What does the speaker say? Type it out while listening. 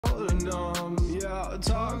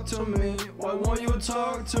to me? Why won't you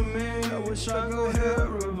talk to me? I wish I could hit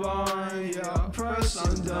rewind. Yeah, press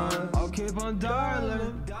undone. I'll keep on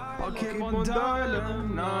dialing. I'll keep on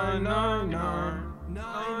dialing. 999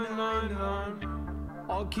 999.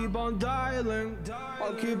 I'll keep on dialing.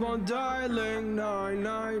 I'll keep on dialing.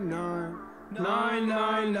 999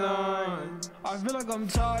 999. I feel like I'm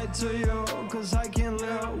tied to you, cause I can't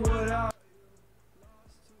live without.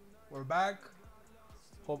 We're back.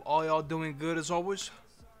 Hope all y'all doing good as always.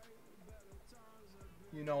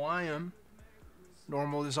 You know I am.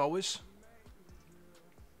 Normal as always.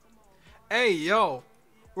 Hey yo,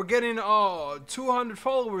 we're getting 200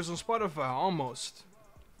 followers on Spotify almost.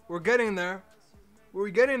 We're getting there. We're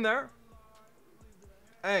getting there.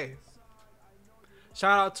 Hey.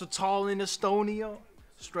 Shout out to Tallinn, Estonia.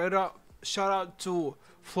 Straight up. Shout out to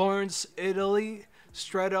Florence, Italy.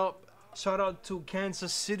 Straight up. Shout out to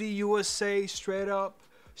Kansas City, USA. Straight up.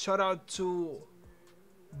 Shout out to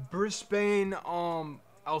Brisbane,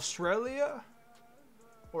 Australia?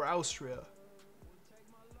 Or Austria?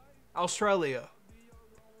 Australia.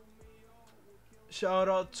 Shout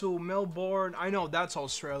out to Melbourne. I know that's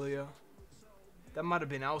Australia. That might have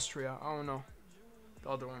been Austria. I don't know. The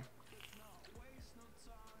other one.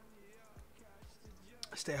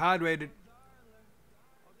 Stay hydrated.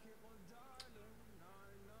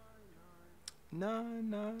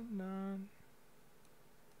 Nine.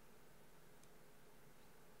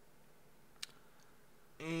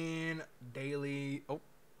 And daily. Oh.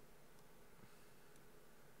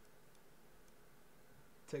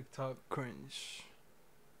 TikTok cringe.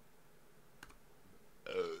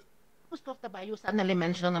 Most of the Bayou suddenly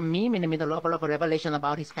mentioned a meme in the middle of a revelation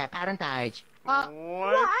about his parentage.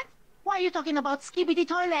 What? Why are you talking about Skibidi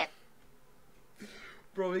Toilet?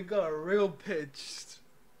 Bro, he got real pitched.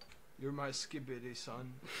 You're my Skibidi,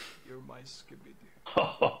 son. You're my Skibidi.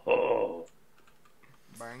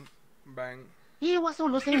 Bang, bang. He was so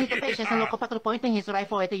losing his patience and Locopatrol pointing his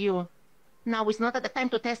rifle at you. Now is not the time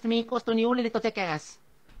to test me, cause to new little jackass.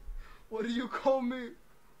 What do you call me?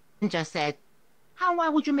 Just said, why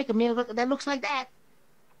would you make a meal that looks like that?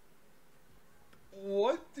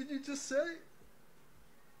 What did you just say?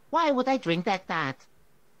 Why would I drink that?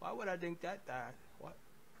 Why would I drink that? What?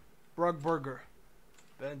 Brug Burger.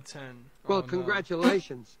 Ben 10. Well,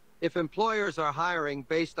 congratulations. If employers are hiring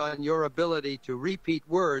based on your ability to repeat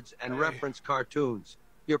words and reference cartoons,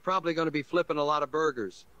 you're probably going to be flipping a lot of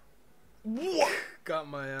burgers. What? Got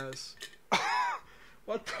my ass.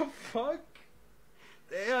 What the fuck?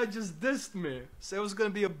 The AI just dissed me. Said it was going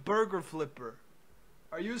to be a burger flipper.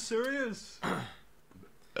 Are you serious?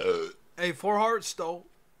 Hey, 4 hearts though.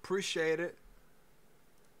 Appreciate it.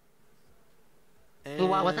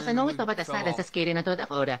 What I know it about the silence is getting into the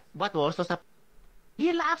food, but also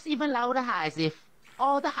he laughs even louder as if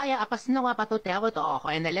all the higher ups know about the devil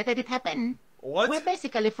and they let it happen. What? We're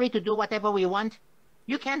basically free to do whatever we want.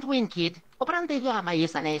 You can't win, kid.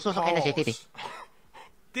 Pause.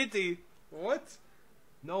 Diddy? What?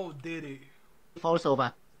 No Diddy. Falls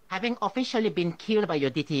over, having officially been killed by your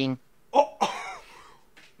dittying. Oh!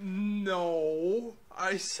 No.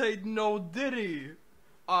 I said no Diddy.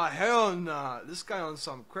 Ah, hell nah. This guy on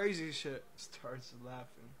some crazy shit. Starts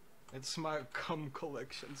laughing. It's my cum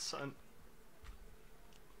collection, son.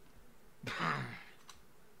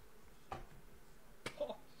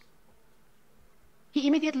 He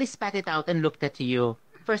immediately spat it out and looked at you,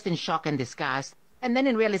 first in shock and disgust, and then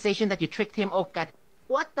in realization that you tricked him. Oh god,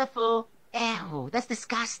 what the fuck? Ew, that's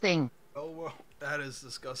disgusting. Oh well, that is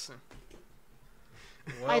disgusting.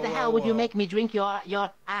 Why the hell would you make me drink your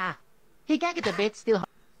He gagged a bit, still.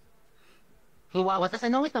 What does I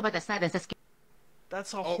know it about the silence?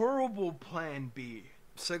 That's a horrible plan B.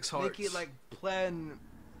 6 hearts. Make it like plan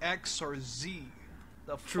X or Z.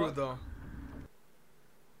 The True fuck? Though.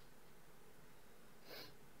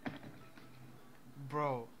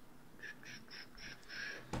 Bro.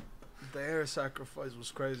 The air sacrifice was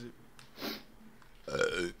crazy.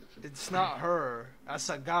 It's not her. That's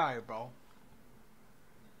a guy, bro.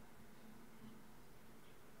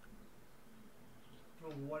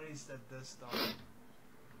 Bro, what is that this time?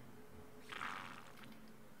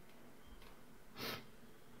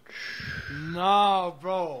 No,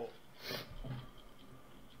 bro.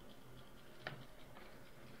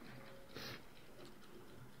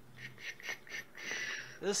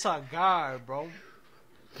 This a guy, bro.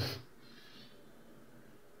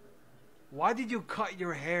 Why did you cut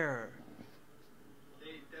your hair?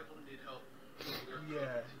 They definitely need help.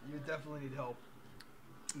 Yeah, you definitely need help.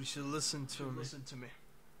 You should listen to me. Listen to me.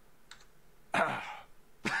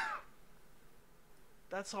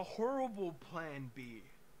 That's a horrible plan B.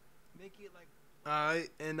 Make it like. Alright,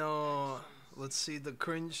 and Let's see the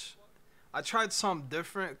cringe. I tried something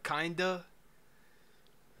different, kinda.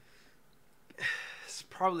 It's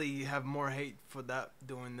probably you have more hate for that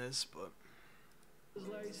doing this, but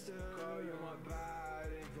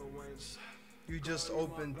you just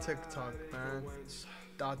opened TikTok, man. ...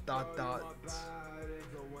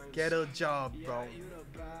 Get a job, bro.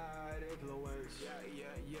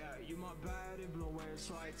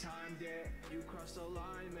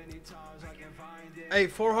 Hey,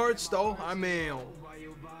 4 hearts though. I mean,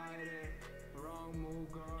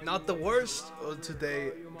 not the worst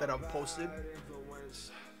today that I've posted,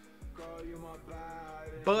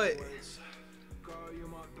 but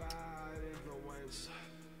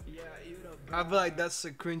I feel like that's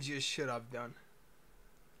the cringiest shit I've done.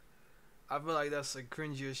 I feel like that's the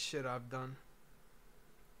cringiest shit I've done.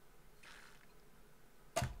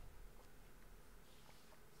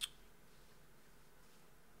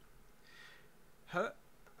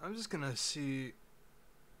 I'm just gonna see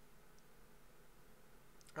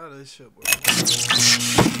how this shit works.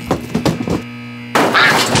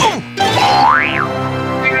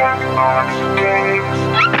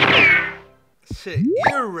 Shit,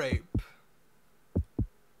 ear rape.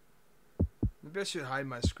 Maybe I should hide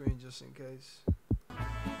my screen just in case.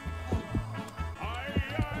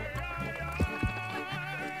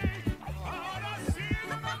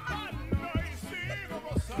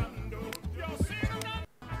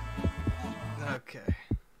 Okay,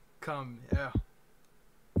 come, yeah.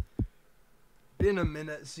 Been a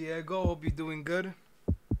minute, Ciego. Hope you're doing good.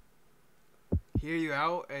 Hear you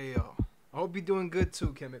out, ayo. I hope you're doing good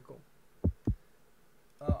too, Chemical.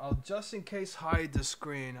 I'll just in case hide the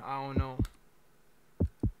screen. I don't know.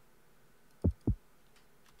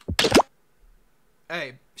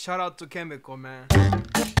 Hey, shout out to Chemical, man.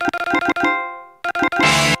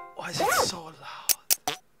 Why is it so loud?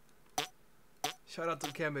 Shout out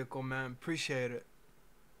to Chemical, man. Appreciate it.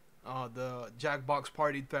 The Jackbox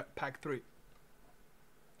Party Pack 3.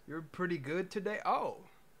 You're pretty good today? Oh,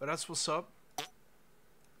 but that's what's up.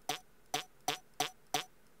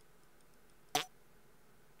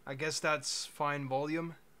 I guess that's fine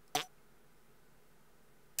volume.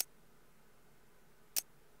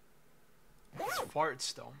 It's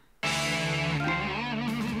farts though.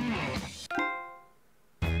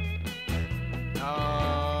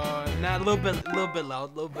 Nah, a little bit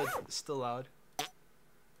loud, a little bit still loud.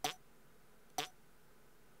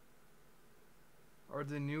 Or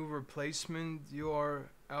the new replacement, you are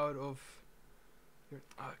out of your...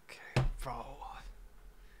 Okay, bro.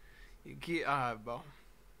 You get... bro.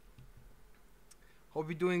 Hope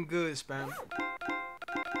you're doing good, Spam.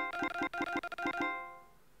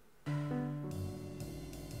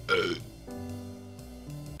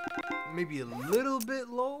 Maybe a little bit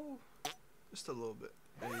low? Just a little bit.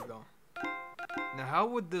 There you go. Now, how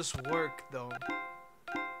would this work, though?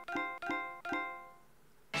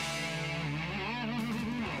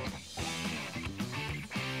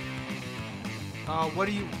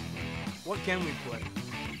 What can we play?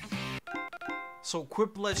 So,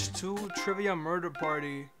 Quiplash 2, Trivia Murder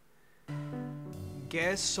Party,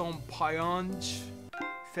 Guess on Pyonj,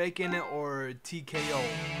 Faking It, or TKO?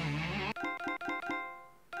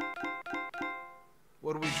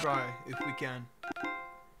 What do we try, if we can?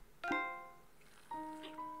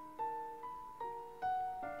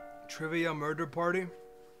 Trivia Murder Party?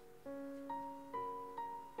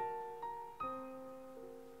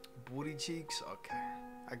 Booty cheeks? Okay.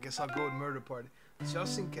 I guess I'll go with Murder Party.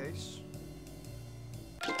 Just in case.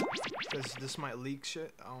 Because this might leak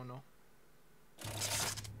shit. I don't know.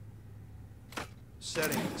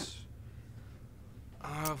 Settings.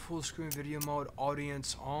 Full screen video mode.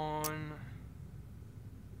 Audience on.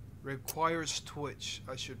 Requires Twitch.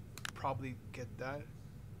 I should probably get that.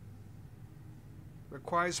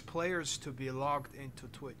 Requires players to be logged into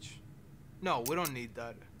Twitch. No, we don't need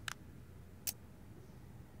that.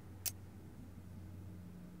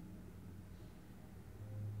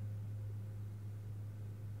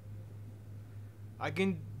 I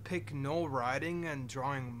can pick no writing and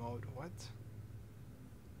drawing mode. What?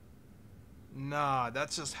 Nah,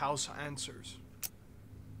 that's just house answers.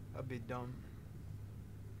 That'd be dumb.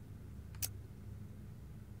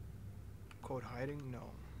 Code hiding?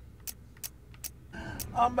 No.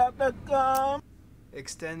 I'm about to come.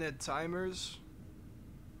 Extended timers.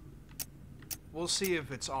 We'll see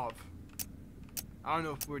if it's off. I don't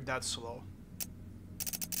know if we're that slow.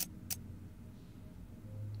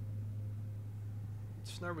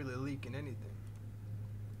 It's not really leaking anything.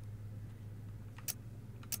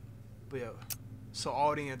 But yeah. So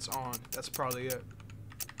audience on. That's probably it.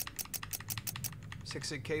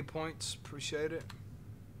 60k points. Appreciate it.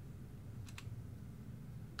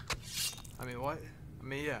 I mean, what? I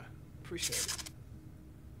mean, yeah. Appreciate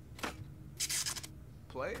it.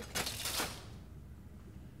 Play?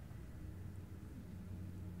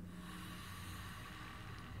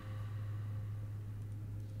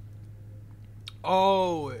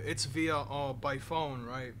 Oh, it's via by phone,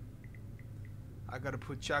 right? I gotta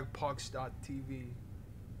put Jackbox.tv.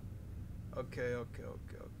 Okay,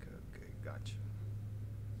 gotcha.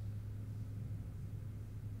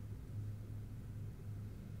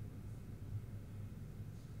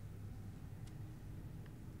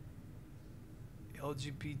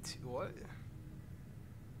 LGBT, what?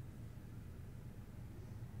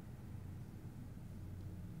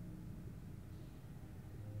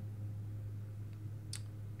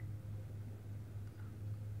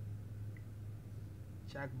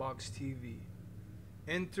 Jackbox TV.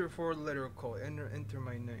 Enter for letter code. Enter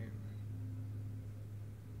my name.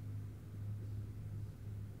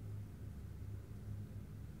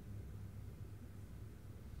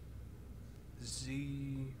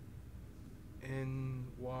 ZNYR.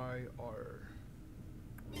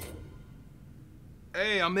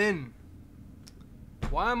 Hey, I'm in.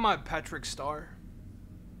 Why am I Patrick Star?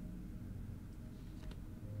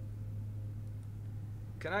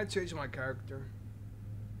 Can I change my character?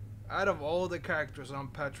 Out of all the characters, I'm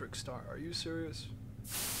Patrick Star. Are you serious?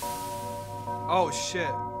 Oh shit.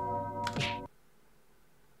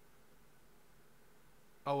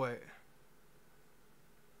 Oh wait.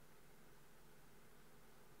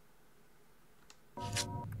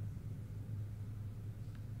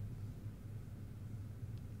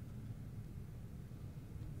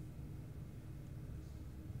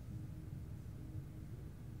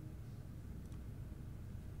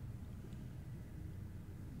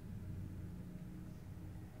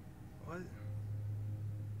 What?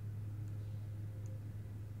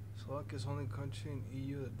 Slovakia is the only country in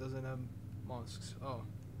EU that doesn't have mosques. Oh.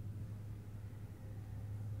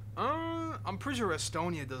 I'm pretty sure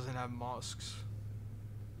Estonia doesn't have mosques.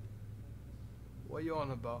 What are you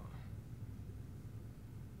on about?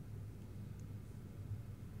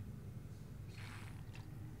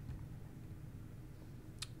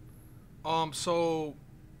 So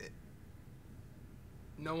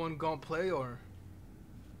no one gonna play or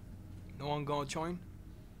no one gonna join?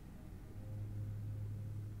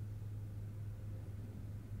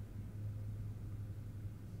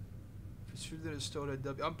 It's true that it's still at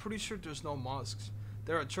W. I'm pretty sure there's no mosques.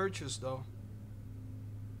 There are churches though.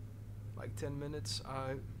 Like 10 minutes.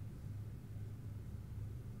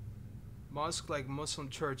 Mosque like Muslim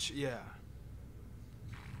church, yeah.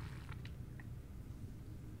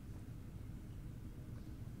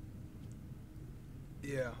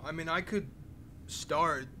 Yeah, I mean I could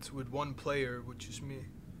start with one player, which is me.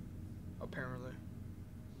 Apparently.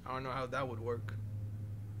 I don't know how that would work.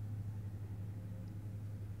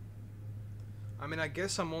 I mean, I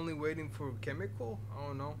guess I'm only waiting for Chemical? I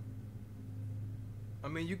don't know. I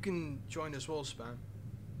mean, you can join as well, Spam.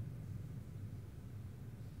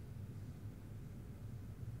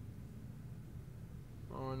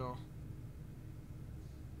 I don't know.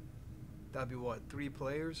 That'd be what, 3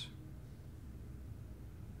 players?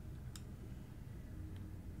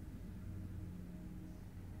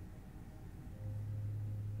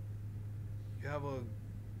 You have a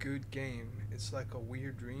good game. It's like a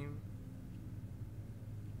weird dream.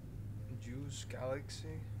 Juice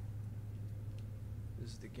Galaxy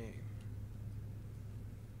is the game.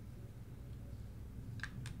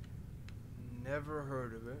 Never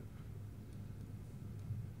heard of it.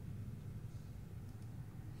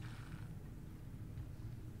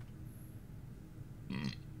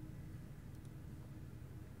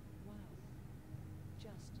 Wow.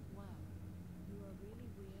 Just wow. You are really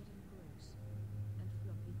weird and gross. And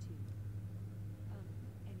floppy too.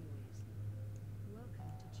 Anyways.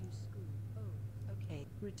 Welcome to Juice School. Oh, okay.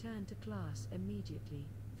 Return to class immediately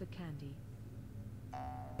for candy.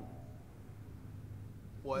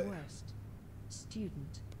 What? Worst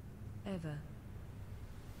student ever.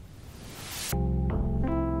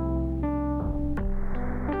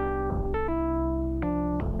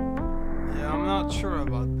 Yeah, I'm not sure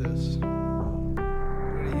about this. What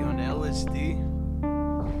are you on LSD?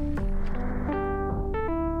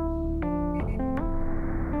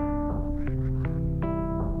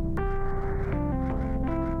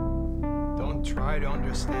 Don't try to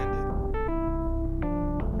understand it.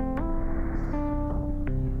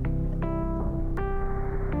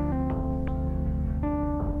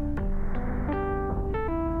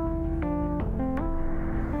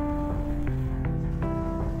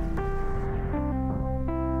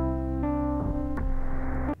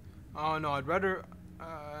 Oh no, I'd rather,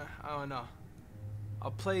 I don't know.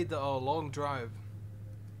 I'll play the long drive.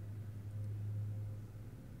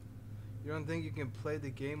 You don't think you can play the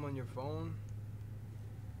game on your phone?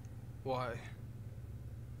 Why?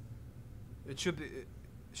 It should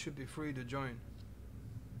be free to join.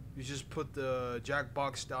 You just put the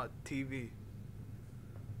Jackbox.tv.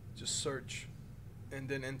 Just search and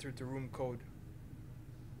then enter the room code.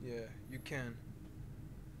 Yeah, you can.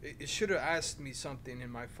 It should have asked me something in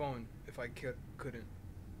my phone if I couldn't.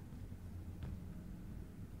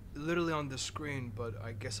 Literally on the screen, but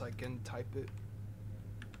I guess I can type it.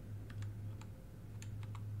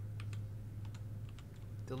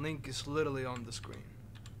 The link is literally on the screen.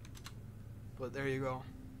 But there you go.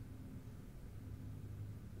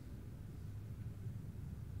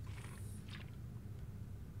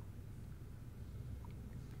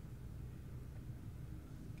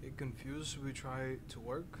 Get confused, we try to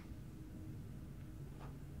work.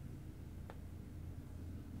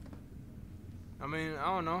 I mean, I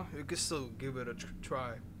don't know. You can still give it a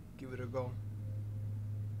try. Give it a go.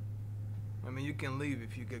 I mean, you can leave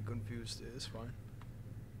if you get confused. It's fine.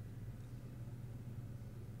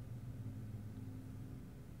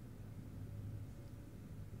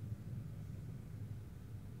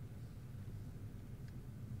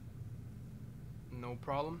 No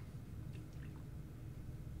problem.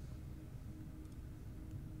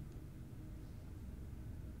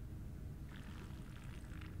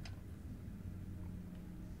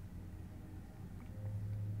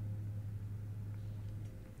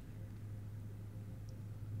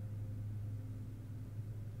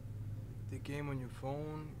 The game on your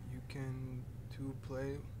phone, you can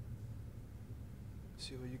play.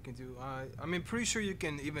 See what you can do. I mean, pretty sure you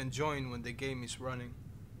can even join when the game is running.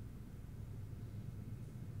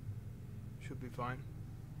 Should be fine.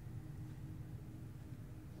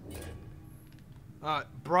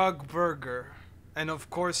 Brug burger, and of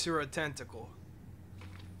course you're a tentacle.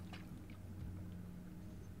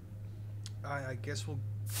 I guess we'll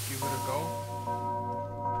give it a go.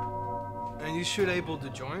 And you should able to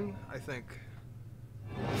join, I think.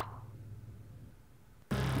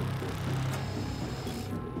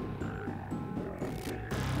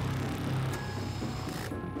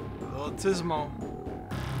 Lil Autizmo.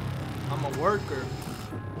 I'm a worker.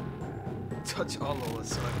 Touch all of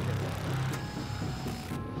us so I can.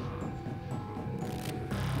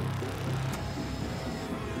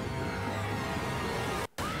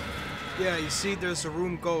 Yeah, you see there's a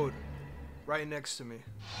room code right next to me.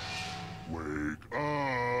 Wake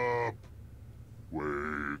up!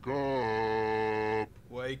 Wake up!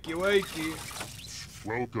 Wakey wakey.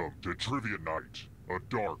 Welcome to Trivia Night, a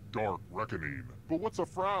dark, dark reckoning. But what's a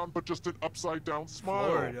frown but just an upside-down smile?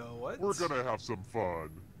 Florida, what? We're gonna have some fun.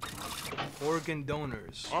 Organ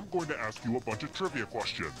donors. I'm going to ask you a bunch of trivia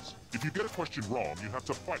questions. If you get a question wrong, you have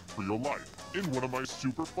to fight for your life in one of my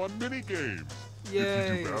super fun mini-games. Yay.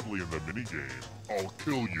 If you do badly in the mini-game, I'll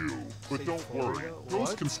kill you. But Say don't worry, Florida? those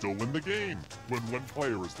What? can still win the game. When one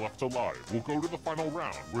player is left alive, we'll go to the final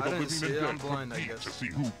round where I the didn't living see and it. I'm dead blind, I compete guess. to see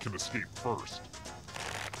who can escape first.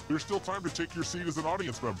 There's still time to take your seat as an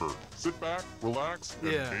audience member. Sit back, relax,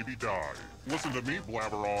 and Yeah. maybe die. Listen to me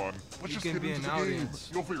blabber on. Let's You just can get be into an the game. audience.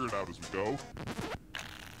 You'll figure it out as we go.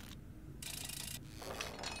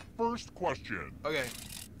 First question. Okay.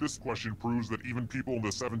 This question proves that even people in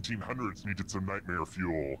the 1700s needed some nightmare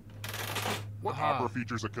fuel. What Aha. opera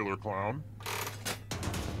features a killer clown?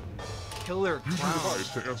 Killer Use your clown. device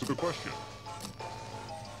to answer the question.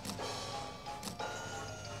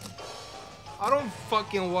 I don't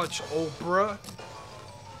fucking watch Oprah.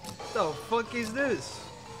 The fuck is this?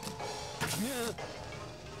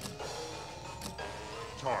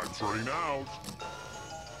 Time's running out.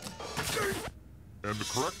 And the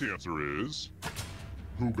correct answer is...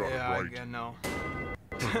 Who got Yeah, it right? I know.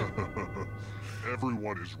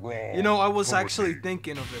 Everyone is wrong. You know, I was Poetry. actually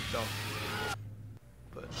thinking of it though.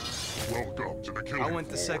 But Welcome to the killing I went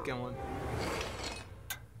the floor. second one.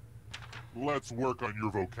 Let's work on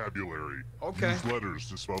your vocabulary. Okay. Use letters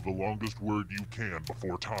to spell the longest word you can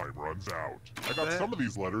before time runs out. I got Bet. some of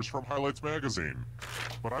these letters from Highlights magazine,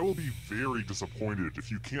 but I will be very disappointed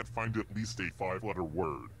if you can't find at least a 5-letter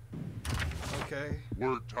word. Okay.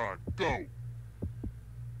 Word time, go!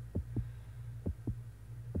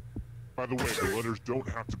 By the way, the letters don't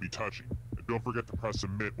have to be touching. And don't forget to press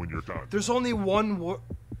submit when you're done. There's only one word.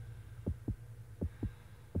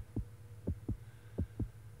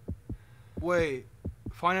 Wait.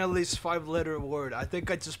 Find at least 5-letter word. I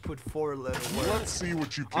think I just put 4-letter word. Let's see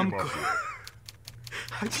what you I'm came up go- with.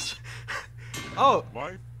 I just... Oh.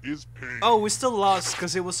 Life is pain. Oh, we still lost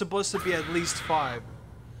because it was supposed to be at least 5.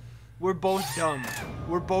 We're both dumb.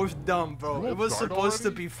 We're both dumb, bro. You It was died supposed to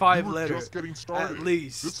already? be 5 We were letter. just getting started. At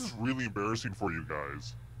least. This is really embarrassing for you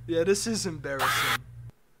guys. Yeah, this is embarrassing.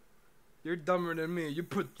 You're dumber than me. You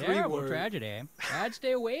put 3 Terrible words. tragedy. I'd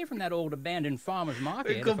stay away from that old abandoned farmer's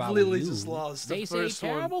market if I were completely you. just lost the They say first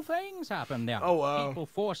one. terrible things happen there. Oh, wow. People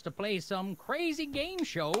forced to play some crazy game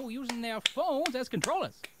show using their phones as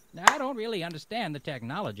controllers. I don't really understand the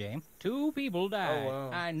technology. 2 people died. Oh,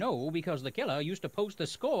 wow. I know because the killer used to post the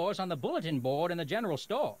scores on the bulletin board in the general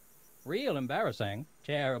store. Real embarrassing.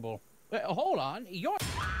 Terrible. Hold on. You're...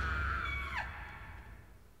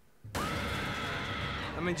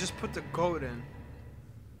 I mean, just put the code in.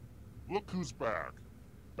 Look who's back.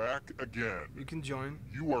 Back again. You can join.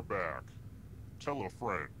 You are back. Tell a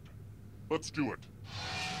friend. Let's do it.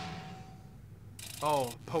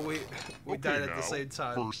 Oh, but we Okay, died at now, the same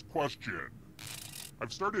time. First question.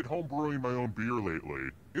 I've started homebrewing my own beer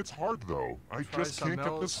lately. It's hard though. I Try just can't something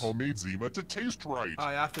get this else. homemade Zima to taste right.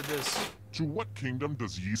 Alright, after this. To what kingdom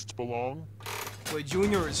does yeast belong? Wait,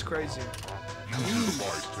 Junior is crazy. Use the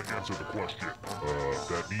mic to answer the question.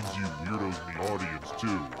 That means you weirdos in the audience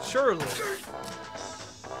too. Surely.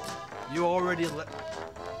 You already let.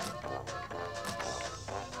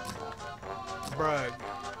 Brug.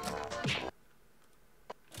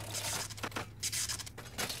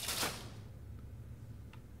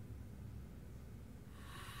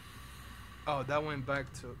 Oh, that went back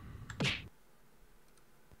to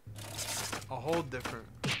a whole different.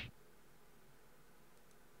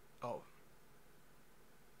 Oh.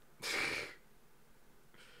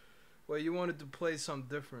 Well, you wanted to play something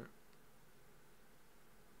different.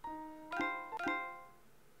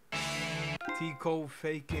 Tico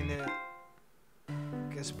faking it.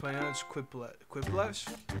 Guess pronounced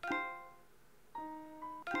Quiplash?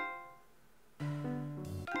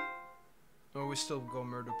 Or we still go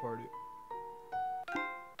murder party.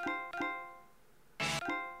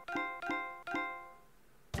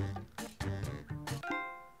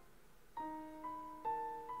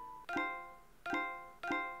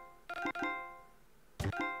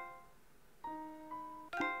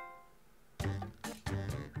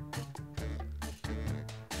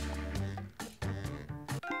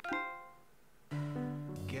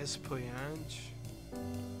 Guess Poyange.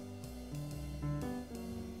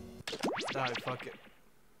 Alright, fuck it.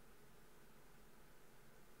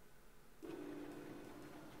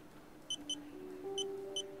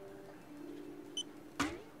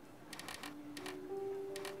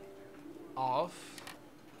 Off.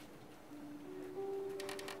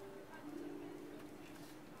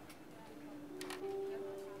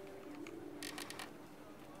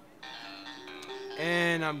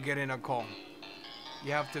 And I'm getting a call.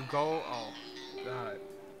 You have to go. Oh, God.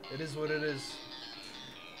 It is what it is.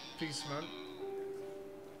 Peace, man.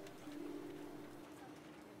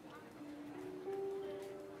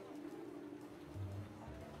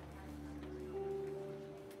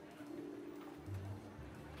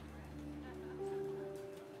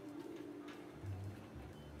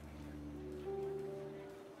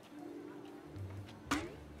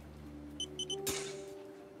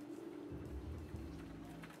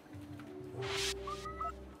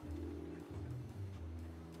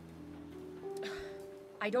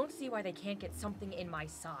 I don't see why they can't get something in my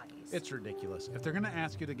size. It's ridiculous. If they're going to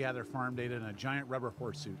ask you to gather farm data in a giant rubber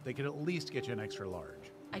horse suit, they could at least get you an extra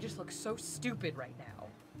large. I just look so stupid right now.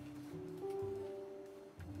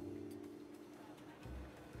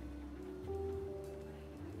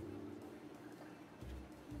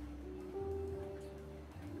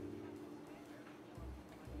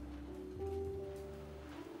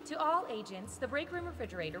 To all agents, the break room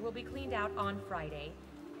refrigerator will be cleaned out on Friday.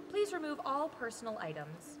 Please remove all personal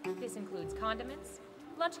items. This includes condiments,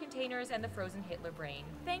 lunch containers, and the frozen Hitler brain.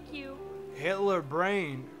 Thank you. Hitler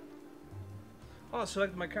brain. Oh,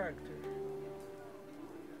 select my character.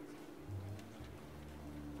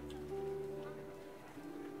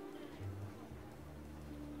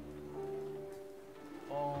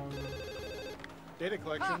 Data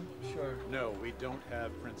collection? Sure. No, we don't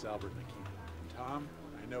have Prince Albert in the kingdom. Tom,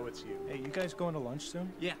 I know it's you. Hey, you guys going to lunch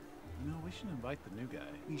soon? Yeah. No, we should invite the new guy.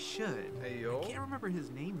 We should. Hey, yo. I can't remember his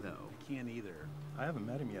name, though. I can't either. I haven't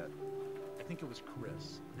met him yet. I think it was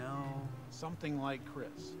Chris. No. Something like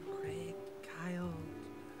Chris. Craig, Kyle,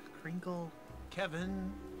 Crinkle.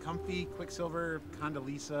 Kevin, Comfy, Quicksilver,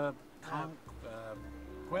 Condoleezza,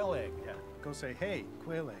 Quail Egg. Yeah. Go say, hey,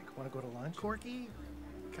 Quail Egg, want to go to lunch? Corky?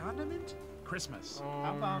 Condiment? Christmas.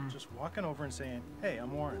 How about just walking over and saying, hey,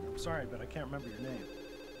 I'm Warren. I'm sorry, but I can't remember your name.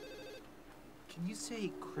 Can you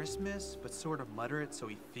say Christmas, but sort of mutter it so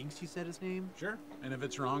he thinks you said his name? Sure. And if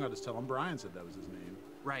it's wrong, I'll just tell him Brian said that was his name.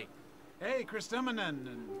 Right. Hey, Chris Timonen.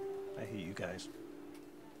 I hate you guys.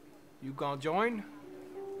 You gonna join?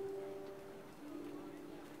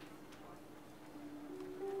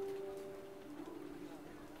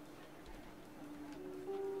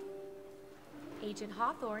 Agent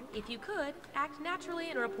Hawthorne, if you could, act naturally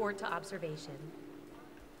and report to observation.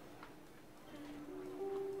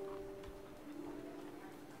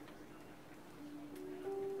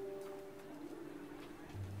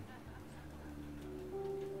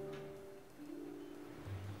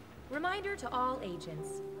 Reminder to all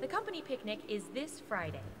agents, the company picnic is this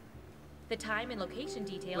Friday. The time and location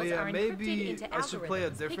details are encrypted into algorithms, I should play a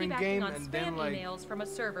different game on and spam then like emails from a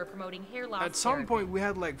server promoting hair loss at some therapy. point we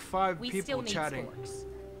had like 5 We people still need chatting. sporks.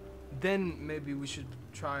 Then maybe we should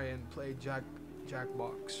try and play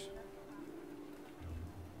Jackbox.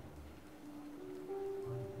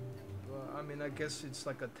 But I mean, I guess it's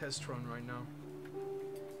like a test run right now.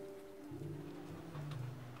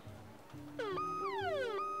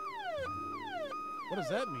 What does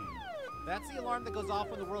that mean? That's the alarm that goes off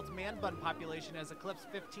when the world's man bun population has eclipsed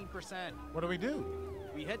 15%. What do we do?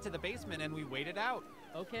 We head to the basement and we wait it out.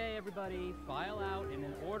 Okay, everybody, file out in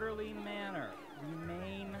an orderly manner.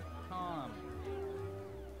 Remain calm.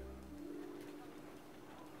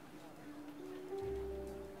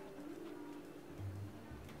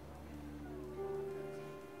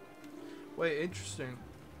 Wait, interesting.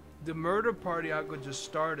 The murder party I could just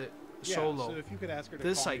start it solo. So if you could ask her to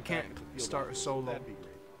This call I me can't back at the field start office, solo. That'd be great.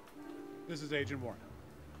 This is Agent Warren.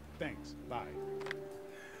 Thanks. Bye.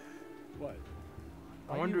 What?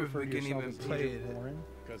 I wonder if we can even play it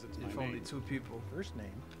Because it's my if name. only 2 people. First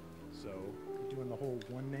name. So, You doing the whole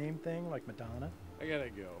one name thing like Madonna? I gotta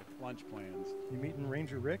go. Lunch plans. You meeting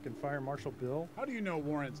Ranger Rick and Fire Marshal Bill? How do you know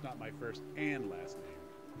Warren's not my first and last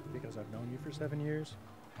name? Because I've known you for 7 years.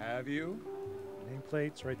 Have you?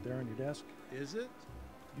 Nameplate's right there on your desk. Is it?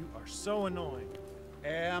 You are so annoying.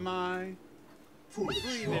 Am I?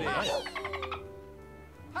 Breathe it in.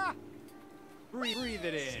 Ha! Breathe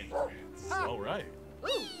it in. Ha! All right.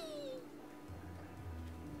 Ooh.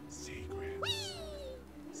 Secrets.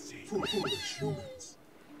 Foolish humans.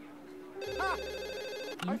 Ha!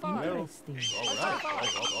 High five. Interesting. All right.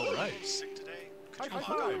 All right. Sick today? Could High you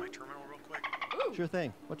log five. on my terminal real quick? Ooh. Sure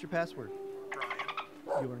thing. What's your password?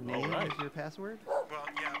 Brian. Your name right. is your password? Well,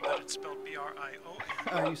 yeah, but it's spelled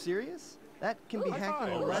B-R-I-O-N. Are you serious? That can be High hacked in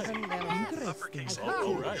five. 11 nanoseconds. Uppercase All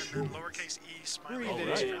L, right. and then lowercase e, smiley Breathe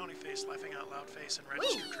face, it in. frowny face, laughing out loud face, and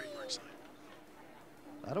registered trademark sign.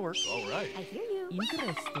 That'll work. All right. I hear you.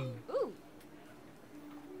 Interesting. Ooh,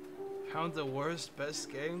 Found the worst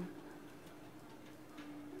best game.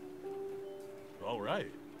 All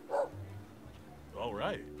right. All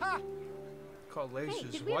right. Ha! Called Hey,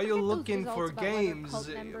 Lasers. did we Why ever you get those looking results for about whether games, cult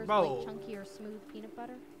members bro? like chunky or smooth peanut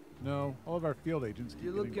butter? No, all of our field agents keep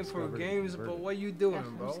You're getting looking for discovered and games, but converted. what you doing, Ugh,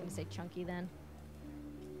 I'm bro? just gonna say chunky then.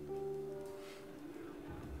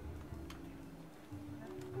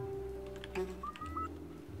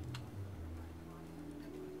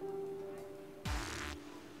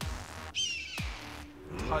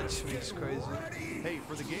 Touch me is crazy. Hey,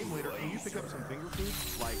 for the game later, can you pick up some finger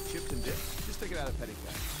food? Like chips and dip? Just take it out of petty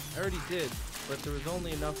cash. I already did, but there was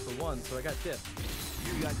only enough for one, so I got dip.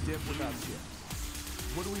 You got dip without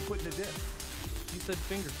chips. What do we put in the dip? You said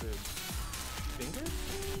finger food. Fingers?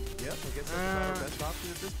 Yep, I guess that's about our best option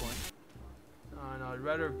at this point. No, I'd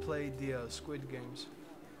rather play the Squid Games.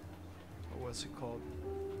 Or what's it called?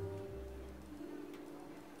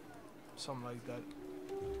 Something like that.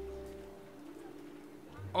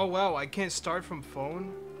 Oh wow, I can't start from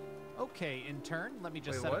phone? Okay, intern, let me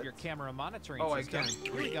just Wait, set what? up your camera monitoring Oh, I system.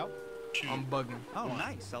 can. Here we go. I'm bugging. Oh,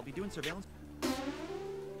 nice. I'll be doing surveillance.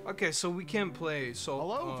 Okay, so we can't play. So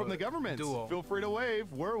Hello from the government. Duo. Feel free to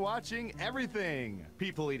wave. We're watching everything.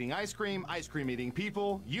 People eating ice cream eating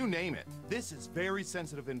people, you name it. This is very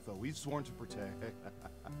sensitive info. We've sworn to protect.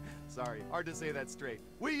 Sorry, hard to say that straight.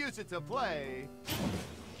 We use it to play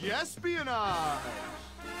espionage.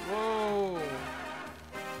 Whoa.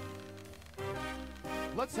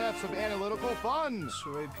 Let's have some analytical fun.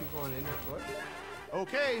 Sway people on the internet. What?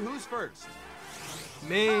 Okay, who's first?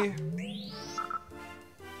 Me.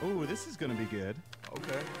 Ooh, this is gonna be good.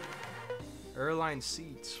 Okay. Airline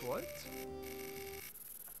seats. What?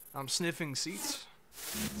 I'm sniffing seats.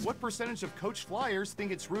 What percentage of coach flyers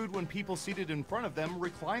think it's rude when people seated in front of them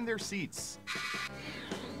recline their seats?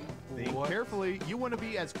 Think What? carefully. You want to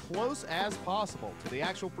be as close as possible to the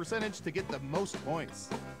actual percentage to get the most points.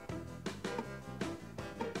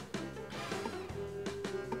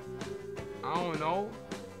 I don't know.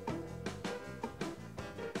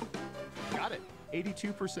 Got it.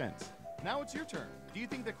 82%. Now it's your turn. Do you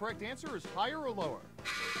think the correct answer is higher or lower?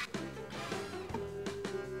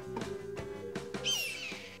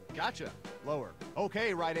 Gotcha. Lower.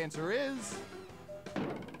 Okay, right answer is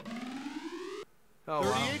Oh,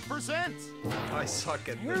 wow. 38%. I suck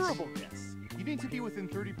at this. Terrible guess. You need to be within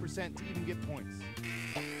 30% to even get points.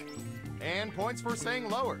 And points for saying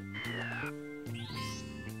lower.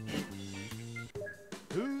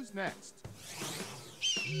 Who's next?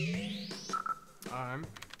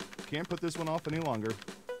 Can't put this one off any longer.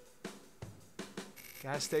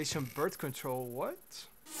 Gas station birth control, what?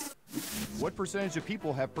 What percentage of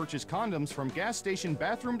people have purchased condoms from gas station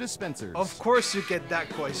bathroom dispensers? Of course you get that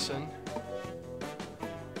question.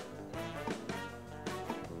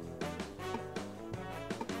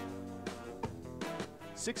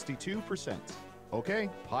 %62%. Okay,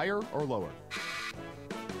 higher or lower?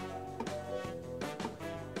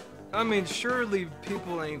 I mean, surely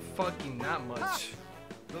people ain't fucking that much. Ha!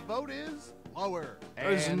 The vote is lower.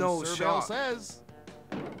 There's and no Cerbell shot. Says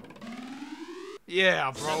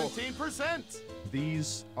Yeah, bro. 17%.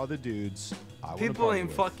 These are the dudes I wanna People party ain't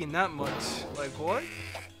with. fucking that much. Like what?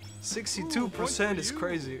 62% is you.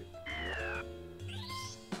 crazy.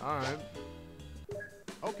 All right.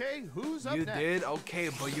 Okay, who's up You next? did okay,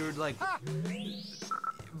 but you're like,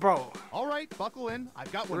 bro. All right, buckle in.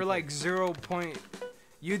 I've got one. We're for like you. 0 point.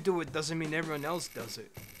 You do it doesn't mean everyone else does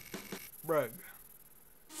it. Brug.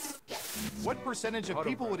 What percentage of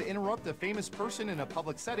people would interrupt a famous person in a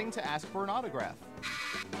public setting to ask for an autograph?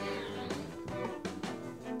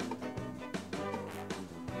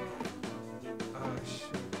 Oh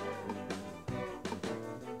shit.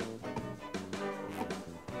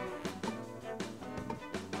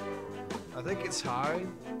 I think it's high.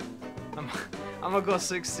 I'm gonna go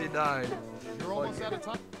 69. You're almost out of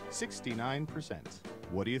time. 69%.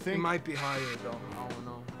 What do you It think? might be higher though. I don't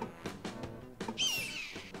know.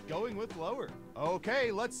 Going with lower.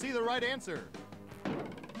 Okay, let's see the right answer.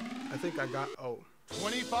 I think I got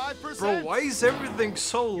 25%. Bro, why is everything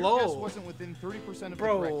so Your low? guess wasn't within 30% of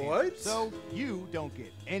Bro, the correct what? answer, so you don't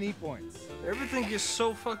get any points. Everything is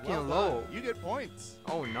so fucking Well low. done. You get points.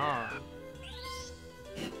 Oh nah.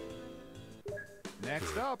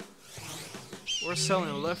 Next up. We're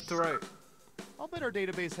selling left to right. I'll bet our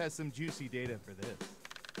database has some juicy data for this.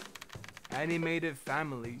 Animated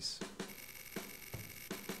families.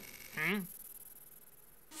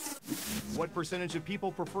 What percentage of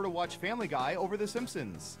people prefer to watch Family Guy over The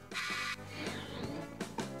Simpsons?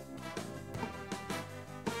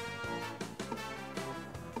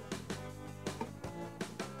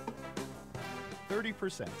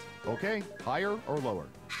 %30. Okay, higher or lower?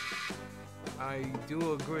 I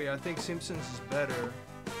do agree. I think Simpsons is better.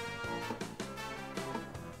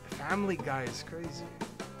 Family Guy is crazy.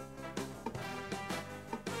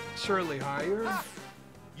 Surely higher. Ah,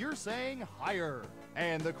 you're saying higher.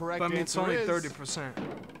 And the correct But I mean, it's answer only is 30%.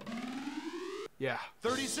 Yeah.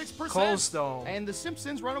 36%. Close though. And the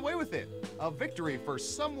Simpsons run away with it. A victory for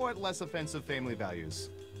somewhat less offensive family values.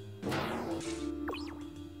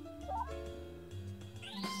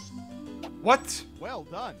 What? Well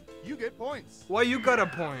done. You get points. Why you got a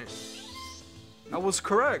point? I was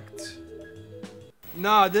correct.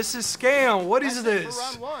 Nah, this is scam. What is That's it for this?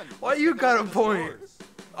 round one. Why Let's you take got look a at the point? scores.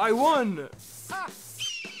 I won.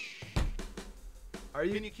 Are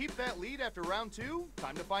you? Can you keep that lead after round two?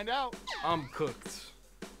 Time to find out. I'm cooked.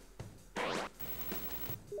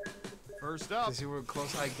 First up. Cause you were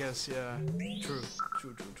close, I guess. Yeah. True.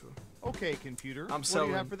 Okay, computer. I'm What do selling.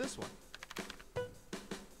 you have for this one?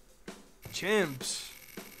 Chimps.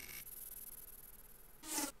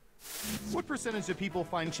 What percentage of people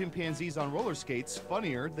find chimpanzees on roller skates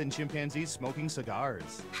funnier than chimpanzees smoking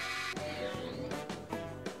cigars?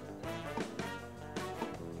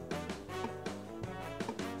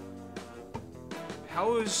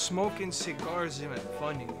 How is smoking cigars even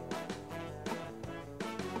funny?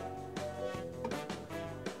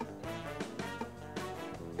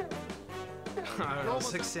 I don't know,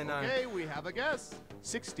 69. Okay, we have a guess.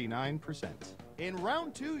 69%. In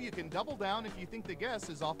round two, you can double down if you think the guess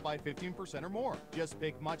is off by 15% or more. Just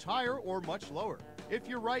pick much higher or much lower. If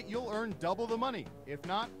you're right, you'll earn double the money. If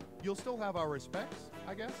not, you'll still have our respects,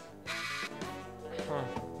 I guess. Huh.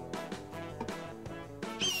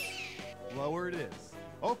 Lower it is.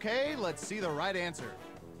 Okay, let's see the right answer.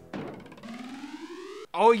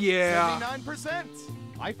 Oh yeah. 79%.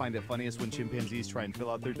 I find it funniest when chimpanzees try and fill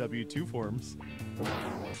out their W-2 forms.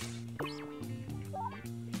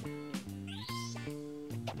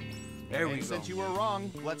 There we And go. since you were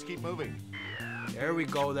wrong, let's keep moving. There we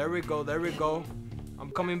go. There we go. There we go.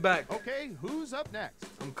 I'm coming back. Okay, who's up next?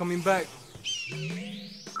 I'm coming back.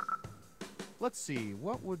 Let's see,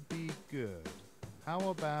 what would be good? How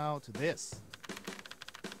about this?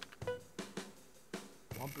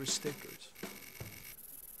 Bumper stickers.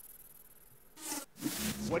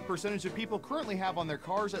 What percentage of people currently have on their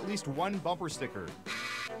cars at least one bumper sticker?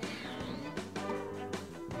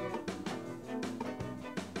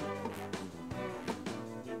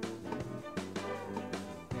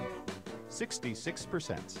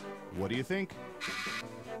 66%. What do you think?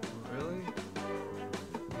 Really?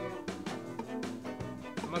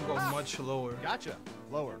 I'm gonna go much lower. Gotcha.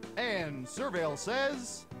 Lower. And Surveil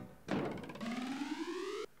says...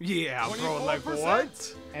 Yeah, bro, like 24%.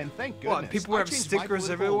 what? And thank goodness. What, people have changed my stickers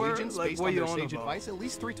political everywhere? allegiance Like, based what on you their on sage about? advice at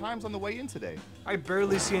least 3 times on the way in today. I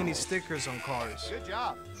barely see any stickers on cars. Good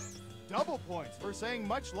job. Double points for saying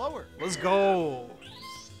much lower. Let's go.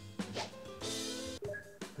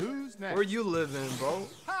 Who's next? Where you living, bro?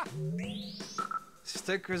 Ha!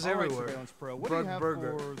 Stickers All right, everywhere. Surveillance Pro, what Brug do you have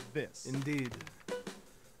burger. for this? Indeed.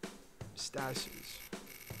 Stashes.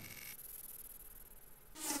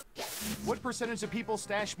 What percentage of people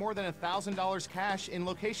stash more than $1,000 cash in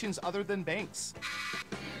locations other than banks?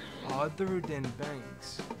 Other than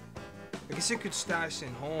banks. I guess you could stash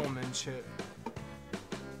in home and shit.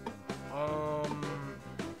 I'm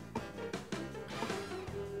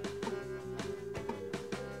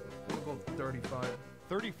gonna go 35.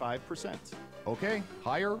 35%. Okay,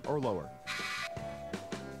 higher or lower?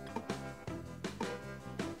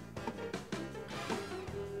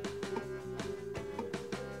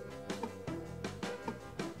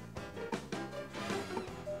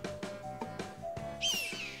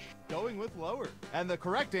 Going with lower. And the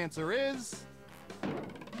correct answer is...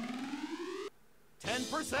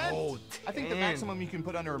 10%! Oh, I think the 10. maximum you can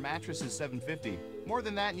put under a mattress is $750. More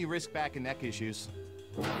than that and you risk back and neck issues.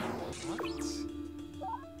 What?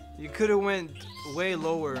 You could have went way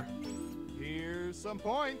lower. Here's some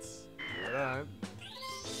points. Yeah.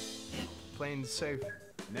 Playing safe.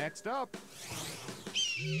 Next up.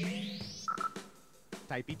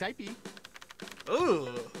 Typey, typey. Ugh.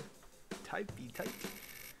 Typey.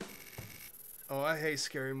 Oh, I hate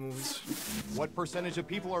scary movies. What percentage of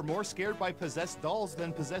people are more scared by possessed dolls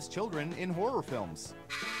than possessed children in horror films?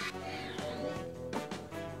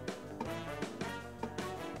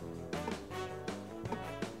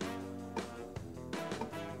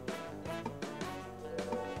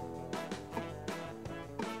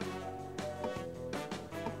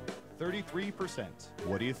 %.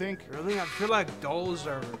 What do you think? Really? I feel like dolls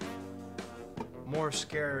are more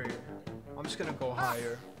scary. I'm just gonna go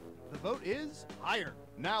higher. The vote is higher.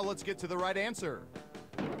 Now let's get to the right answer.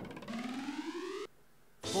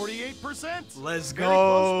 48%. Let's Very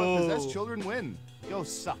close, go. but possessed children win. Go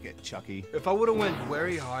suck it, Chucky. If I would have went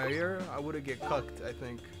very higher, I would have get cucked, I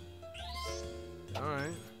think.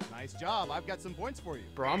 Alright. Nice job. I've got some points for you.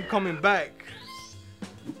 Bro, I'm coming back.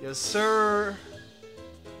 Yes, sir.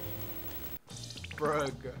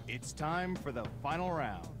 Brug. It's time for the final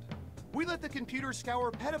round. We let the computer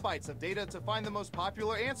scour petabytes of data to find the most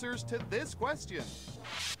popular answers to this question.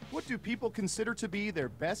 What do people consider to be their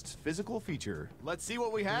best physical feature? Let's see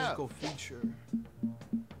what we have. Physical feature.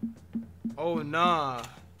 Oh, nah.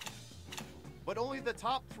 But only the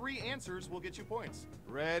top 3 answers will get you points.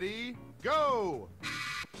 Ready? Go!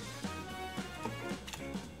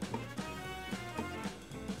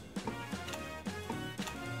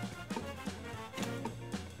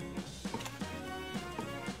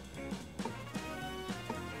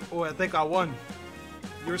 Oh, I think I won.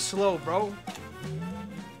 You're slow, bro.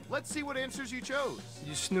 Let's see what answers you chose.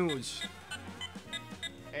 You snooze.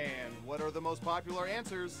 And what are the most popular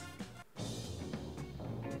answers?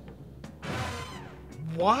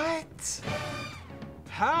 What?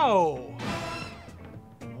 How?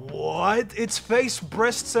 What? It's face,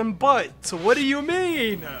 breasts, and butt. So what do you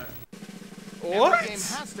mean? What? Every game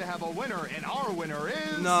has to have a winner, and our winner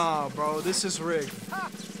is... Nah, bro, this is rigged.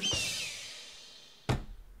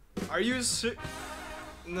 Are you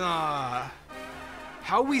Nah.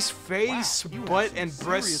 How is face, Wow, butt, and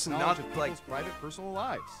breasts not of like people's private personal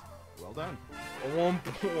lives? Well done. womp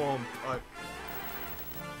womp?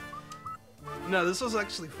 No, this was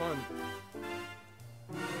actually fun.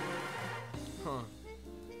 Huh.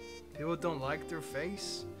 People don't like their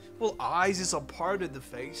face? Well, eyes is a part of the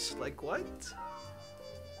face. Like what?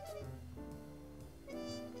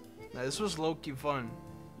 Nah, this was low-key fun.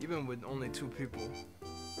 Even with only 2 people.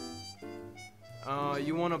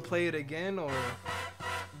 You wanna play it again or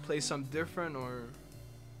play some different or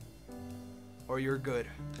you're good?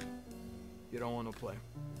 You don't wanna play.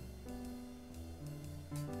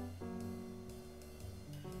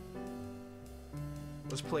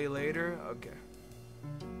 Let's play later? Okay.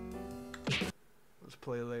 Let's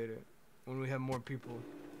play later. When we have more people.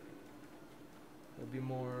 It'll be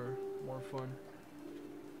more fun.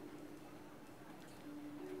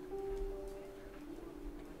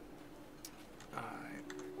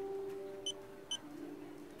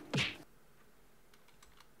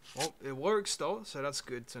 Well, it works though, so that's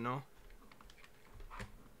good to know.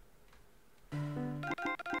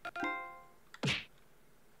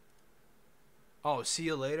 Oh, see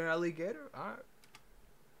you later, alligator. All right.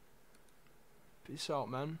 Peace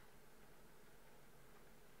out, man.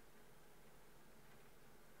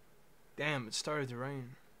 Damn, it started to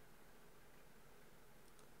rain.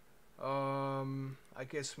 I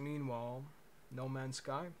guess meanwhile, No Man's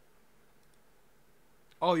Sky.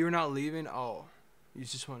 Oh, you're not leaving? Oh, you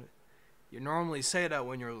just want to... You normally say that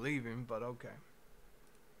when you're leaving, but okay.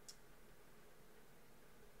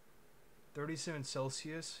 37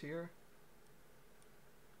 Celsius here.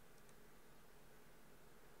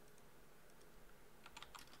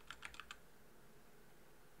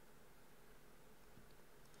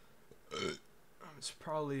 It's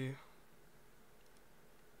probably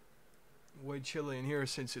way chilly in here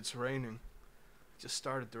since it's raining. It just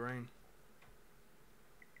started to rain.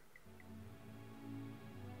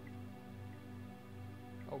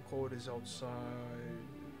 How cold is outside?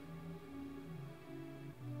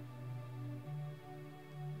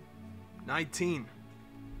 $19.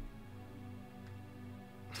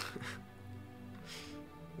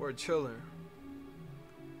 We're chilling.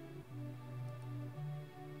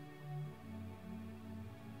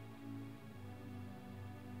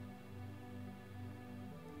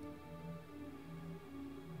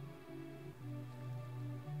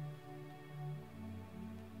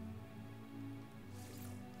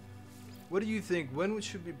 What do you think? When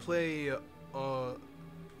should we play,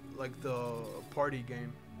 like the party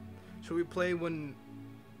game? Should we play when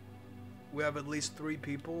we have at least 3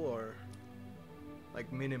 people, or like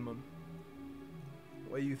minimum?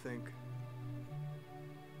 What do you think?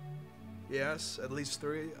 Yes, at least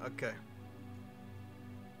 3? Okay.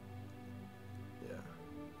 Yeah,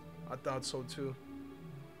 I thought so too.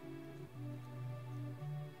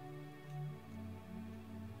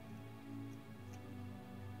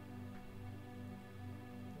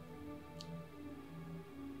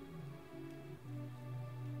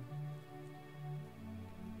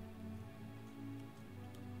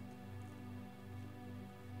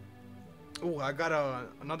 Oh, I got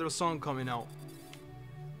another song coming out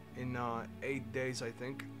in 8 days, I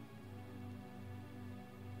think.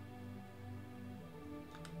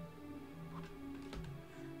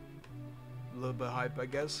 A little bit hype, I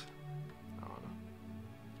guess. I don't know.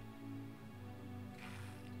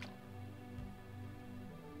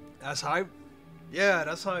 That's hype? Yeah,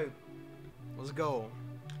 that's hype. Let's go.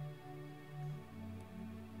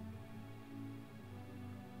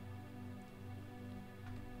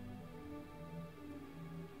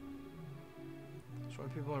 Showing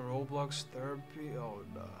people in Roblox therapy? Oh,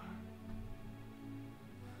 nah.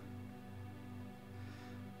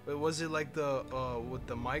 But was it like the, with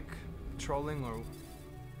the mic trolling, or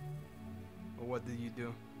what did you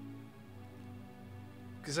do?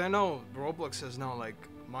 Because I know Roblox has now, like,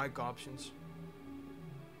 mic options.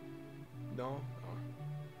 No? Oh.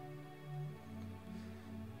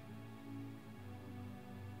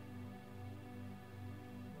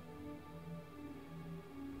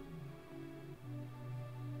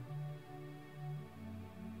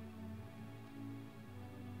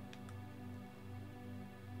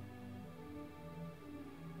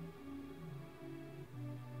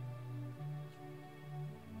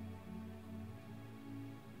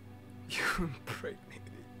 You impregnated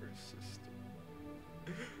your sister.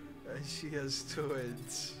 And she has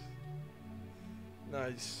twins.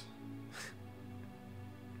 Nice.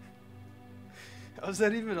 How's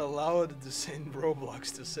that even allowed to say in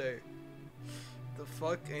Roblox to say? The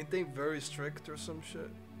fuck? Ain't they very strict or some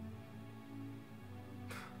shit?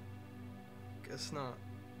 Guess not.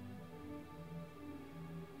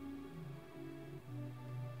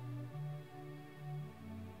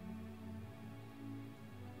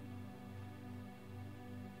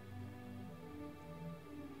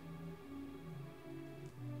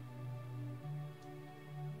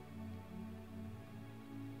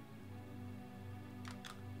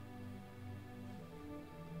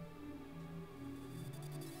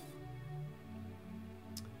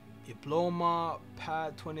 Diploma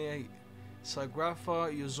Pad 28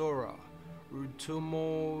 Sagrafa Yuzora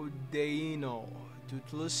Rutumo Deino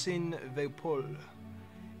Tutlusin Vepol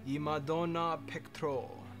Yimadona Pectro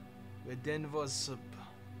Vedenvos.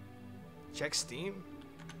 Check Steam?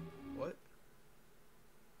 What?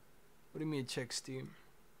 What do you mean check Steam?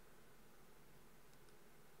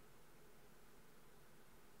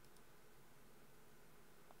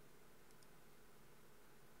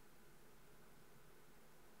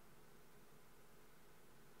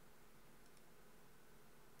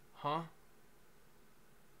 Huh?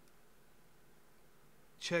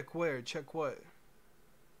 Check where? Check what?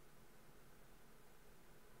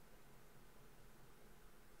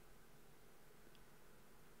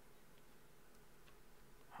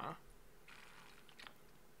 Huh?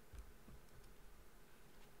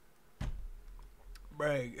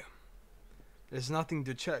 Brag. There's nothing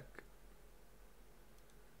to check.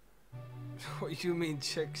 What do you mean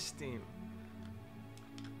check Steam?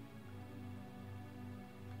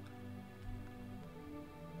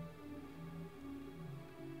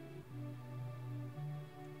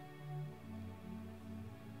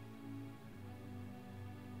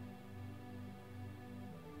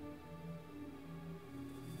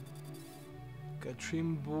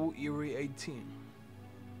 Katrimbo Erie 18.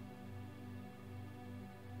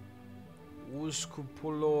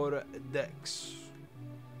 Uskupolor Dex.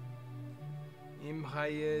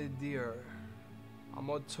 Imhaye Deer.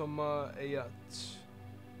 Amotoma Eyat.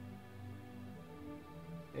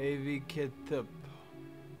 Avi Ketip.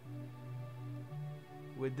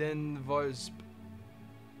 Within Voisp.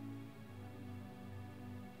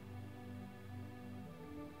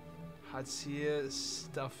 Hatsia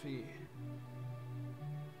Stuffy.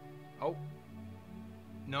 Oh.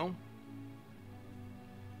 No.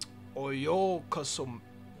 Oyo Kasum.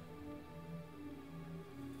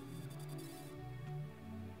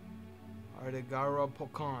 Ardegara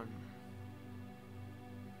Pokan.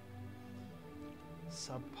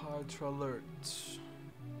 Sapatra Alert.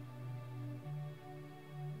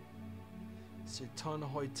 Siton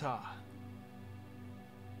Hoita.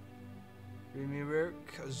 Rimirik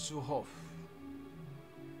Zuhof.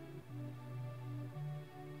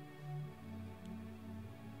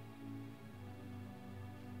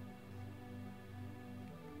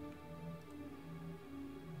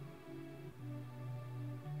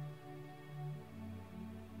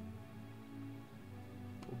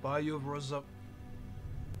 Bayou rose up.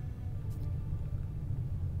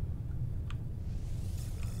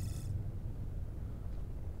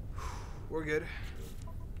 We're good.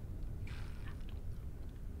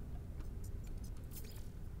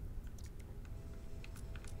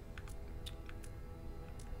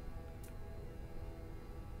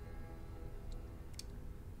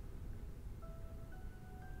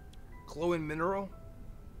 Glowing mineral?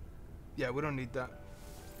 Yeah, we don't need that.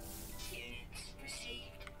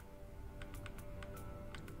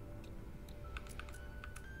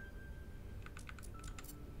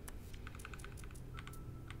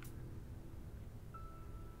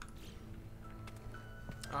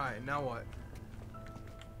 Alright, now what?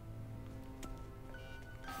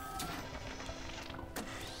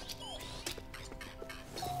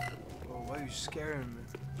 Oh, why are you scaring me?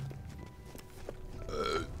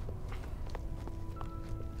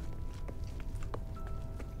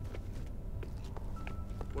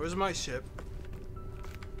 Where's my ship?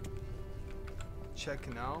 Check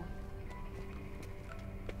now.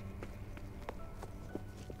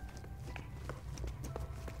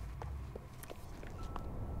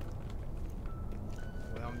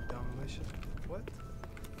 What?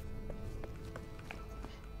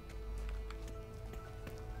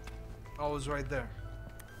 Oh, it was right there.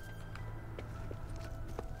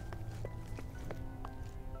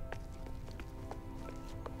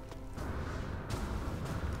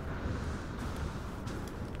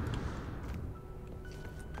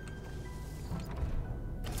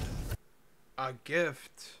 A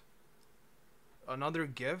gift. Another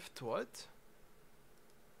gift? What?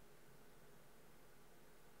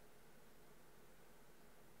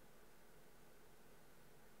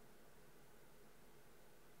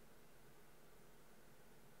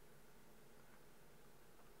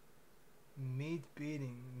 Meat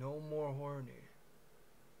beating, no more horny.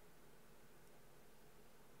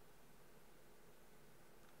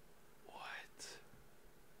 What?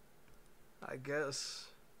 I guess.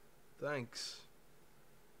 Thanks.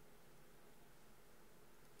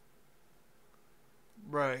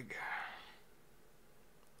 Brag.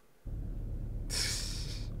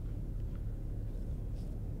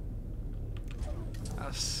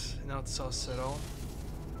 That's not sus at all.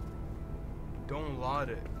 Don't lot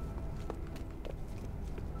it.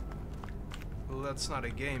 Well, that's not a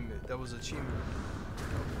game. That was achievement.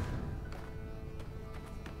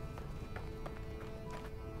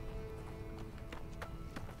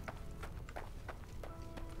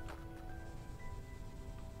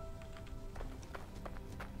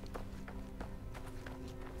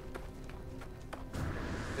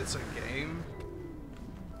 It's a game?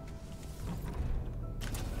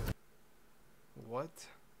 What?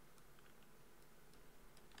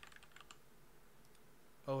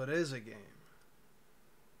 Oh, it is a game.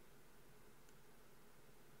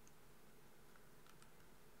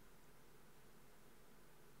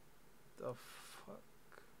 The fuck?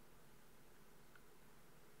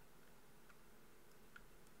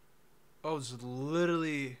 Oh, it's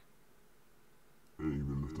literally... Ain't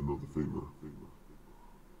even lift another finger.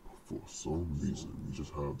 For some reason, we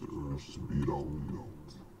just have the urge to beat our own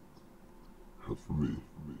notes. And for me,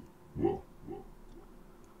 well,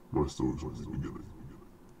 my story's only beginning.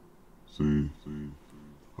 See,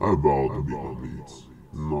 I vowed to beat my meats,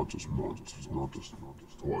 not just once, not just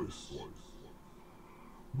twice,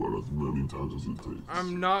 but as many times as it takes.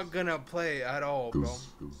 I'm not gonna play at all, bro. Cause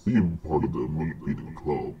being part of the meat eating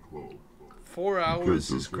club, 4 you can't hours is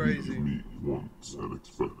just eat crazy. meat once and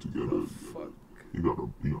expect to get it. Fuck. You gotta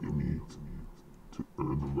beat your meat to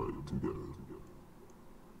earn the right to get it.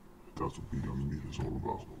 That's what beating the meat is all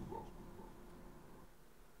about.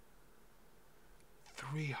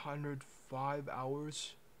 305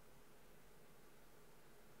 hours?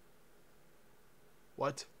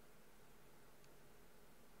 What?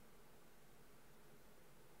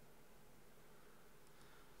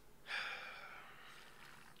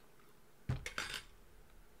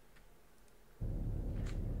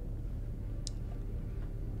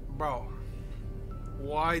 Bro,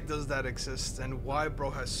 why does that exist and why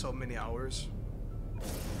bro has so many hours?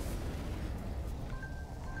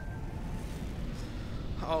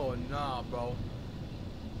 Oh nah, bro.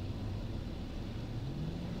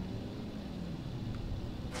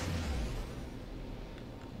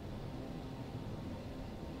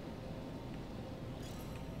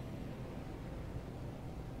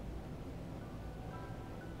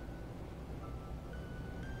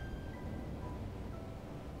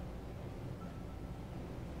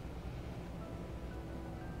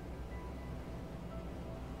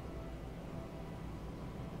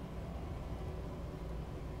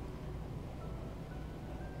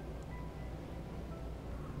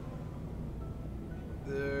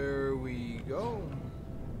 There we go.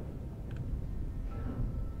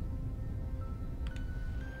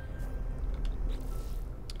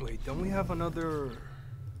 Wait, don't we have another?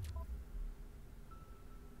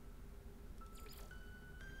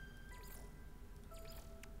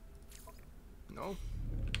 No.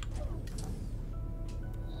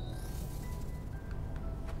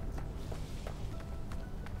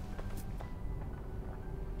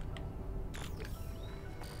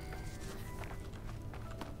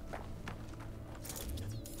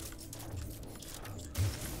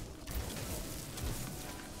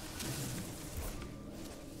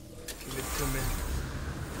 Give it to me.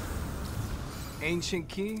 Ancient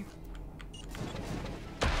key.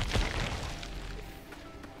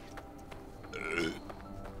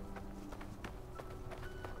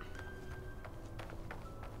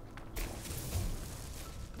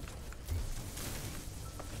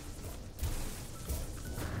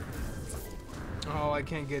 Oh, I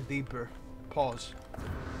can't get deeper. Pause.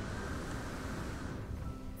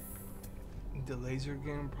 The laser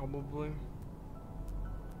game, probably.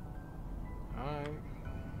 Alright.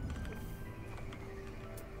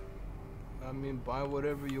 I mean, buy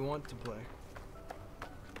whatever you want to play.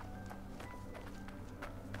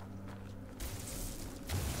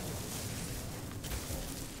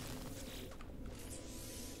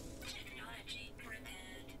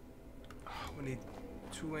 We need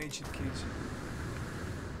 2 ancient keys.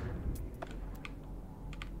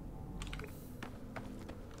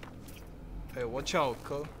 Hey, watch out,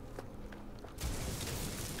 cuz.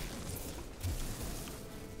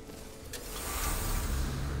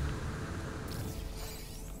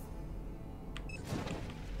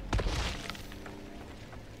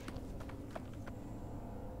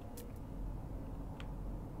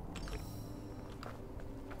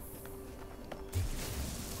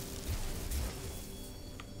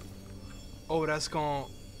 Oh, that's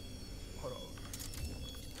gone. Hold on.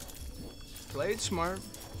 Play it smart.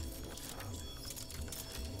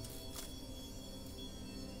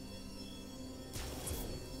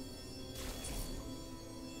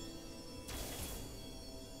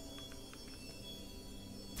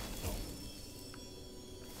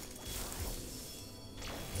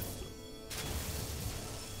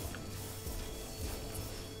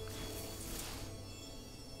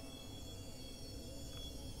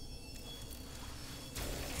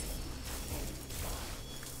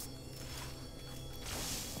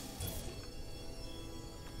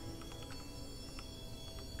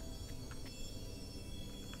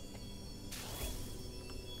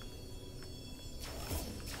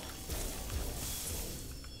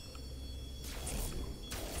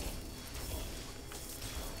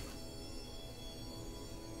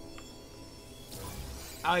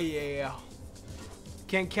 Oh yeah.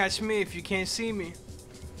 Can't catch me if you can't see me.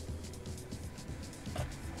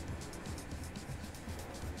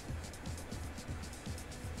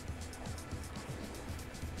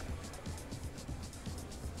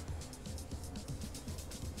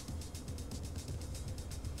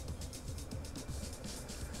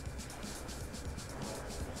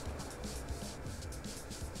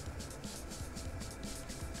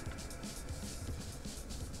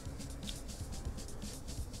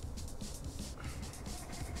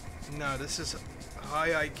 No, this is a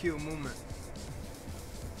high IQ movement.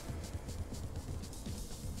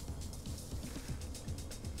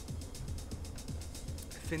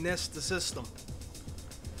 Finesse the system.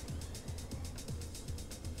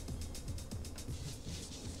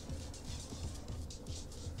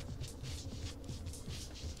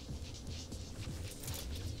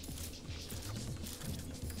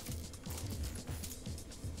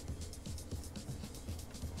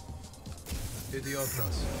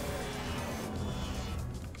 Idiotas.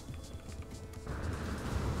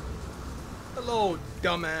 Hello,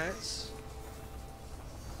 dumbass.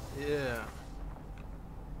 Yeah.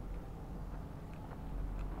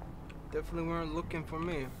 Definitely weren't looking for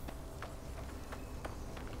me.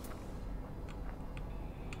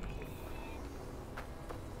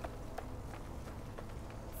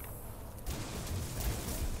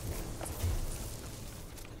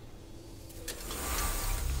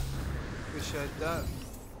 Appreciate that.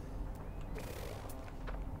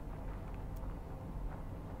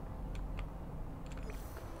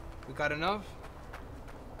 We got enough?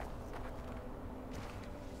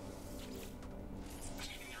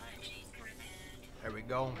 There we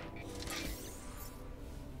go.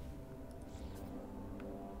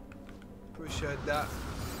 Appreciate that.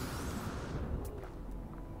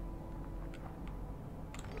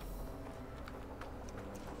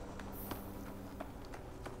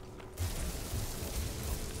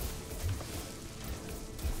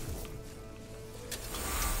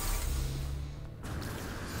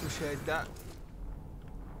 Appreciate that.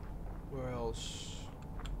 Where else?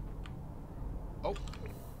 Oh.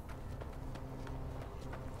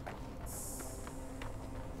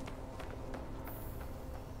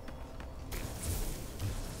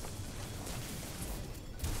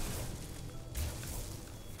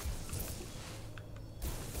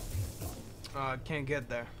 I can't get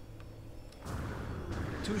there.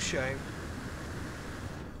 Touche.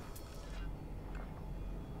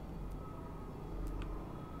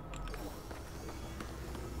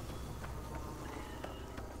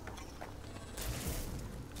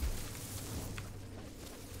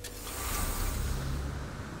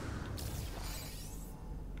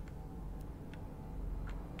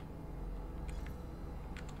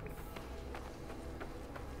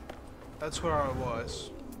 That's where I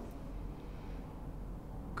was.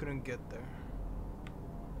 Couldn't get there.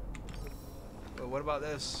 But what about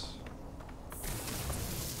this?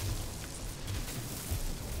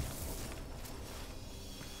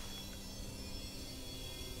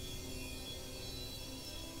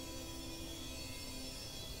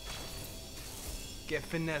 Get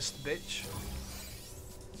finessed, bitch.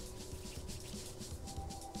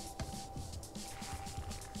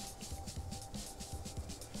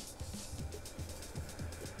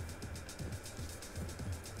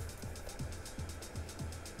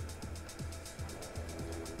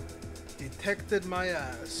 Detected my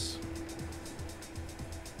ass.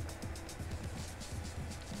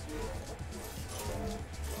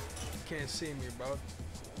 Can't see me, bro.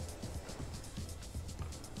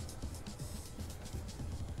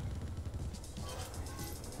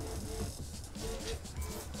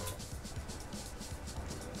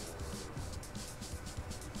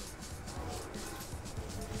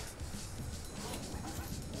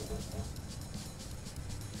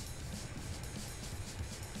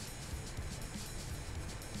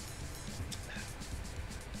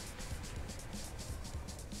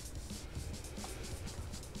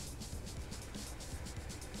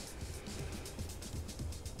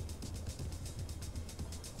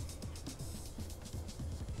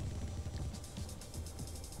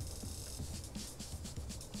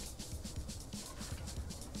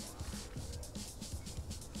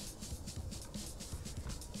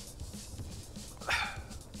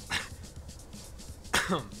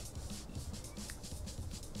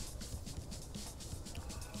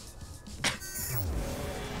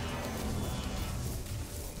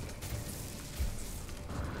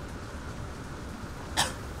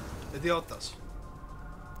 Idiotas.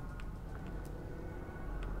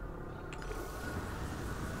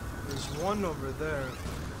 There's one over there.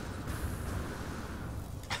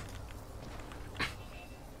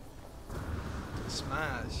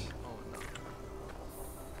 Smash. Oh no.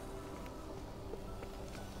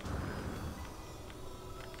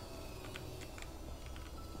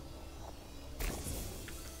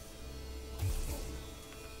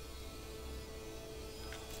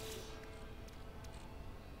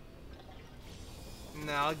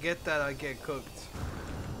 Nah, I'll get that, I get cooked.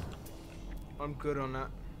 I'm good on that.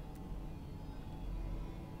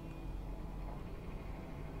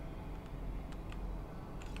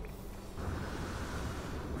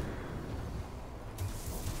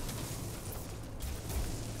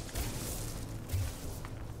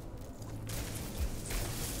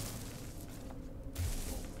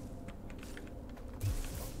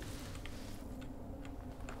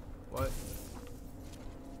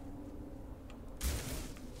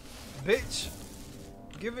 Bitch,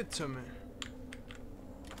 give it to me.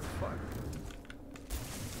 Fuck.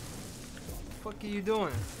 The fuck are you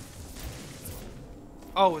doing?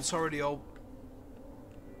 Oh, it's already open.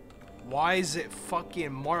 Why is it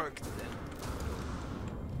fucking marked then?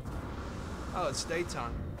 Oh, it's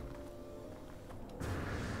daytime.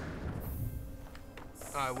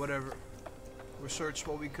 Alright, whatever. We searched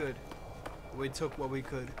what we could. We took what we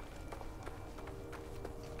could.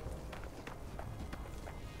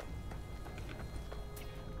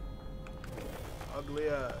 Ugly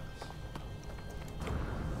ass.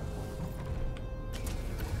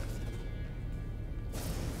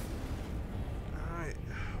 Alright,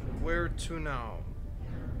 where to now?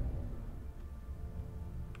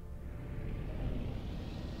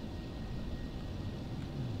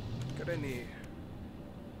 Got any?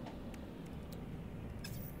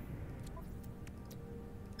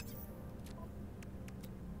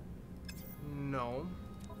 No.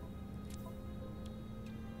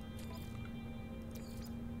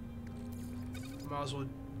 Might as well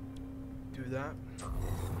do that.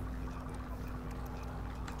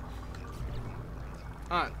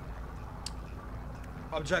 Alright.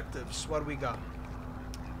 Objectives. What do we got?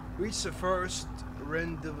 Reach the first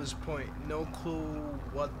rendezvous point. No clue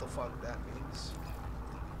what the fuck that means.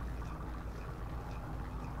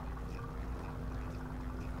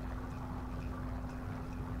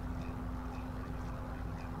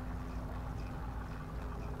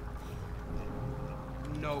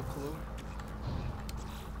 No clue.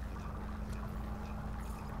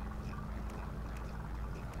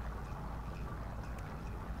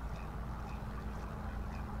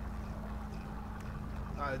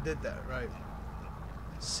 I did that, right.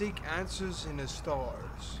 Seek answers in the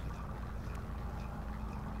stars.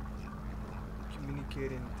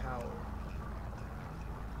 Communicating tower.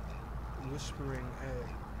 Whispering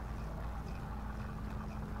egg.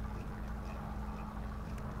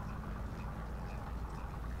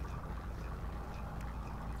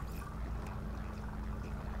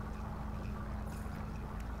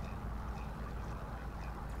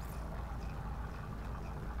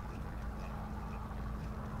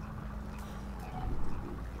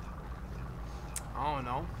 I don't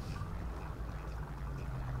know.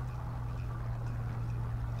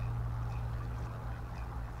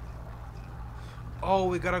 Oh,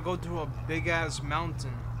 we gotta go through a big ass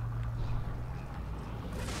mountain.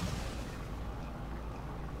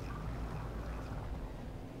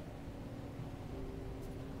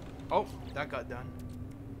 Oh, that got done.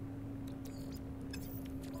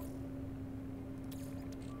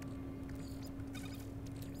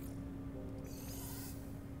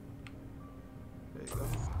 There you go.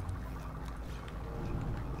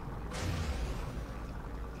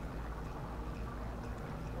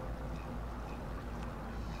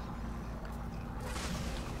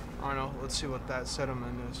 I don't know. Let's see what that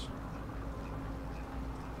settlement is.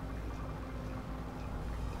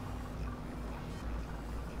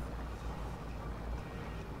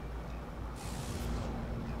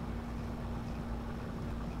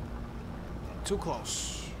 Too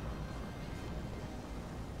close.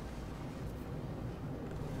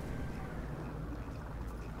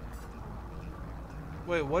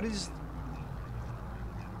 Wait, what is...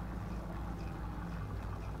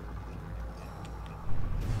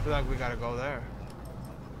 I feel like we gotta go there.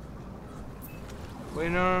 Wait,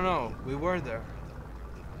 no. We were there.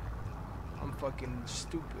 I'm fucking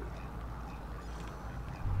stupid.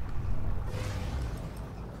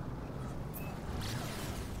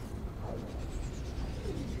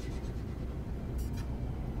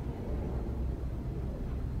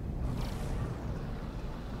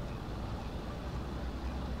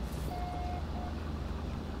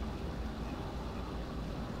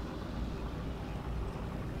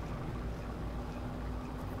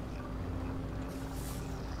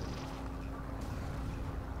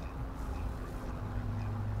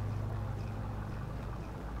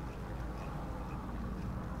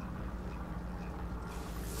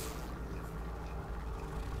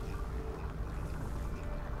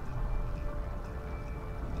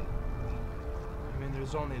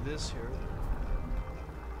 There's only this here,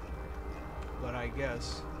 but I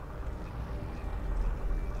guess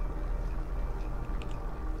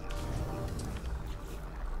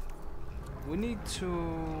we need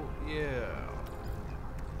to, yeah,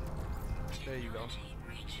 there you go,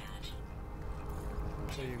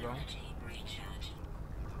 there you go,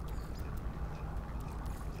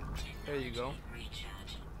 there you go,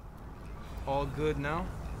 all good now.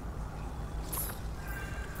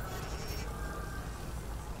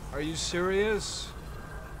 Are you serious?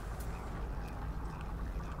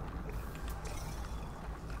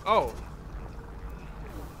 Oh.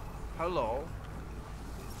 Hello.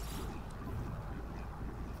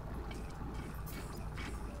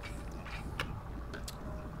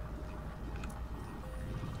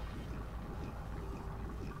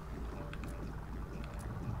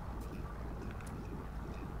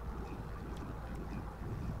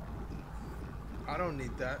 I don't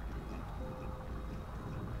need that.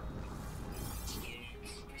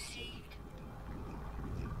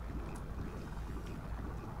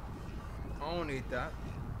 I don't need that.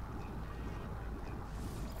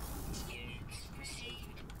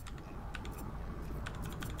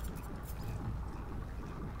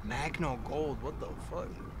 Magno Gold, what the fuck?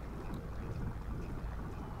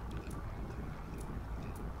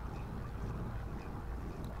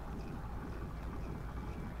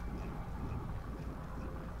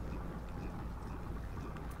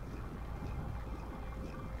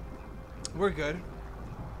 We're good.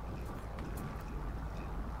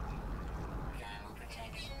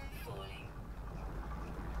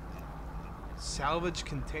 Salvage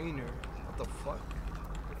container. What the fuck?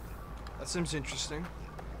 That seems interesting.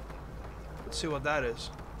 Let's see what that is.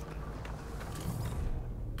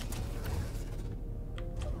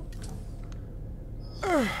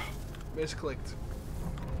 Misclicked.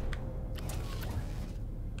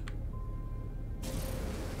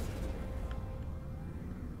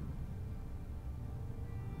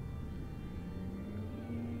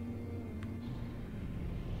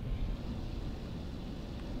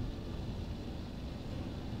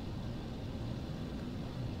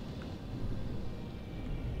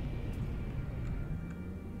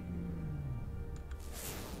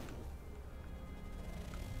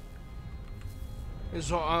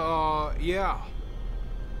 So, yeah.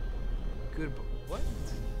 Good. What?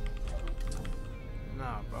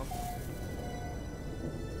 Nah, bro.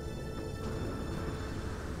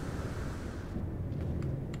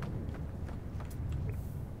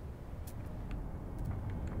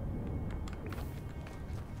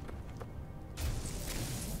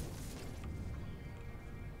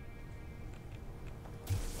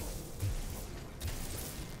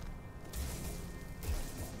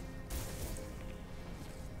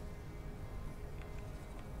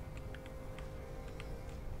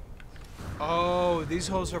 Oh, these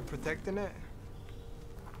holes are protecting it?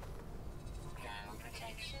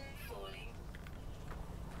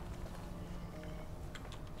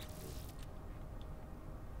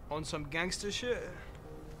 On some gangster shit?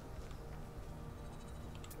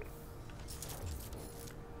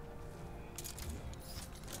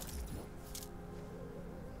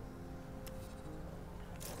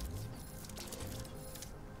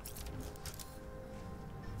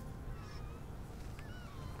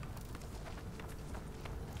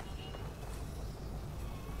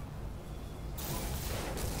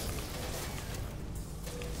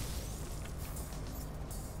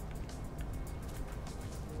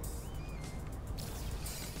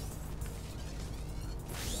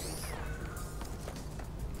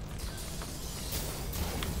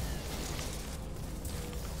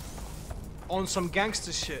 On some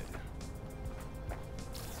gangster shit.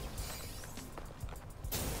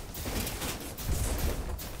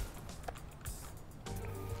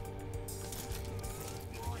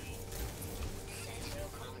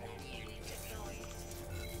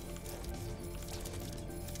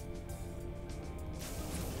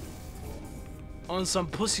 On some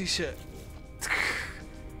pussy shit.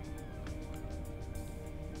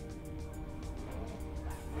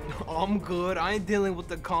 I'm good. I ain't dealing with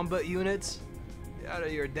the combat units. Get out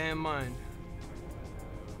of your damn mind.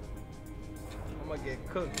 I'm gonna get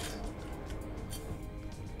cooked.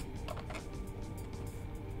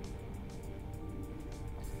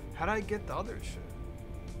 How'd I get the other shit?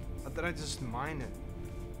 Or did I just mine it?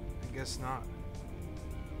 I guess not.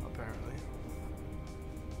 Apparently.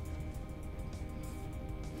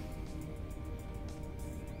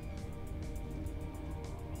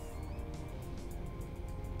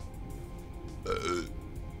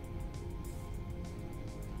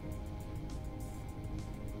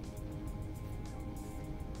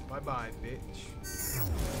 Bye-bye, bitch.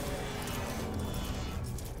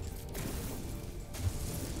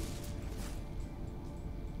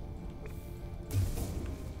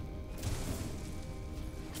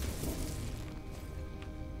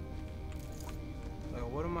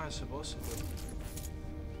 Like, what am I supposed to do?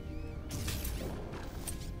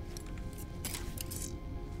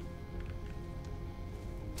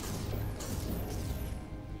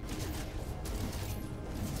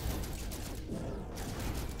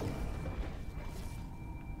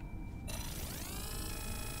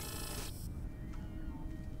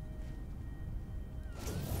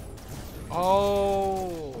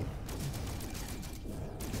 Oh.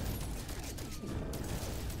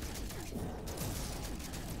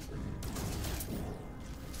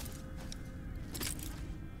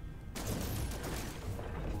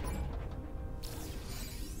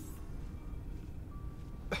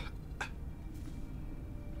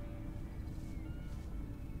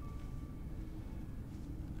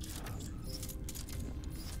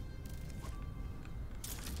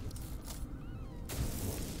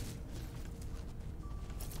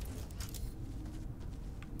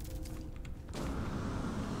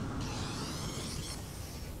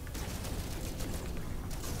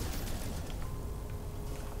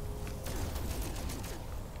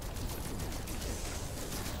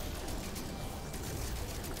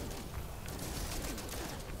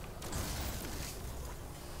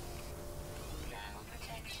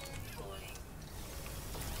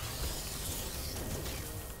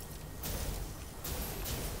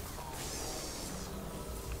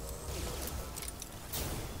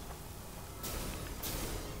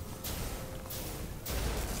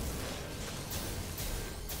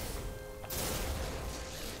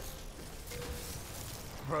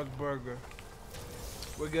 Brug burger.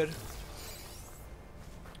 We're good.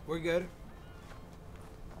 We're good.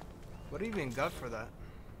 What do you even got for that?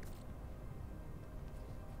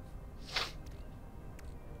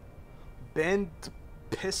 Bent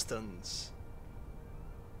pistons.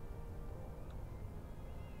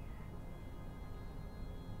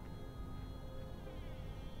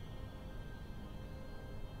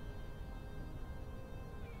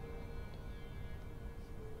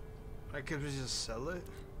 I could just sell it.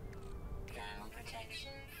 Thermal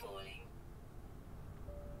protection falling.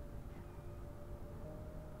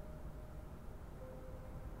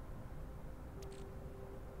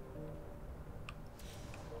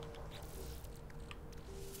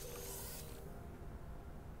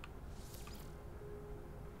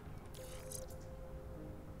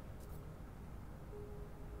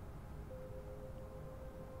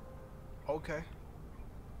 Okay.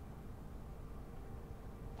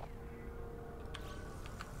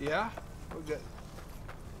 Yeah, we're good.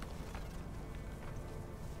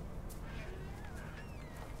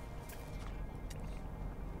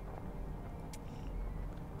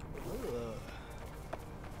 Ugh.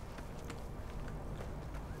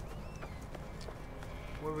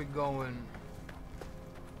 Where we going?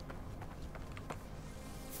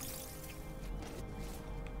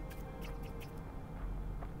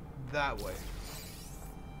 That way.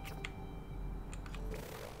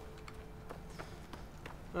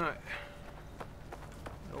 Alright.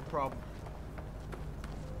 No problem.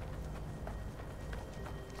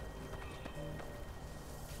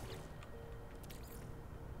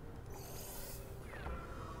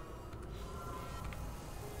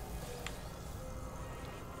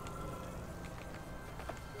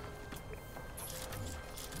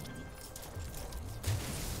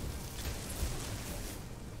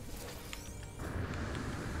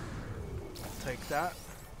 Take that.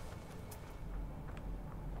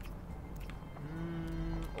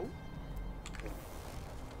 Oh.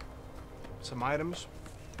 Some items.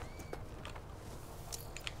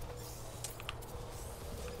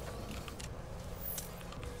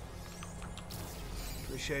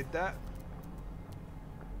 Appreciate that.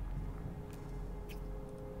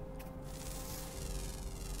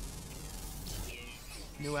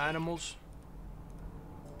 New animals.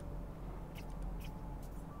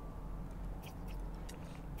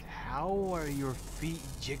 How are your feet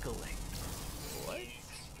jiggling? What?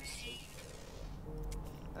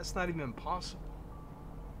 That's not even possible.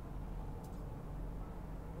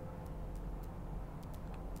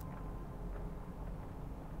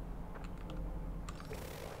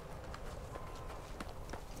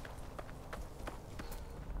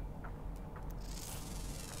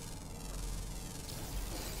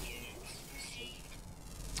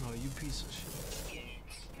 Oh, you piece of shit.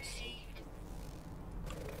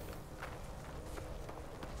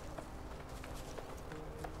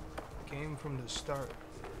 Game from the start.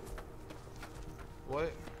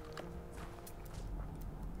 What?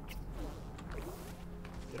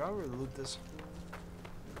 Did I already loot this?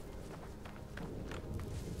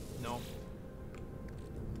 No.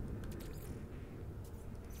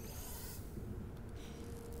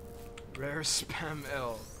 Rare spam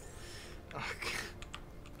L. Okay.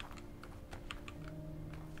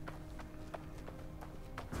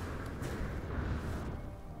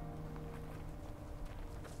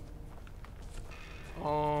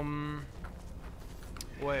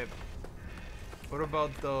 Wait. What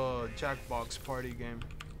about the Jackbox party game?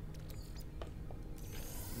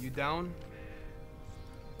 You down?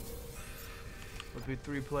 Would be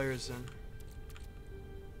 3 players then.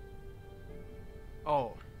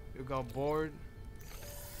 Oh, you got bored?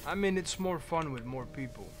 I mean, it's more fun with more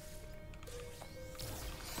people.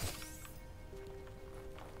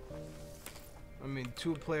 I mean,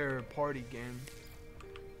 2-player party game.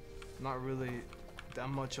 Not really that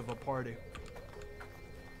much of a party.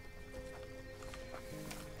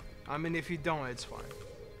 I mean, if you don't, it's fine.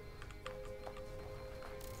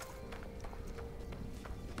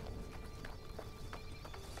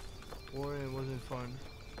 Or it wasn't fun.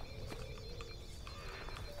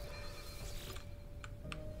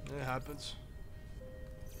 It happens.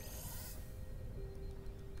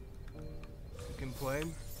 You can play.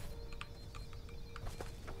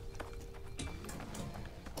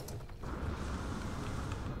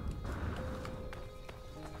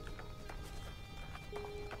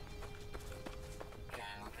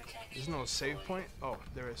 There's no save point? Oh,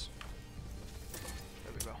 there is.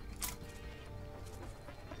 There we go.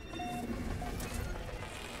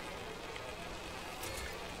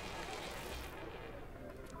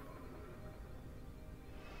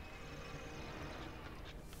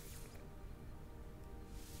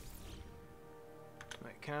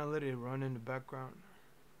 Like, Can I let it run in the background?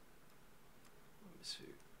 Let me see.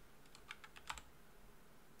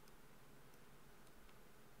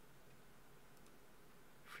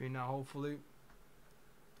 Free now, hopefully.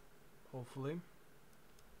 Hopefully.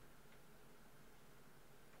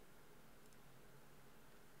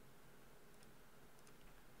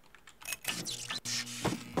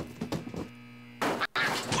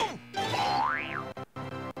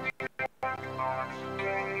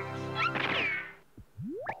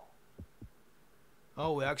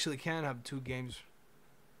 Oh, we actually can have 2 games.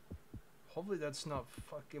 Hopefully that's not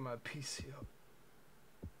fucking my PC up.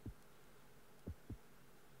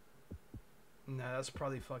 Nah, that's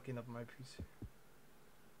probably fucking up my PC.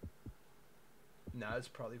 Nah, it's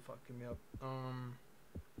probably fucking me up.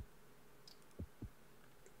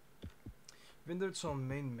 Even though it's on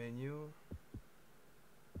main menu,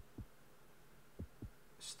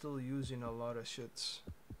 still using a lot of shits.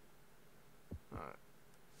 Alright.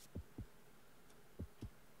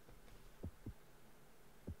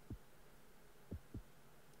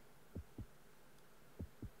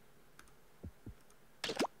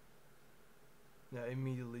 Yeah,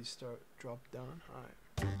 immediately drop down. Alright.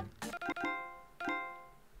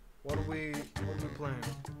 What are we playing?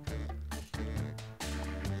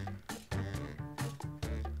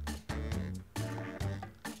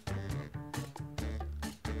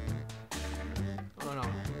 Oh no.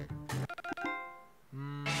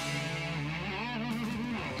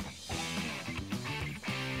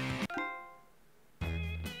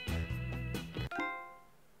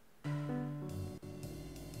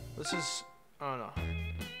 This is, I don't know.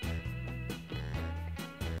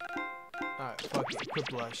 Alright, fuck it,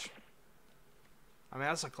 Quiplash. I mean,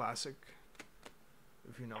 that's a classic,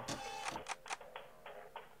 if you know.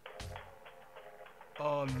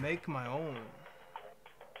 Make my own.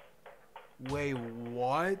 Wait,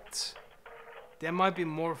 what? That might be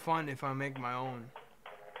more fun if I make my own.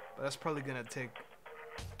 But that's probably gonna take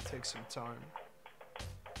some time.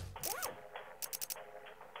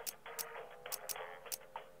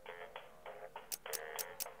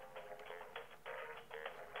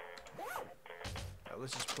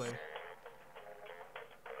 Let's just play.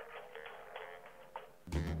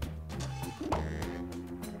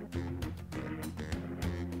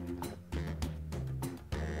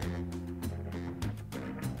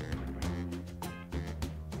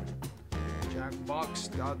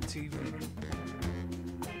 Jackbox.tv.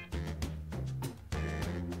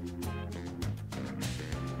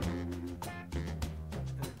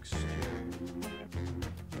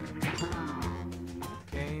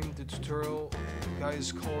 Game, the tutorial guy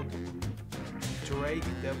is called Drake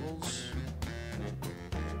Devils.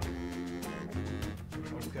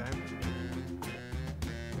 Okay.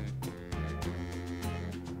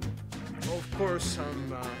 Well, of course,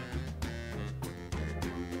 I'm a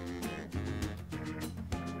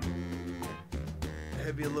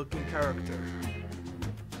heavy-looking character.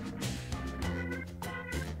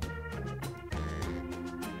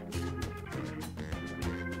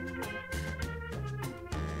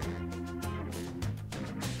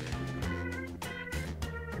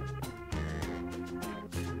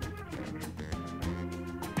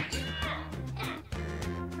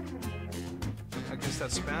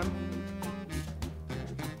 That's spam.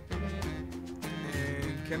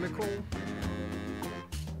 And chemical.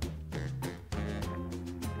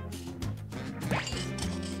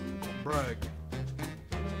 Brug.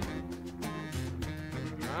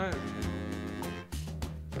 Alright.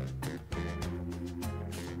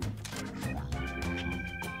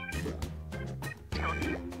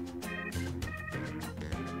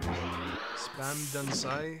 Spam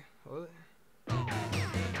Dansai. What?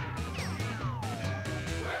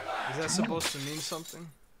 Is that supposed to mean something?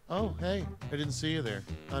 Oh, hey, I didn't see you there.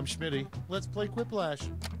 I'm Schmitty. Let's play Quiplash.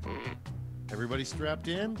 Everybody strapped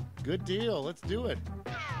in? Good deal, let's do it.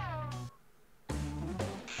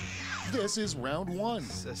 This is round 1.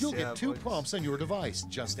 You'll get 2 prompts on your device.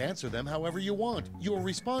 Just answer them however you want. Your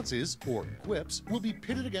responses, or quips, will be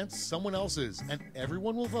pitted against someone else's, and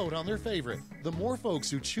everyone will vote on their favorite. The more folks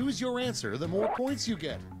who choose your answer, the more points you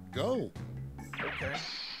get. Go. Okay.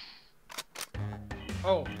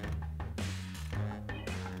 Oh.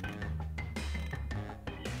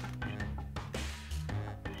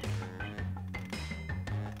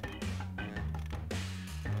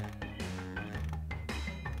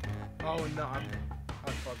 Oh no, I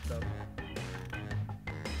fucked up.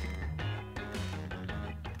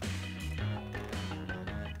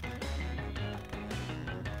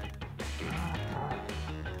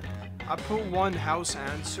 I put one house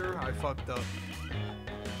answer, I fucked up.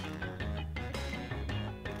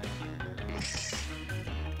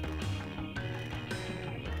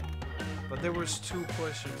 there was 2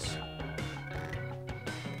 questions.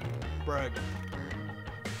 Brug.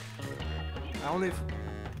 I only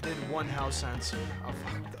did 1 house answer. I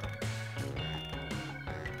fucked up.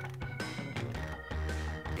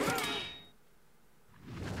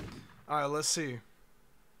 Alright, let's see.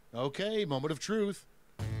 Okay, moment of truth.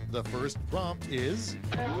 The first prompt is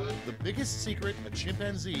the biggest secret a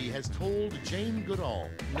chimpanzee has told Jane Goodall.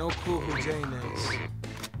 No clue who Jane is.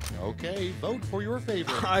 Okay, vote for your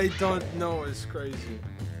favorite. I don't know, it's crazy.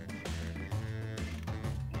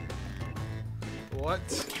 What?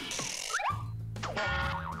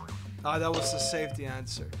 Ah, that was the safety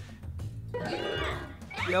answer.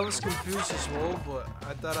 Yeah, I was confused as well, but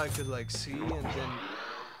I thought I could like see and then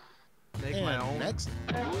make my own. Next,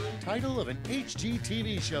 title of an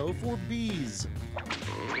HGTV show for bees.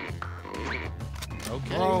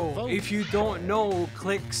 Okay, Bro, vote. if you don't know,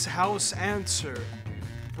 click house answer.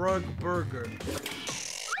 Brug burger.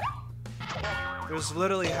 There's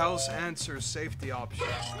literally house answer safety option.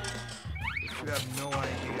 If you have no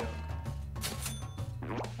idea.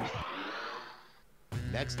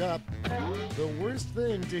 Next up, the worst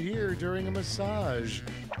thing to hear during a massage.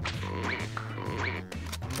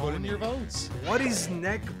 Put in your votes. What is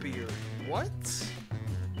neck beard? What?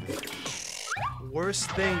 Worst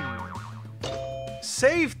thing.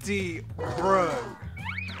 Safety, bro.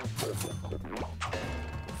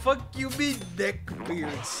 Fuck you, mean neck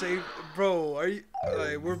beard? Safe, bro. Are you?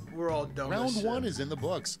 We're all dumb. Round as shit. 1 is in the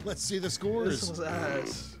books. Let's see the scores. This was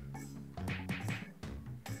ass.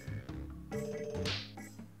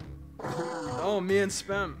 Oh, me and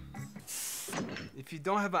Spam. If you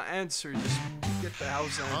don't have an answer, just get the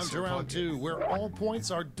house answer. On to round 2, where all points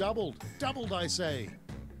are doubled. Doubled, I say.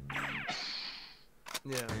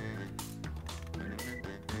 Yeah.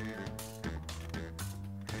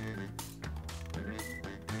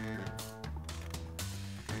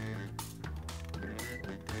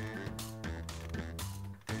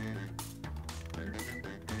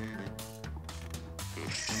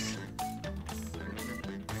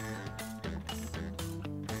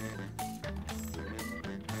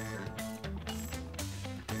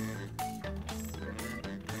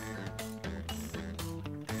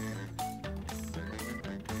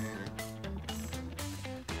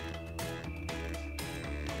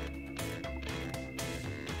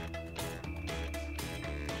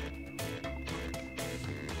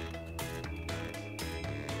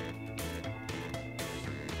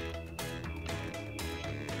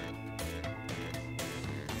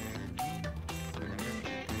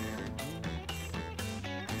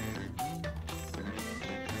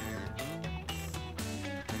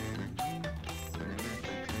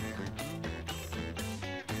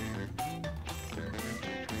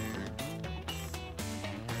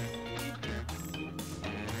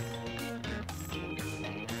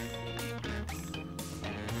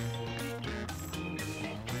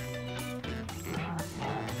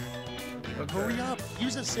 Okay. Hurry up.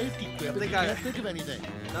 Use a safety quip if you can't think of anything.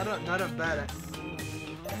 Not a bad.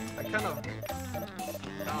 I kind of.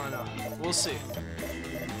 I don't know. We'll see.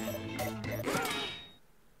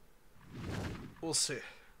 We'll see.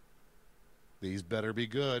 These better be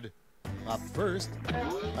good. Up first,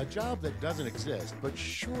 a job that doesn't exist, but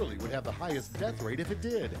surely would have the highest death rate if it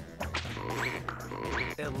did.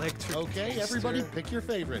 Electric. Okay, everybody pick your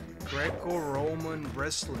favorite. Greco-Roman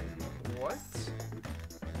wrestling. What?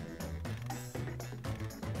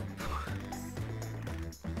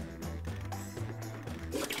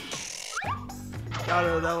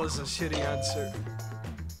 Oh, that was a shitty answer.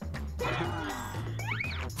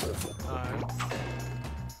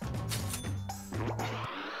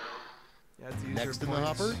 Next in the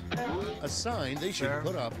hopper, a sign they should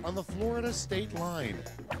put up on the Florida state line.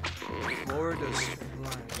 Florida state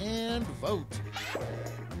line. And vote.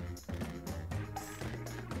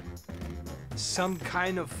 Some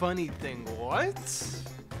kind of funny thing. What?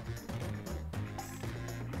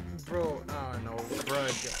 Bro, I don't know. Brug.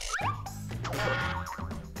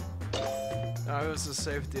 That was a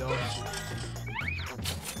safety option.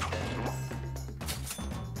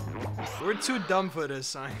 We're too dumb for this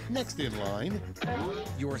sign. Next in line,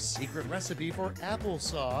 your secret recipe for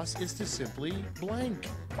applesauce is to simply blank.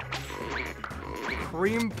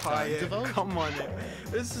 Cream pie. Come on,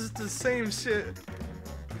 this is the same shit.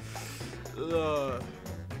 Hello.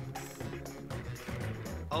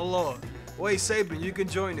 Wait, Saban, you can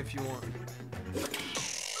join if you want.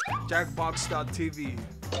 Jackbox.tv.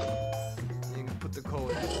 You can put the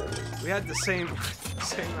code. We had the same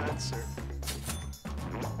answer.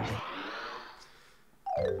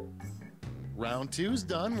 Round 2's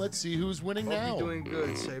done. Let's see who's winning now. Hope you're doing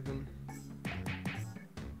good, Saban.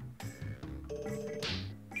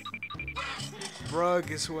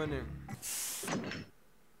 Brug is winning.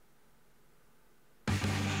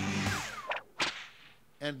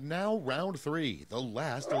 And now round 3, the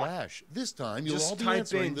last lash. This time you'll all Just be type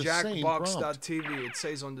answering in the same prompt. jackbox.tv. It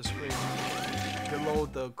says on the screen below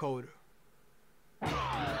the code.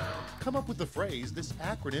 Come up with the phrase this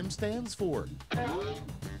acronym stands for.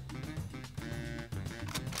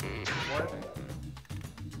 What?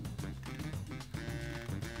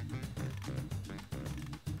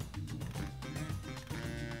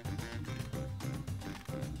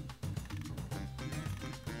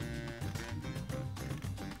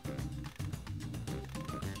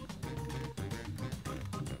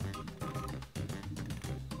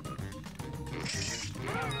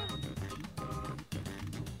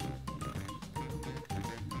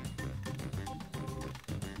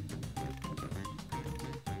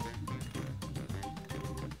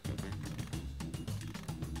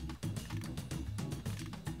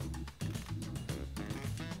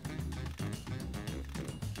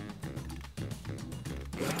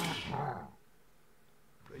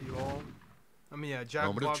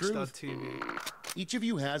 Moment of truth. Jackbox.tv. Each of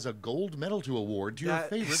you has a gold medal to award to your That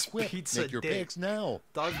favorite is quip. pizza Make your dick. picks now.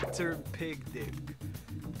 Dr. Pig Dick.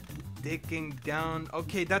 Dicking down.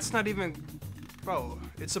 Okay, that's not even. Bro,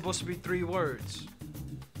 it's supposed to be 3 words.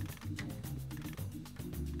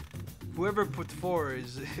 Whoever put 4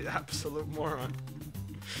 is an absolute moron.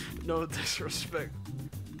 No disrespect.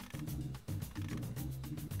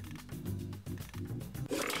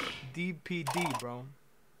 DPD, bro.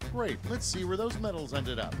 Great. Let's see where those medals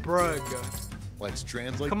ended up. Brug. Let's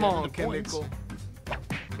translate Come them on, into points. Chemical.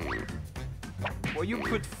 Well, you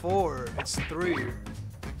put 4. It's 3.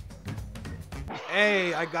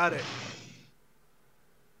 Hey, I got it.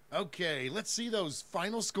 Okay, let's see those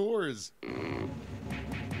final scores.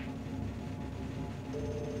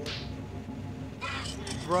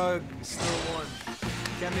 Brug still won.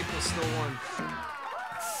 Chemical still won.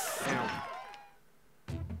 Damn.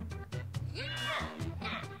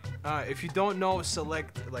 If you don't know,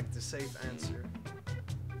 select like the safe answer.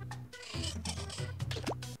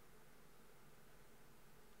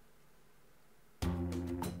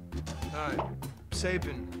 Alright,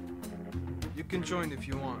 Sabin, you can join if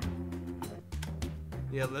you want.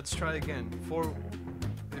 Yeah, let's try again. 4,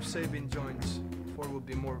 if Sabin joins, 4 will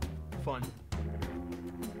be more fun.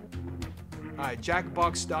 Alright,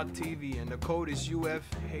 jackbox.tv and the code is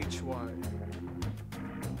UFHY.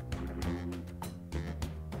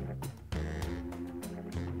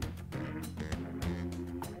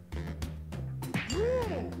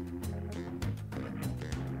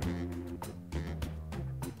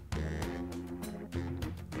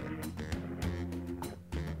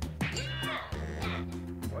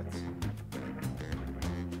 What?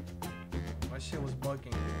 My shit was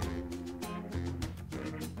bugging.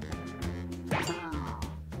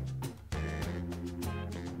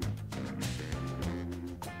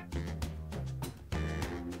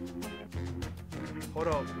 Hold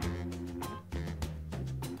up.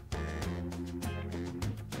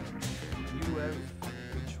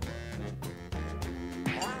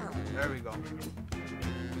 There we go.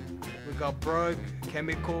 We got Brug,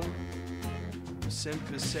 Chemical, Simp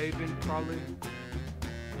is Sabin probably.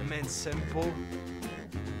 I meant Simple.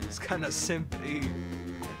 It's kind of simp-y.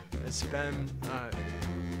 Spam. Alright.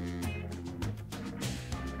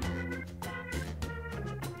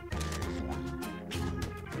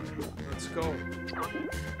 Let's go.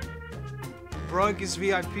 Brug is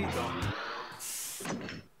VIP though.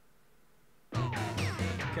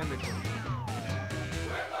 Chemical.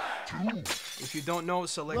 If you don't know,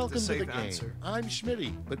 select Welcome the to safe the game. answer. I'm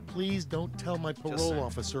Schmitty, but please don't tell my saying. parole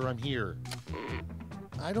officer I'm here.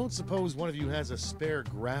 I don't suppose one of you has a spare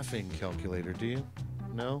graphing calculator, do you?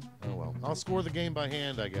 No? Oh well. I'll score the game by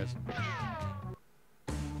hand, I guess.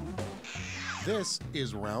 This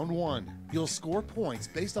is round 1. You'll score points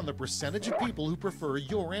based on the percentage of people who prefer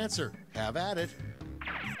your answer. Have at it.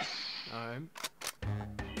 Alright.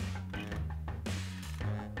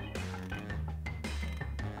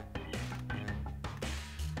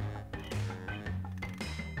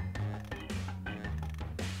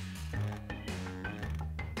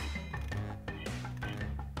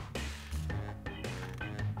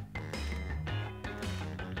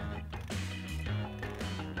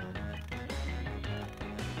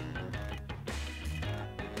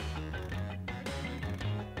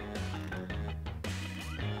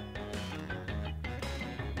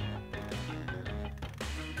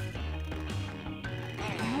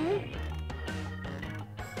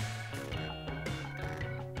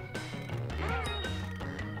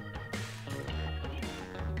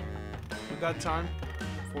 We got time.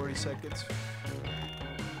 40 seconds.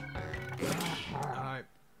 Alright.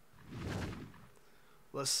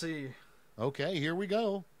 Let's see. Okay, here we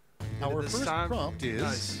go. Maybe Our this first time- prompt is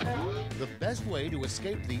Nice. the best way to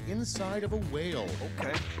escape the inside of a whale.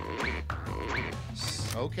 Okay.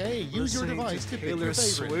 Okay, use your Listening device to pick Taylor your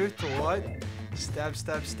favorite. Swift, what? Stab,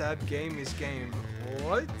 stab, stab, game is game.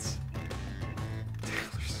 What?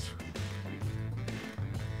 Taylor Swift.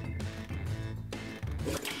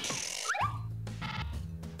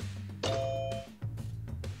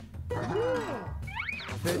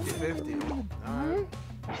 50-50. Alright.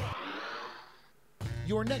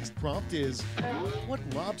 Your next prompt is what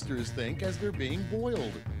lobsters think as they're being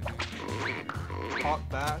boiled. Hot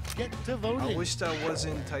bath. Get to voting. I wish that was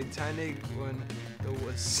in Titanic when it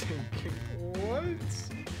was sinking. What?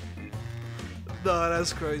 No,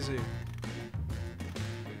 that's crazy.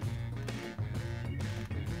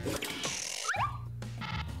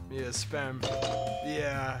 Yeah, spam.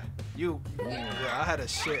 Yeah, yeah, I had a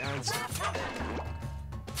shit answer.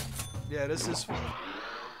 Yeah, this is fun.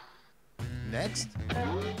 Next,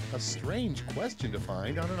 a strange question to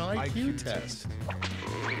find on an IQ test.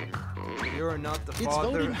 You're not the It's father.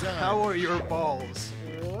 voting time. How are your balls?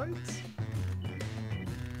 What?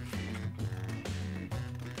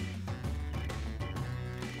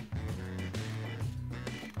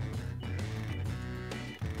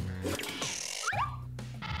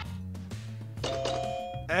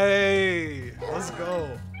 Hey, let's go.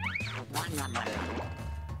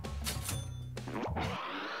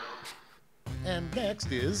 And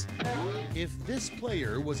next is, if this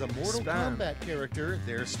player was a Mortal Spam. Kombat character,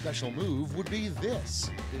 their special move would be this.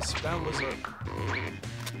 If spam was a...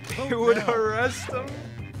 Vote He would now. arrest him.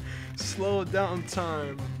 Slow down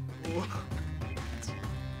time. What?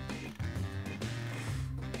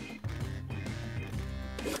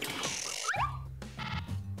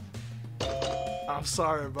 I'm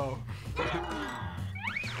sorry, bro. Yeah,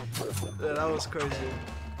 that was crazy.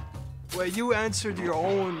 Wait, you answered your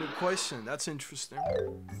own question. That's interesting.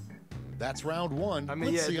 That's round one. I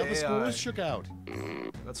mean, Let's see yeah, how the the scores AI. shook out.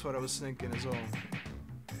 That's what I was thinking as well.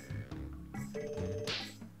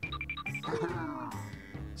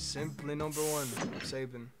 Simply number one,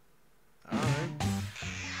 Saban. Alright.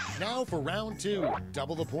 Now for round two.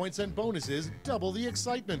 Double the points and bonuses, double the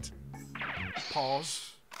excitement.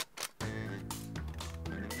 Pause.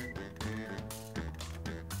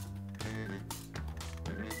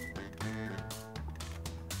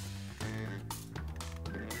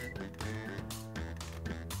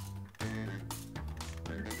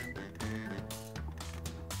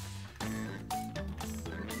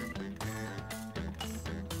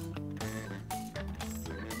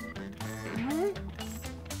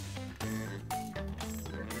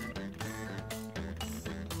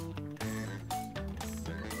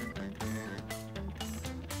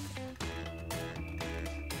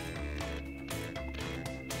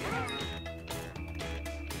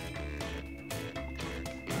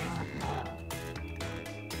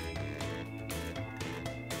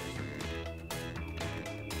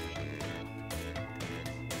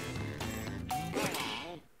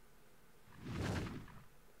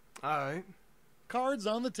 Alright. Cards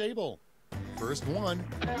on the table. First one,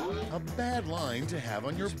 a bad line to have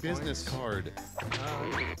on your business card.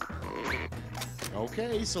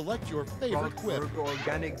 Okay, select your favorite quip. Brug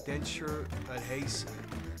organic denture adhesive.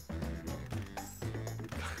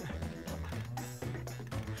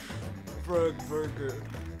 Brug burger.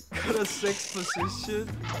 Got a sixth position?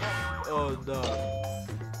 Oh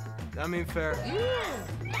no. I mean fair.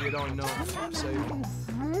 You don't know. Say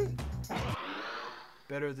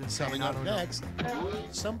better than saying Coming I up don't next,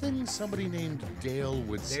 something somebody named Dale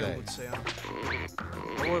would know. say. Dale would say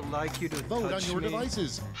I would like you to Vote touch on your me.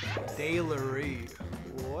 devices. Dalery.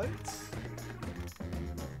 What?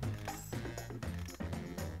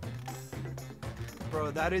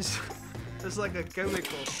 Bro, that is that's like a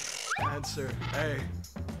chemical answer. Hey.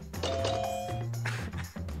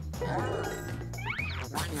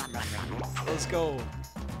 Let's go.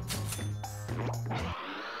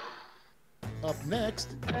 Up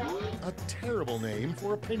next, a terrible name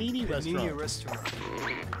for a panini Panini restaurant.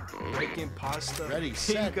 restaurant. Making pasta. Ready,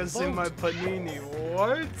 set, Because in my vote. panini.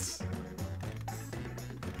 What?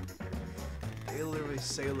 Dalery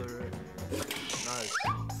Sailor. Nice.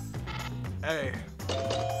 Hey.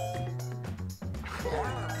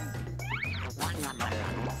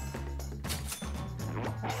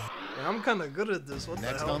 Man, I'm kind of good at this. What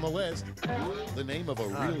Next the hell? on the list, the name of a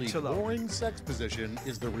really chill out. boring sex position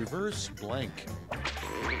is the reverse blank.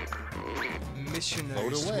 Missionary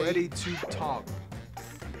Vote away. sweaty tube top.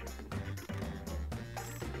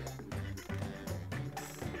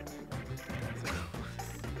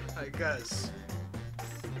 I guess.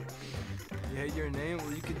 You hate your name?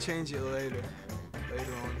 Well, you can change it later.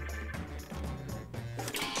 Later on.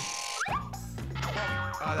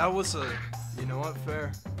 Ah, that was a... You know what?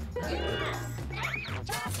 Fair.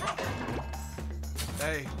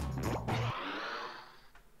 Hey.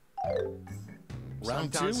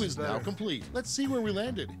 Round 2 is now complete. Let's see where we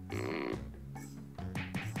landed.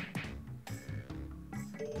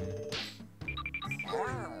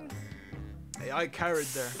 Hey, I carried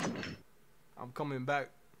there. I'm coming back.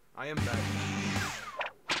 I am back.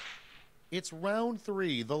 It's round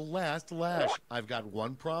 3, the last lash. I've got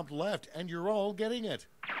one prompt left, and you're all getting it.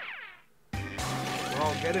 We're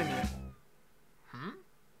all getting it.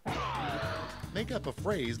 Make up a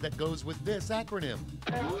phrase that goes with this acronym.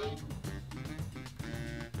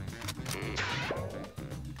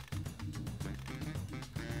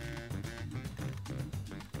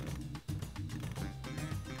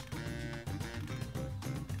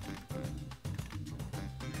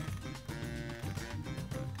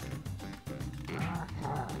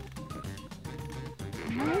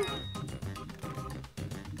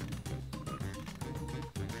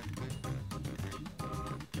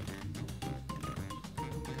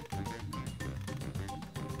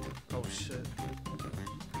 Oh shit.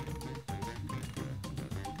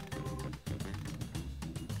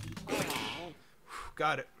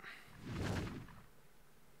 Got it.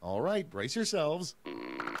 All right, brace yourselves.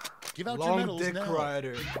 Give out your Long medals Dick now.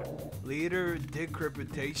 Rider. Leader Dick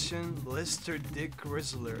Reputation. Lister Dick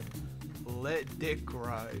Grizzler. Let Dick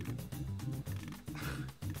ride.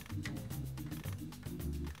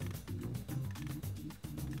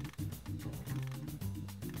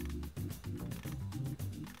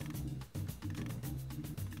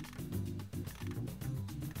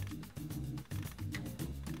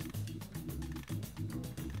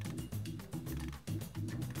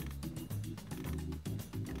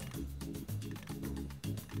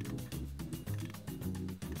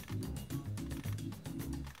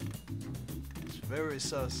 Very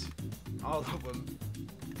sus. All of them.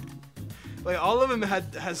 Like, all of them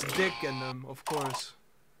has dick in them, of course.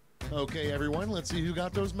 Okay, everyone, let's see who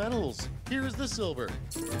got those medals. Here's the silver.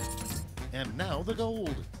 And now the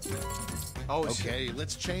gold. Oh, okay, shit.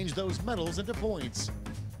 Let's change those medals into points.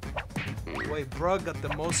 Wait, Brug got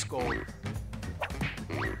the most gold.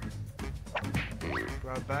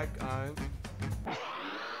 Right back on.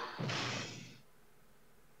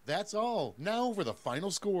 That's all. Now for the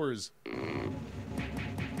final scores.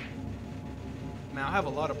 Man, I have a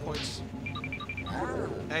lot of points.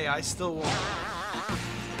 Hey, I still won.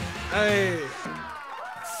 Hey!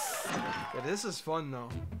 Yeah, this is fun though.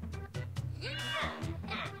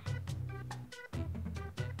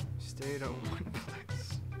 Stayed at one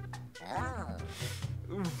place.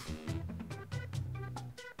 Oof.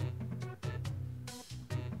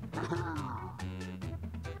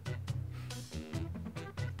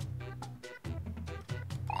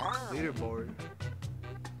 Leaderboard.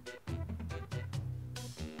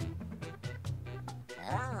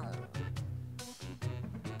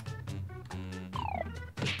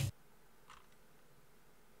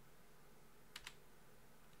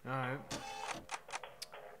 Alright.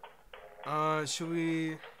 Should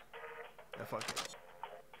we... Yeah, fuck it.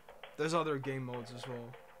 There's other game modes as well.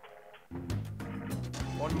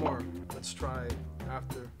 One more. Let's try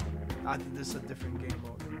after this a different game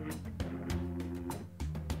mode.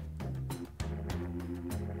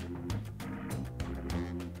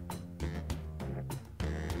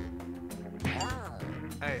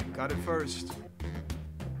 Hey, got it first.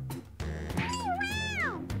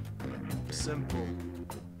 Simple.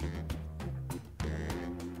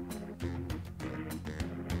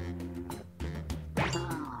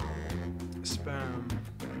 Spam.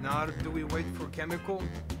 Now do we wait for chemical?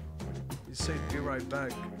 You say be right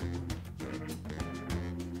back.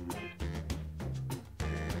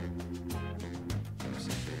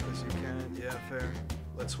 Simple as you can. Yeah, fair.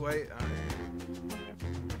 Let's wait. All right.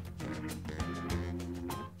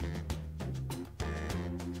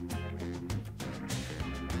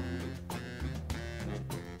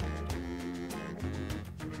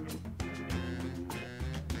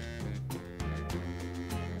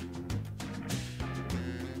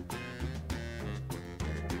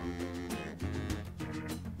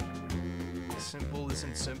 Simple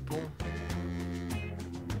isn't simple.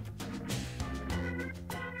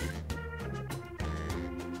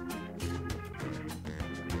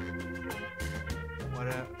 What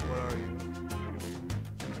are you?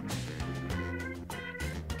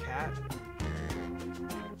 Cat?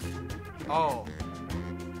 Oh.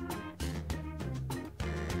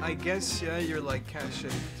 I guess, yeah, you're like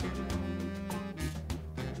cat-shaped.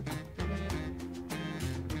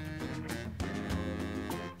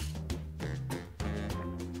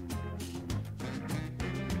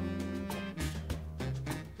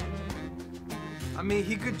 I mean,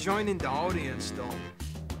 he could join in the audience though.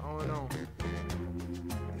 I don't know.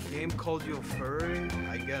 The game called you a furry?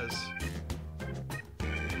 I guess.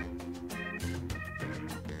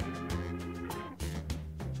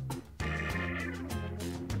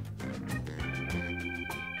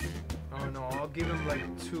 Oh no, I'll give him like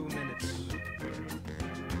 2 minutes.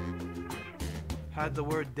 Had the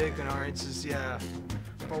word dick in our answers, yeah.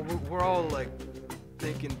 But we're all like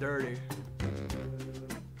thinking dirty.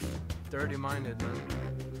 Dirty-minded, man.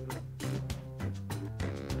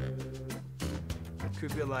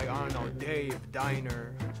 Could be like, I don't know, Dave,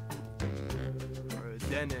 Diner, or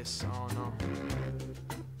Dennis, I don't know.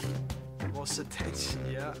 Most attention,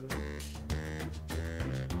 yeah.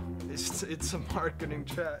 It's a marketing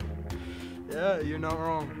chat. Yeah, you're not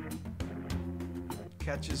wrong.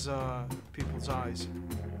 Catches people's eyes.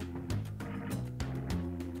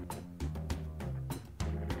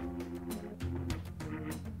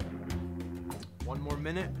 One more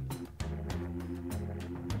minute.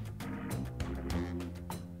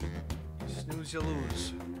 Snooze, you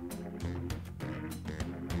lose.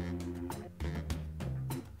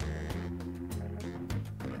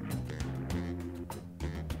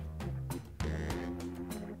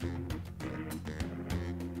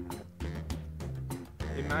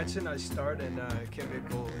 Imagine I start and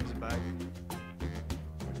Chemical is back.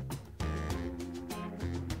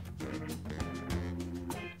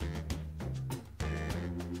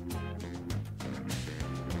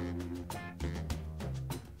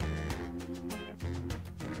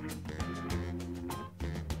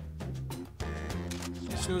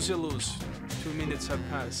 Snooze, you lose. 2 minutes have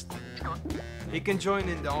passed. He can join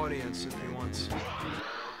in the audience if he wants.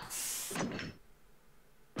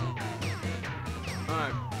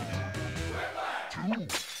 Alright.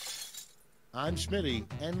 I'm Schmitty,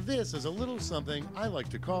 and this is a little something I like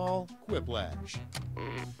to call Quiplash.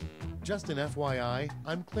 Just an FYI,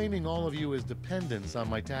 I'm claiming all of you as dependents on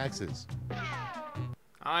my taxes.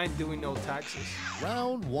 I ain't doing no taxes.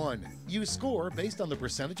 Round 1. You score based on the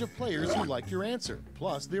percentage of players who like your answer.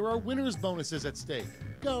 Plus, there are winners' bonuses at stake.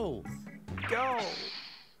 Go! Go!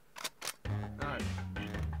 Alright.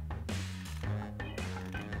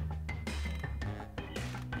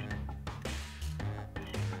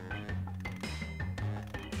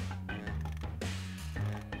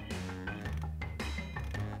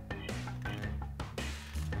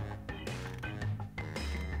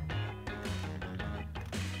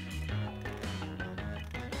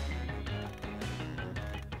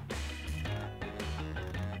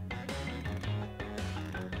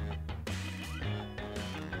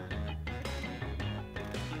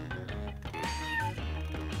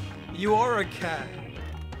 You are a cat.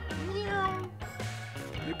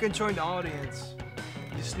 You can join the audience.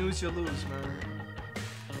 You snooze, you lose, man.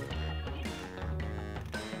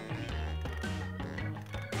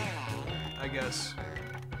 I guess.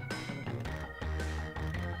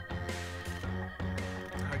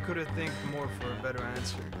 I could have think more for a better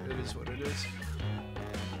answer. It is what it is.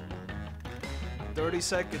 30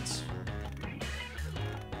 seconds.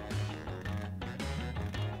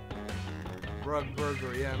 Brug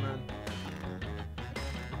burger, yeah, man.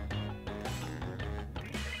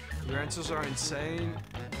 Your answers are insane.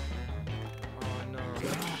 Oh no.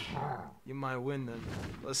 You might win then.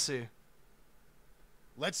 Let's see.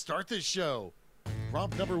 Let's start this show.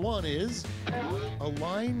 Prompt number 1 is a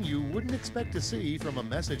line you wouldn't expect to see from a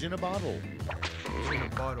message in a bottle. In a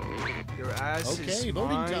bottle. Your ass is Okay,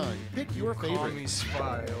 voting mine. time. Pick your Call favorite. me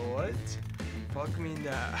spy. What? Fuck me in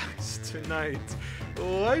the ass tonight.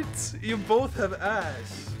 What? You both have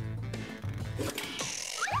ass.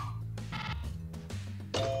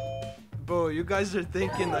 Bro, you guys are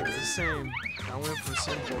thinking like the same. I went for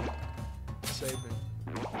simple. Saving.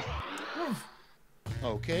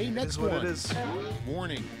 Okay, next what one. it is.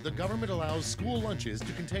 Warning, the government allows school lunches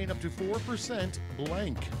to contain up to 4%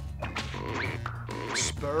 blank.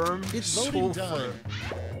 Sperm. It's voting sulfur.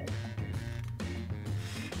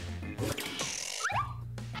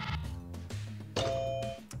 time.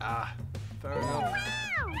 Ah, fair enough.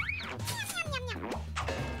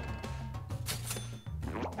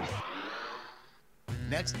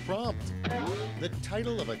 Next prompt. The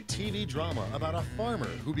title of a TV drama about a farmer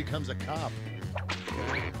who becomes a cop.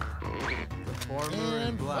 The farmer in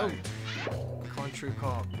And black. vote. Country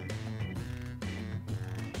cop.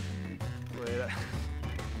 Wait,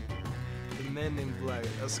 the men in black.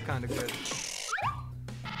 That's kind of good.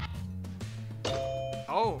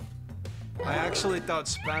 Oh, I actually thought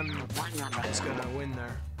spam was gonna win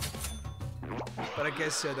there, but I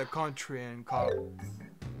guess the country and cop.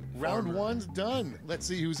 Round Farmer. 1's done. Let's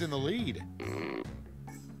see who's in the lead.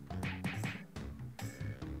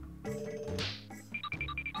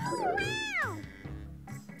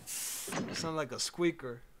 sounded like a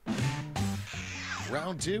squeaker.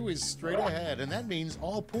 Round 2 is straight ahead, and that means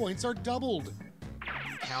all points are doubled.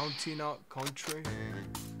 County, not country.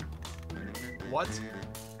 What?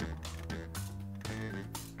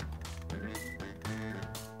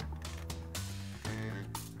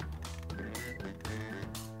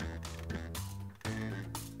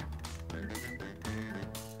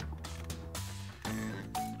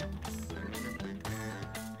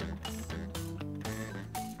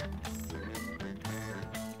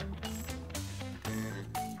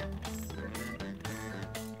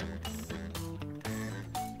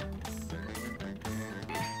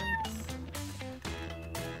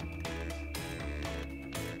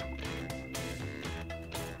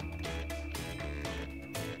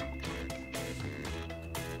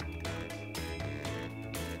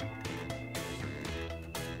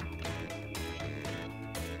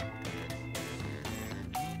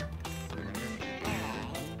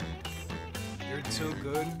 You're too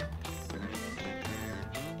good.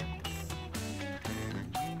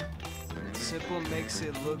 Simple makes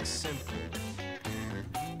it look simple.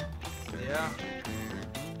 Yeah.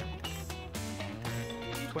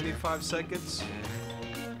 25 seconds.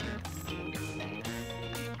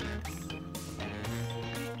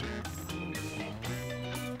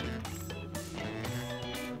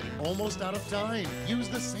 Almost out of time. Use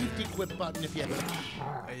the safety quit button if you...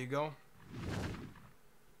 There you go.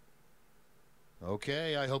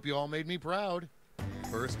 Okay, I hope you all made me proud.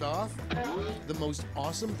 First off, the most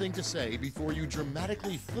awesome thing to say before you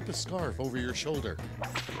dramatically flip a scarf over your shoulder.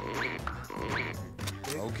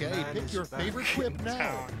 Okay, pick your favorite quip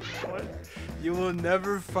now. What? You will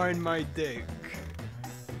never find my dick.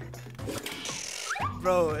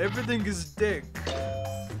 Bro, everything is dick.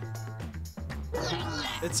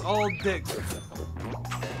 It's all dick.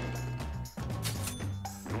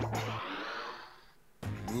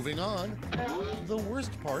 Moving on, the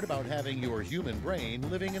worst part about having your human brain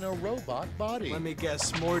living in a robot body. Let me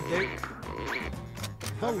guess, more dick?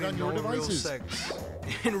 Vote on your devices. Real sex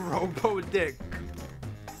in Robo Dick.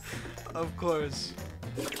 Of course.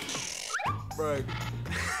 Brug.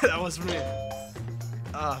 That was me.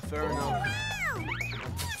 Ah, fair enough.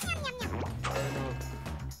 Fair enough.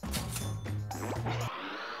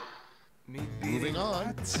 Moving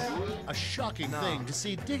on, a shocking thing to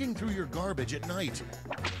see digging through your garbage at night.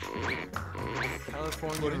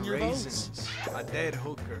 California Put in your raisins. A dead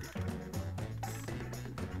hooker.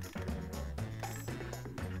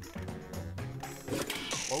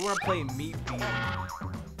 Or we're playing meat beat.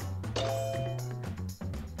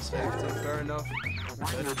 Safety, fair enough.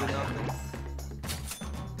 Better than nothing.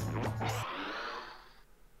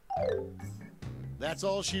 That's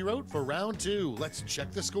all she wrote for round 2. Let's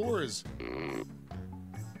check the scores.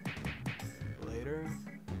 Later.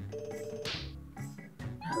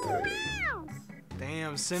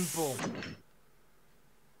 Damn, simple.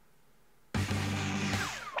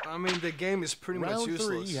 I mean, the game is pretty much useless.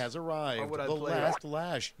 Round 3 has arrived. Why would I The play last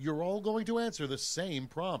lash. You're all going to answer the same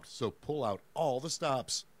prompt, so pull out all the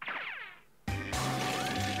stops.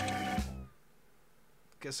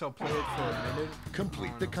 Guess I'll play it for a minute.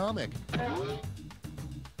 Complete the comic.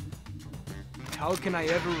 How can I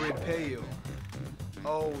ever repay you?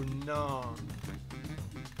 Oh no.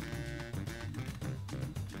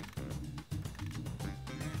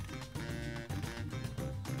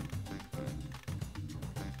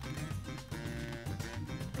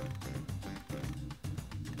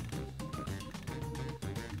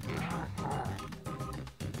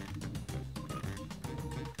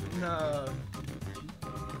 No.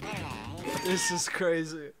 This is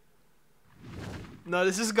crazy. No,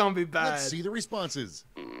 this is gonna be bad. Let's see the responses.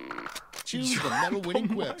 Choose the medal-winning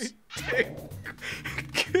quips.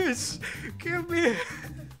 Kiss, give me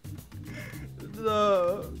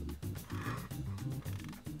the.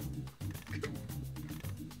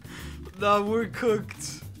 No, we're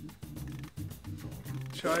cooked.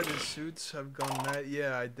 Try the suits have gone mad.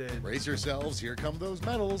 Yeah, I did. Brace yourselves. Here come those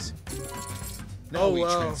medals. Now we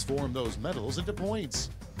transform those medals into points.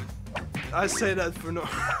 I say that for no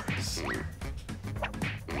reason.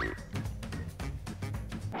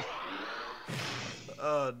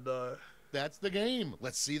 Oh no. That's the game.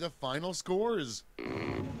 Let's see the final scores.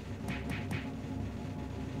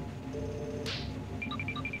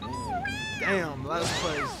 Damn, last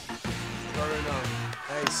place. Fair enough.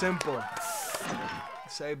 Hey, simple.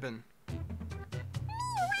 Sabin.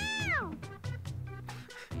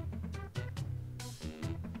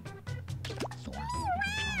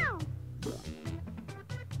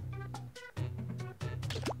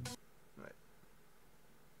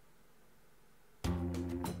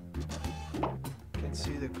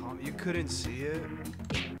 See the you couldn't see it.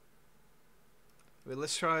 Wait,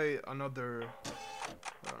 let's try another.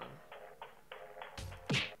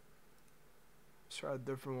 Let's try a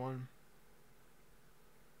different one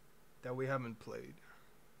that we haven't played.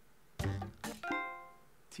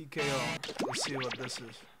 TKO. Let's see what this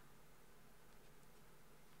is.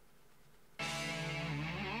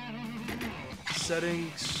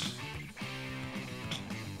 Settings.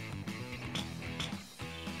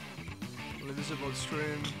 Invisible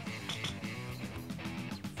stream.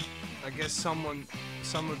 I guess some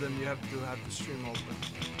of them you have to have the stream open.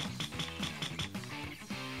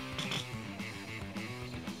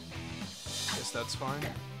 Guess that's fine.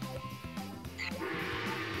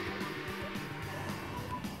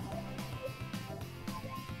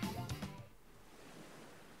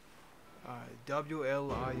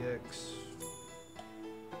 WLIX.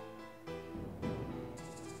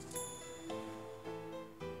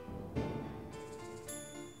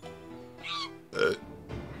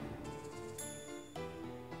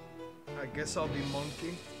 I guess I'll be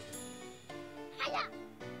monkey.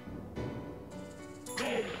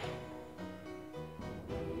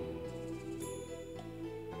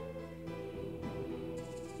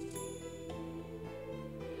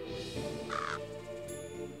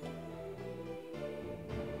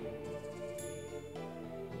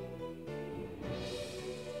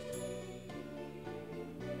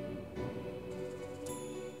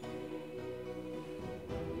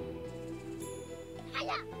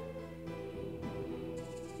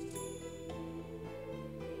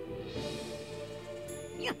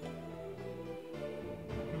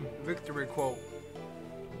 Victory quote.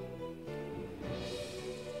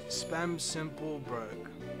 Spam simple Brug.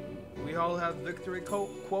 We all have victory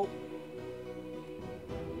quote.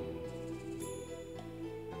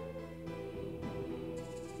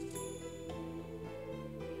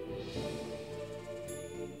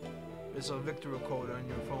 There's a victory quote on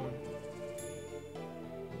your phone.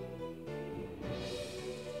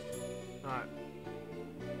 Alright.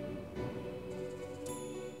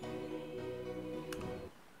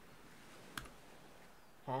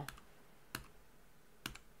 Huh?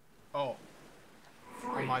 Oh.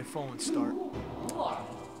 On my phone start.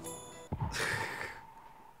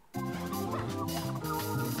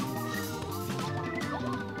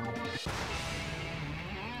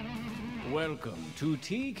 Welcome to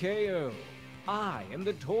TKO. I am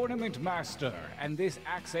the tournament master, and this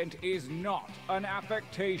accent is not an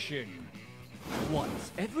affectation.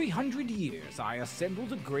 Once every 100 years, I assemble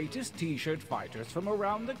the greatest T-shirt fighters from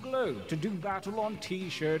around the globe to do battle on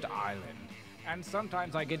T-shirt Island. And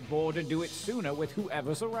sometimes I get bored and do it sooner with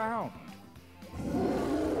whoever's around.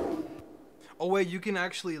 Oh wait, you can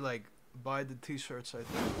actually like buy the T-shirts, I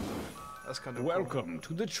think. That's kind of Welcome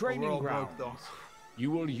to the training grounds.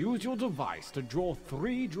 You will use your device to draw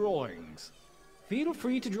 3 drawings. Feel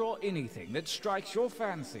free to draw anything that strikes your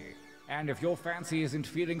fancy. And if your fancy isn't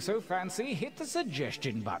feeling so fancy, hit the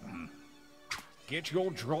suggestion button. Get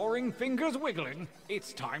your drawing fingers wiggling.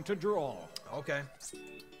 It's time to draw. Okay.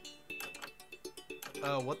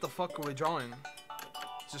 What the fuck are we drawing?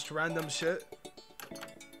 Just random shit?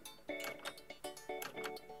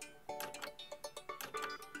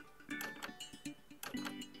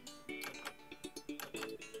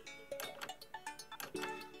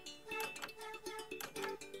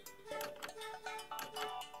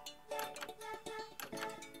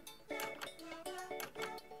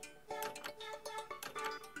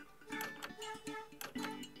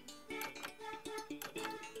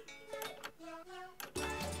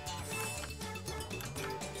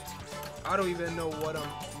 I don't even know what I'm...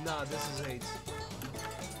 Nah, this is AIDS.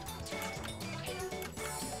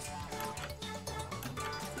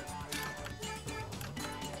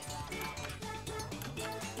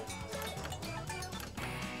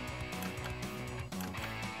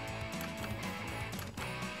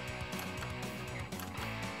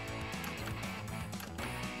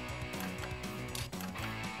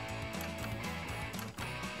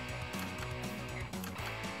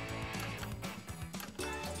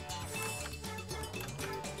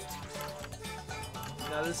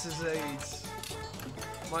 Now this is AIDS.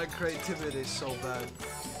 My creativity is so bad.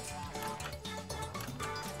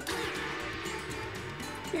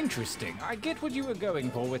 Interesting. I get what you were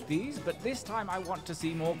going for with these, but this time I want to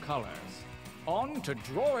see more colors. On to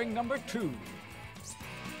drawing number 2.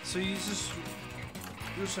 So you just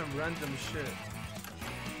do some random shit.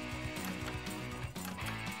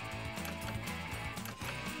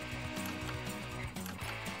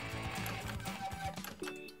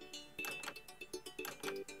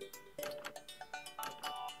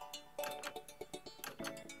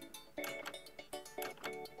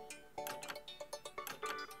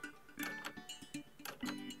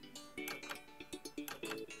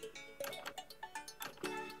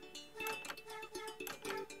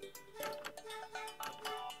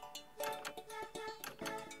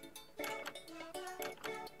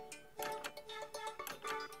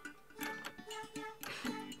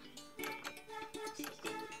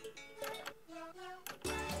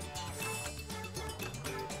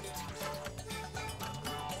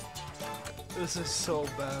 This is so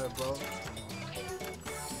bad, bro.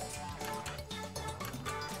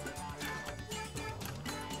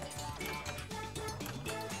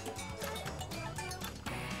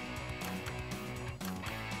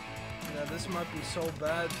 Yeah, this might be so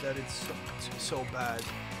bad that it's so bad.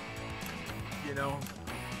 You know?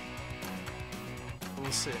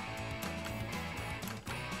 We'll see.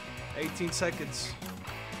 18 seconds.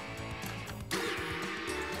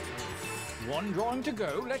 One drawing to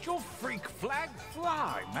go. Let your freak flag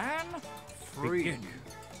fly, man. Freak. Begin.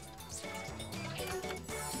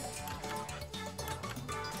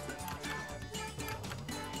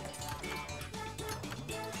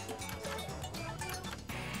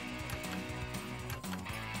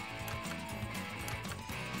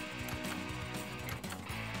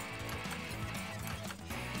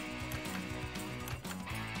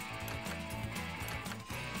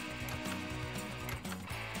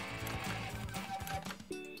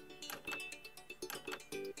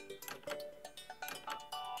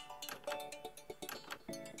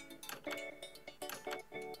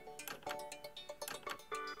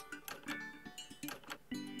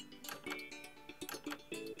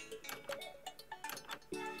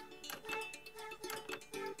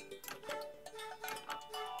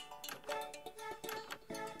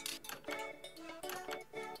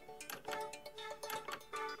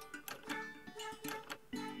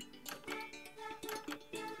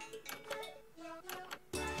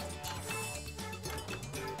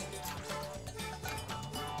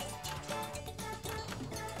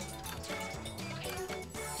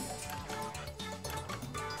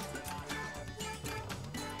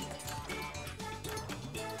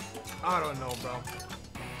 I don't know, bro.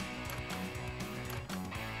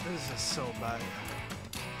 This is so bad.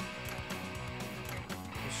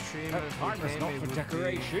 The stream That time is not for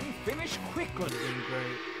decoration. Finish quickly.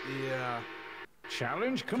 Great. Yeah.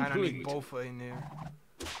 Challenge Kinda complete. need both in here.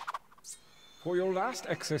 For your last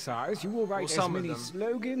exercise, you will write as some of many them.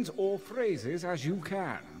 slogans or phrases as you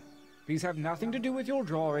can. These have nothing to do with your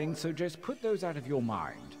drawing, so just put those out of your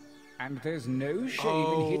mind. And there's no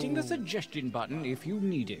shame in hitting the suggestion button if you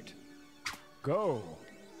need it. Go.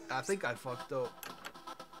 I think I fucked up.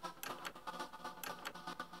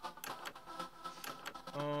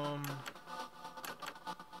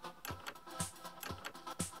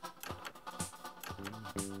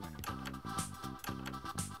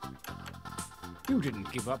 You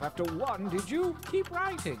didn't give up after one, did you? Keep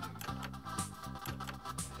writing.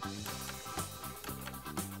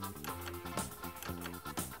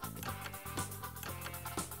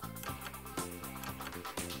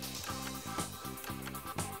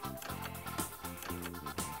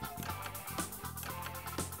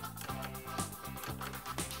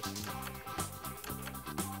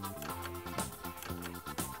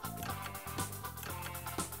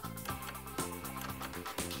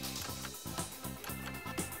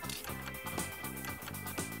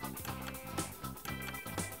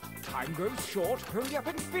 Time grows short. Hurry up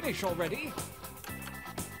and finish already.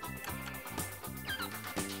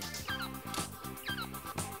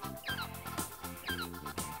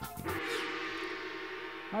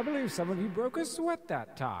 I believe some of you broke a sweat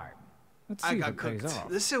that time. Let's see I if got it pays cooked. off.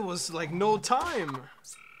 This shit was like no time.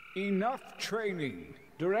 Enough training.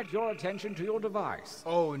 Direct your attention to your device.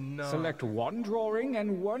 Oh no. Select one drawing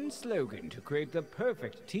and one slogan to create the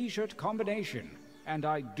perfect t-shirt combination. And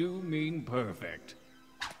I do mean perfect.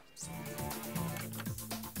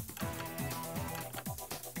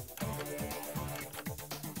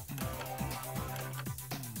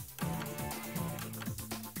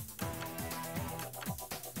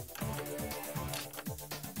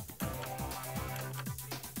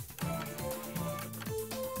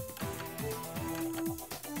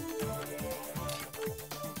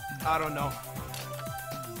 I don't know.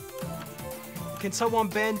 Can someone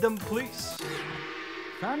ban them, please?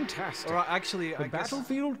 Fantastic. Or actually, The I guess.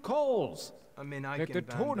 battlefield calls. I mean, I Let can the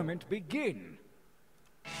ban them. tournament begin.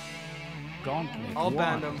 Gauntlet I'll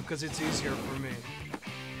ban one. them because it's easier for me.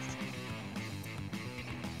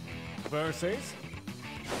 Versus.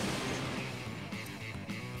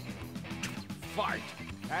 Fight.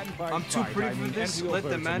 And by I'm too fight, pretty I for mean this. enter your Let the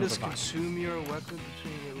version of madness fight. consume your weapon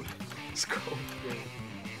between you. Let's go.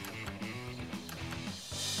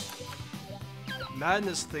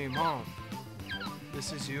 Madness theme, huh?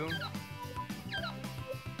 This is you.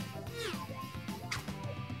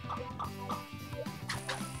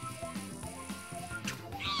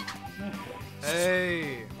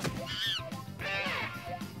 Hey.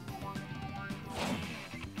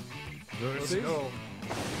 Let's go.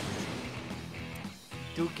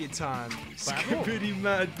 Dookie time. Skippity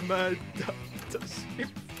mad.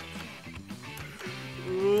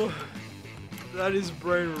 Ooh. That is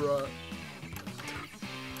brain rot.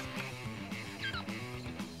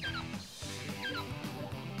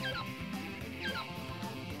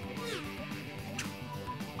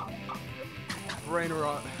 Brain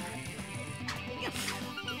rot.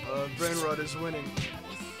 Brain rot is winning.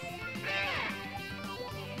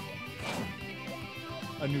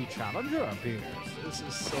 A new challenger appears. This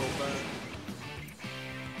is so bad.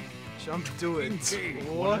 Jump to it. Engage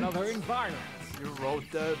What? one another in violence. You wrote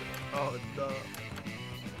that? Oh, duh.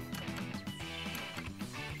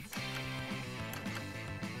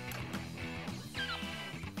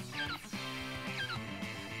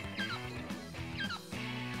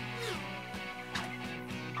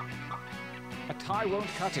 A tie won't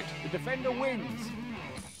cut it. The defender wins.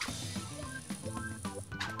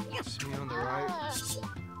 It's me on the right.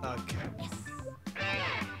 Okay.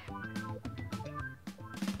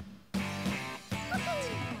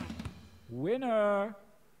 Winner.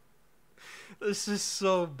 This is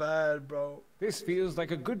so bad, bro. This feels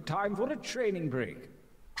like a good time for a training break.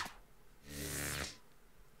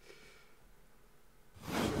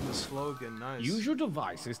 The slogan, nice. Use your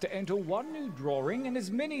devices to enter one new drawing and as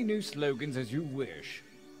many new slogans as you wish.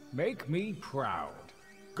 Make me proud.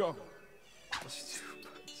 Go.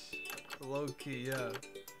 Low key, yeah.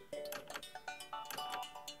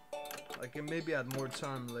 I can maybe add more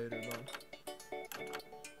time later, though.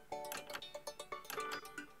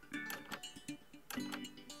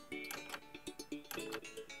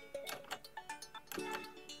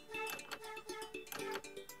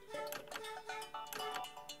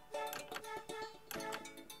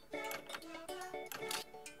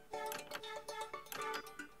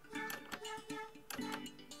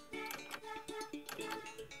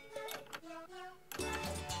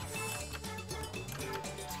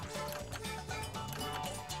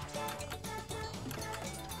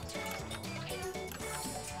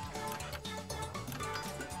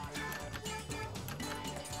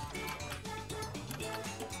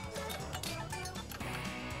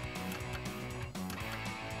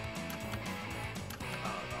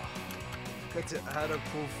 It had a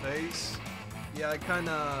cool face. Yeah, I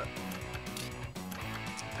kinda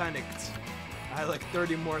panicked. I had like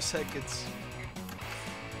 30 more seconds.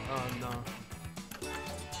 Oh no.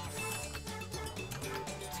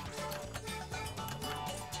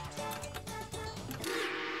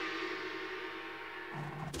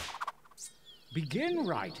 Begin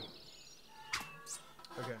writing.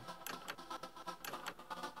 Okay.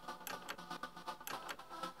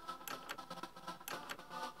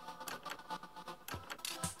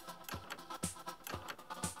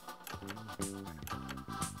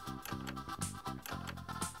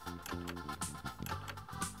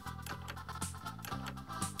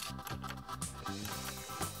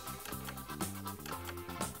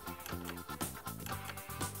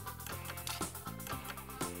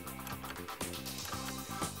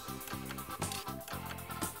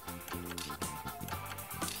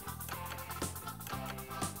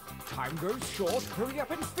 Time goes short. Hurry up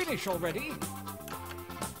and finish already.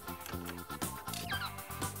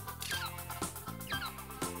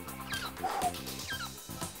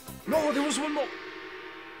 No, there was one more.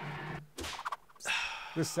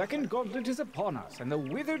 The second gauntlet is upon us, and the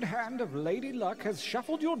withered hand of Lady Luck has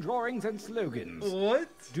shuffled your drawings and slogans. What?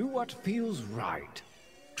 Do what feels right.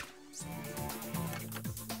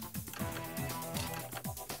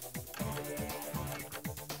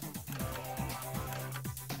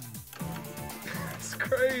 It's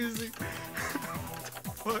crazy.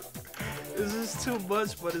 What? This is too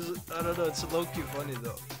much, but I don't know, it's low-key funny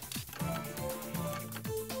though.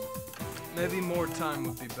 Maybe more time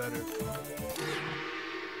would be better.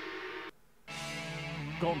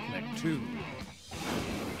 Gauntlet 2.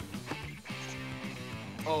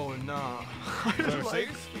 Oh nah. Like,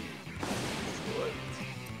 what?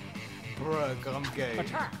 Brug, I'm gay.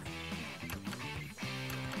 Attack.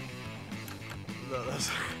 No,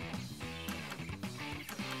 that's...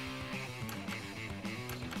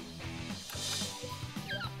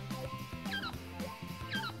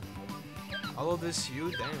 All of this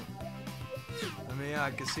you? Damn. I mean, yeah,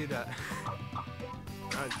 I can see that.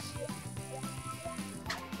 Nice.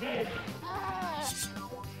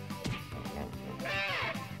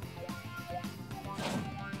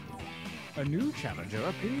 A new challenger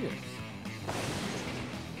appears.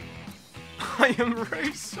 I am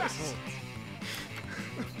racist.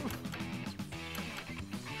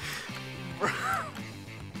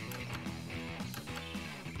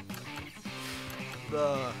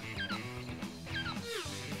 The...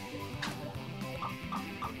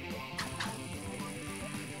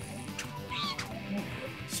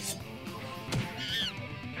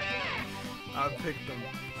 I picked them.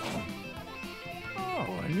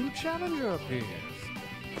 a new challenger appears.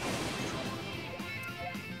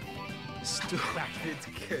 Stupid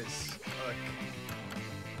kiss. Fuck.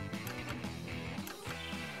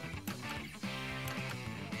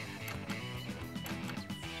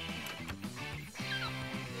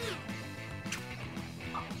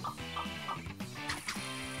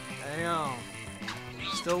 Damn.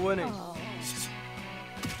 Still winning. Oh.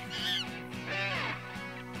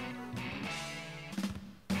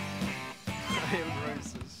 I am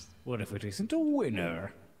racist. What if it isn't a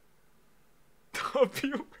winner? Hope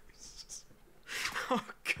you racist.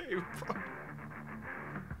 Okay, bro.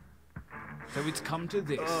 So it's come to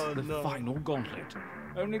this, the no. final gauntlet.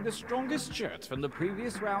 Only the strongest shirts from the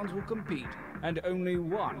previous rounds will compete, and only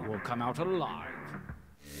one will come out alive.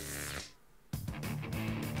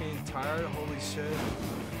 Getting tired? Holy shit.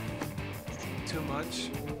 Too much.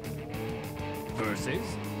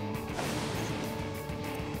 Versus...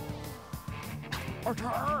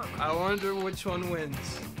 Attack! I wonder which one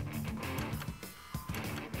wins.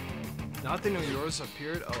 Nothing of yours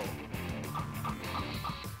appeared? Oh.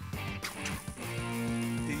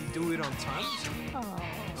 Did he do it on time?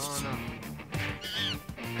 Oh no.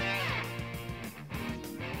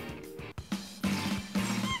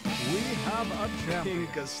 We have a champion.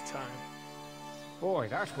 Pinka's time. Boy,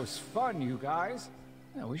 that was fun, you guys.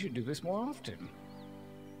 Yeah, we should do this more often.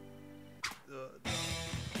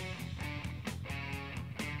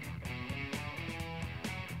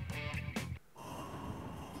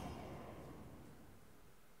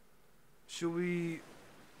 Should we...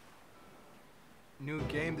 New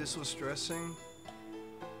game, this was stressing.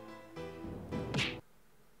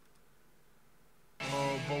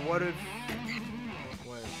 Oh, but what if...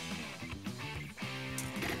 Wait.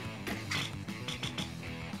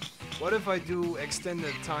 What if I do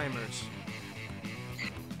extended timers?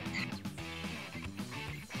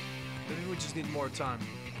 Maybe we just need more time.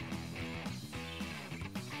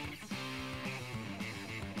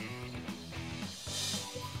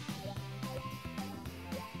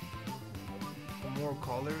 More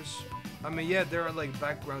colors. I mean, yeah, there are like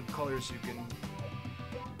background colors you can,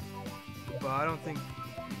 but I don't think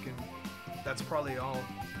you can. That's probably all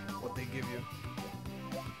what they give you.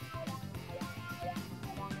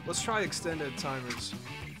 Let's try extended timers.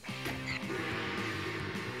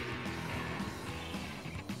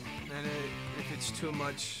 And if it's too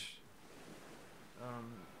much,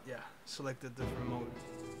 yeah, select a different mode.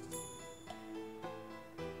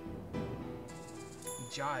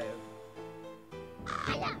 Jive.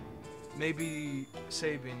 Maybe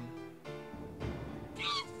Sabin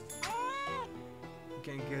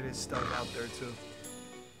can get his stuff out there too.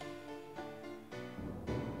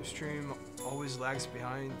 The stream always lags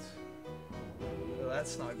behind. Well,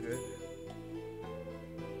 that's not good.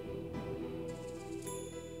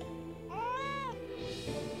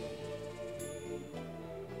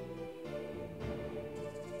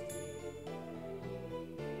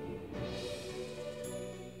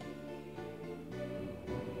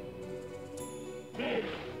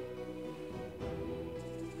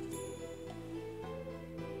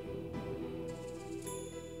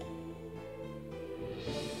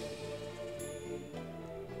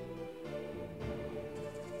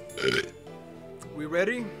 We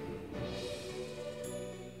ready?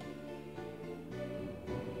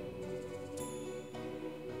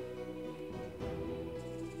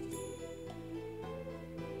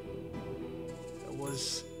 That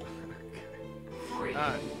was...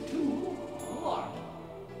 Alright.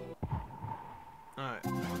 Alright.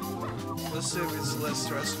 Let's see if it's less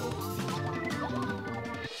stressful.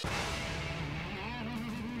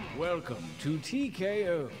 Welcome to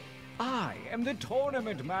TKO. I am the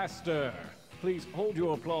Tournament Master. Please hold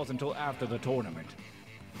your applause until after the tournament.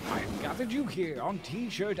 I have gathered you here on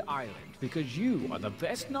T-Shirt Island because you are the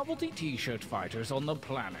best novelty T-shirt fighters on the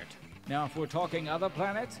planet. Now, if we're talking other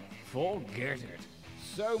planets, forget it.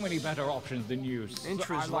 So many better options than you.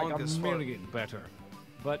 Intro's like long a as fuck. million better.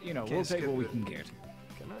 But, you know, Can't we'll take skip what we it. can get.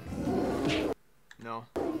 Can I? No.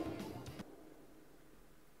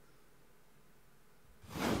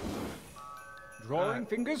 Drawing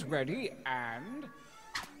fingers ready and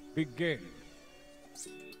begin.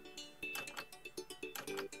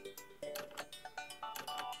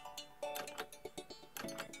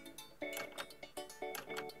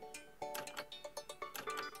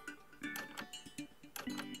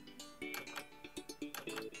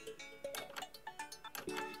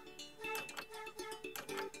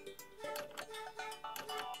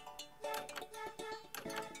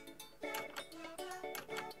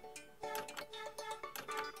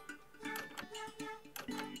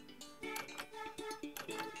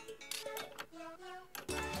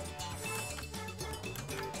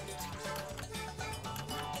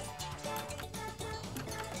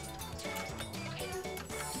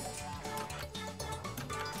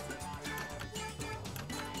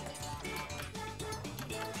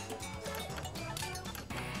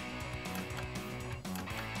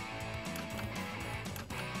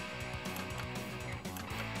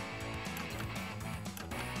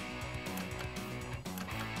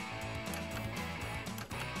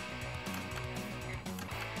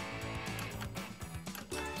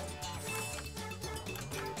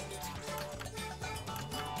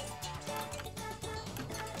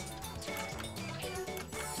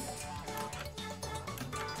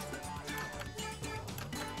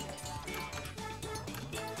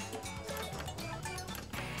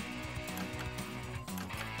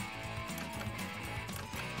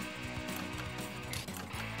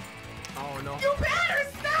 Oh no. You better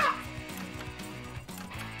stop!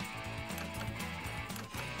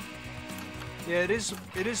 Yeah,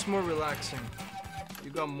 it is more relaxing. You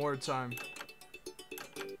got more time.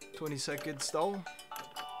 20 seconds though.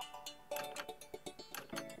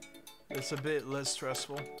 It's a bit less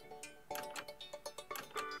stressful.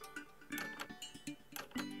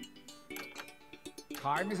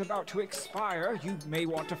 Time is about to expire. You may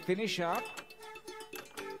want to finish up.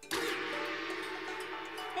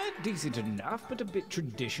 Decent enough, but a bit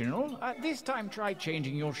traditional. This time try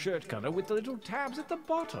changing your shirt color with the little tabs at the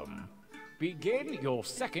bottom. Begin your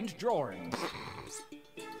second drawings.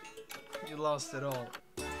 You lost it all.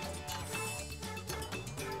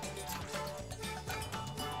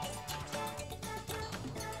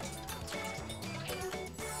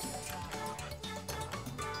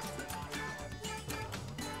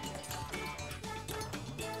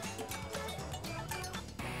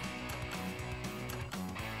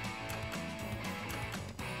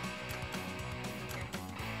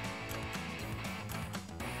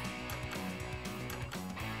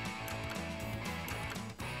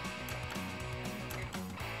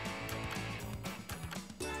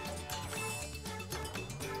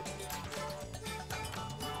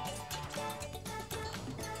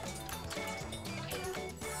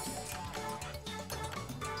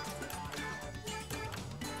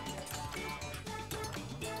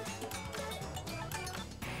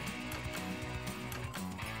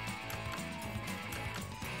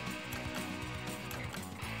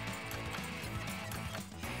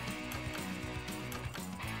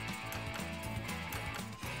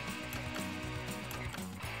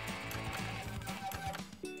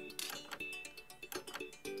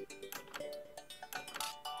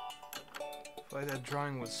 Why that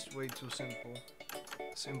drawing was way too simple.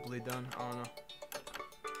 Simply done. I don't know.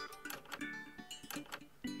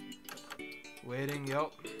 Waiting,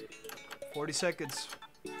 yup. 40 seconds.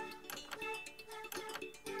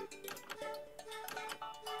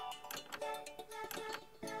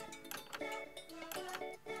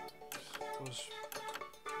 Was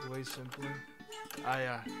way simpler. Ah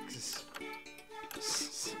yeah, 'cause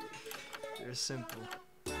they're simple.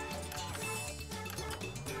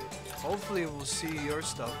 Hopefully we'll see your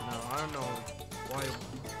stuff now. I don't know why it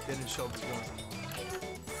didn't show before.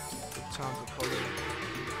 Good time to color.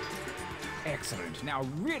 Excellent. Now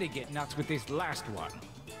really get nuts with this last one.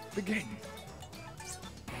 Begin.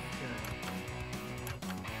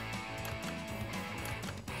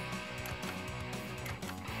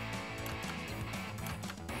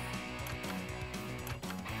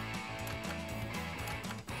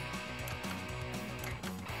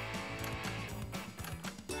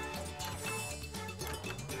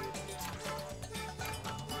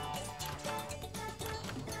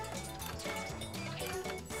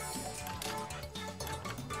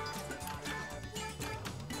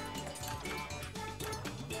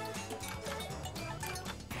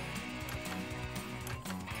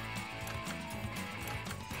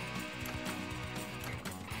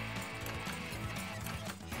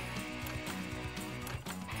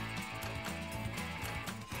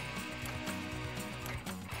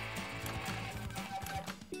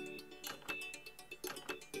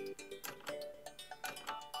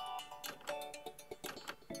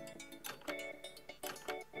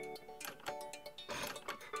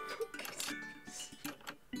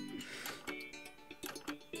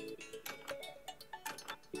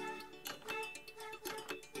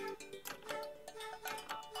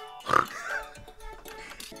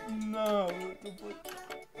 No, what the fuck?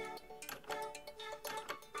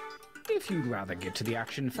 If you'd rather get to the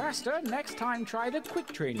action faster, next time try the quick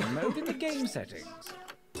training mode in the game settings.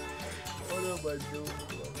 What am I doing?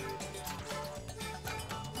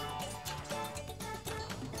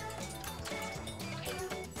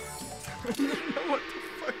 What the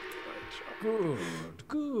fuck? Good,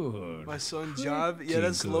 good. My son Job? Yeah,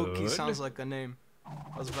 that's low-key sounds like a name.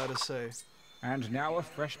 I was about to say. And now a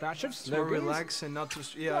fresh batch of It's more slogans. relaxed and not too...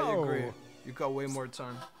 Yeah, I agree. You got way more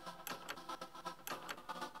time.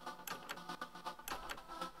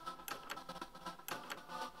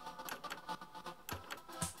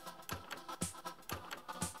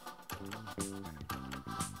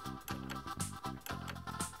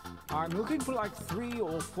 I'm looking for like 3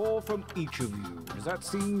 or 4 from each of you. Does that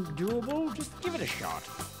seem doable? Just give it a shot.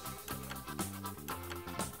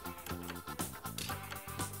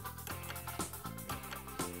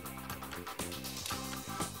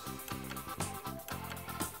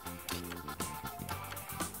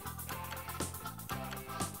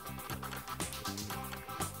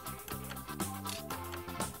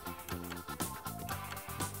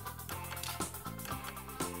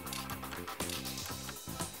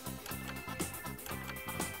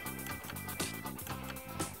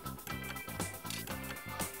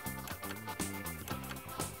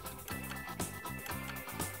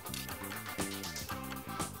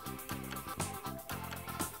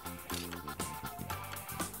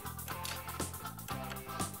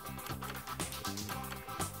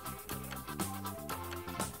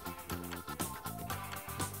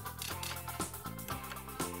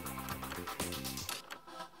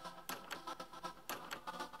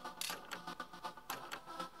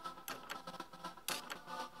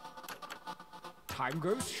 Time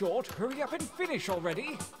goes short. Hurry up and finish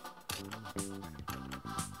already.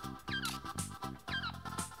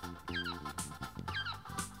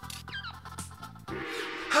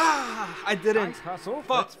 I didn't. Nice hustle.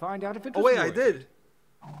 Fuck. Let's find out if it was Oh wait, I worth did.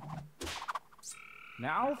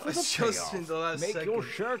 Now for the It's just in payoff. the last Make your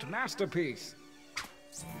second. shirt masterpiece.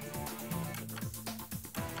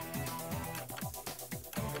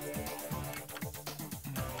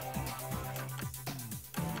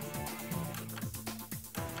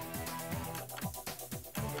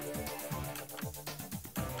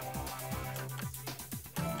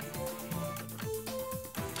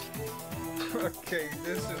 Okay,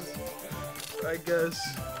 this is, I guess,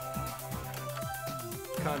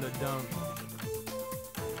 kind of dumb.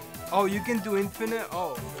 Oh, you can do infinite?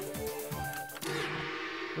 Oh.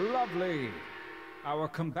 Lovely. Our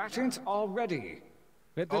combatants are ready.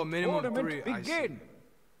 Let the minimum tournament 3, I see. begin.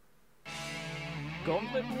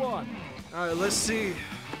 Gauntlet 1 Alright, let's see.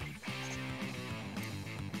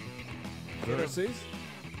 versus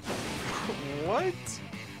What?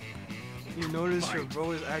 You notice your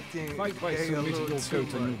bro is acting Fight by gay a submitting little your too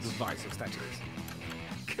go to new much. devices, that is.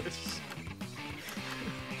 Cause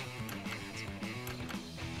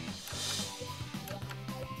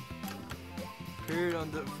period on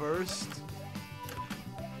the first.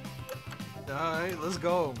 Alright, let's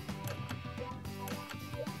go.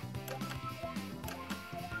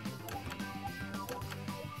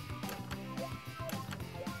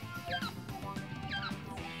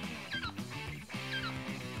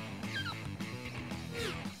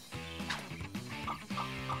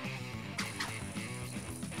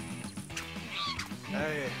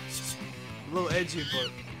 Hey, a little edgy, but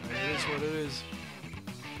it is what it is.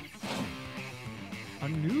 A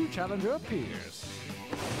new challenger appears.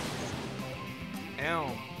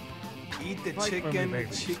 Ow. Eat the Fight for me, chicken, baby.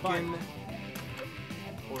 chicken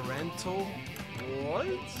Oriental. What?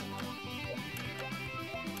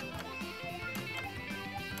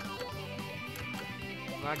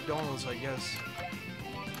 McDonald's, I guess.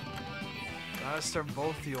 They're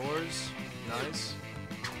both yours. Nice.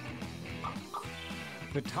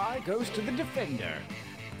 The tie goes to the defender.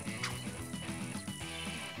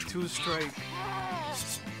 2 straight.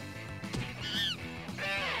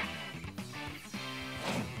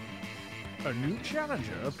 A new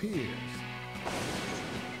challenger appears.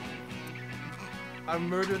 I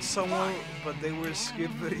murdered someone, but they were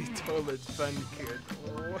skippity toilet fun kid.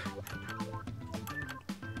 What?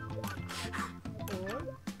 What?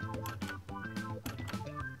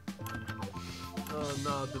 Oh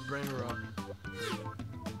no, the brain rot.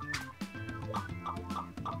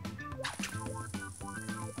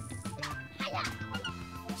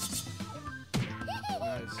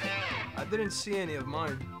 Nice. I didn't see any of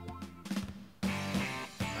mine.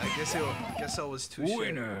 I guess I was too shit.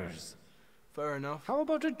 Winners. Fair enough. How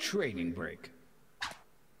about a training break?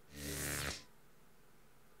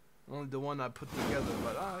 Only the one I put together,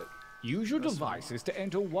 but alright. Use your devices to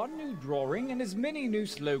enter one new drawing and as many new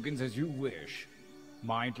slogans as you wish.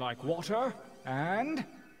 Mind like water, and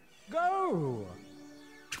go!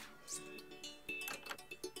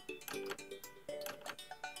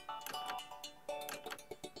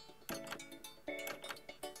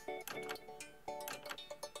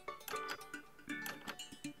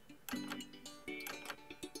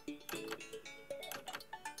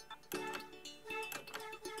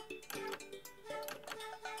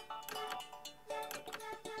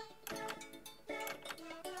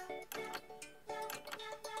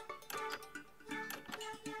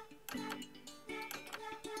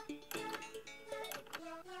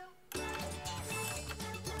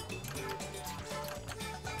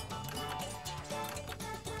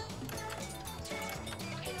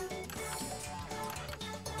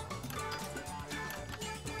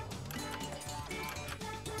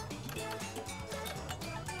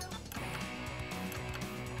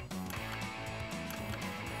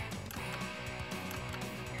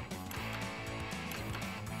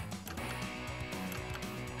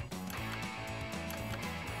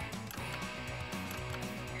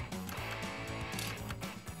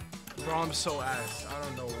 Bro, I'm so ass. I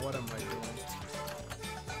don't know what am I doing.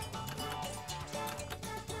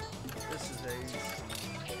 This is ace.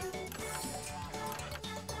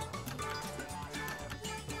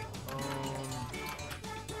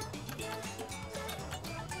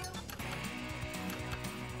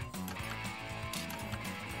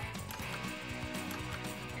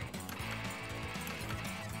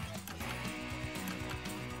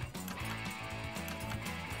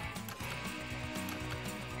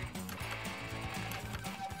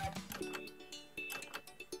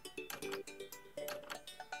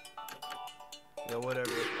 Yeah,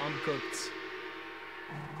 whatever. I'm cooked.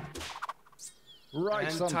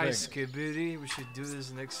 Write something. Anti-skibidi. We should do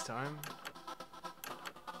this next time.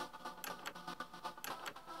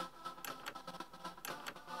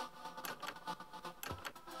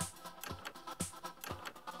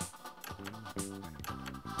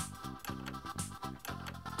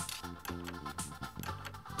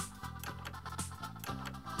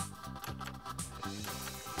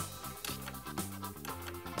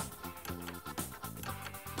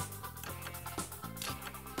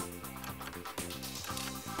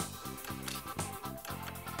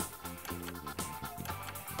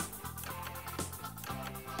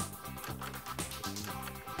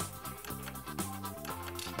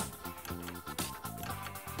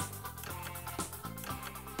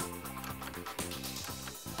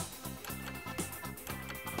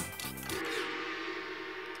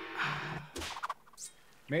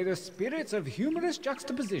 May the spirits of humorous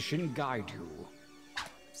juxtaposition guide you.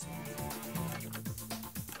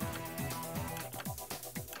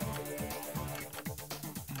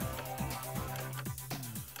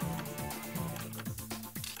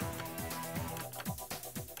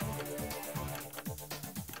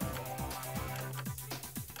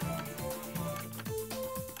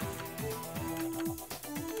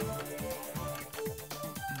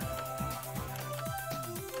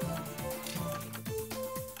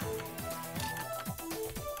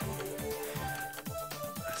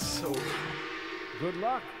 Good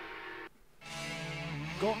luck.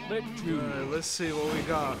 Gauntlet 2. Alright, let's see what we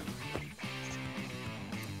got.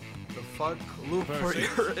 The fuck? Loop for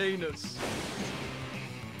your anus.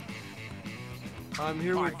 I'm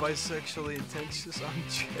here with bisexually intentions. I'm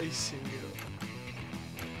chasing you.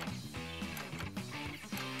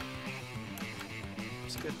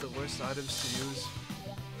 Let's get the worst items to use.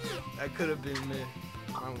 That could have been me.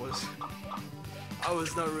 I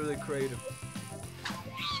was not really creative.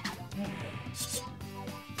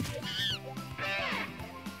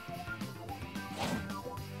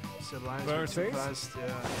 Versus? Fast,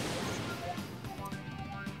 yeah.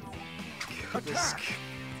 Attack!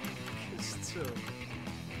 This too.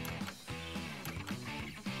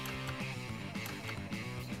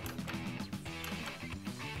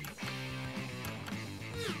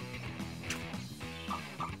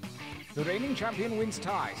 The reigning champion wins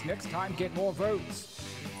ties. Next time, get more votes.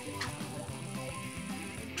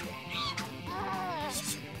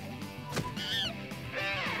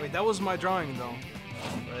 Wait, that was my drawing though.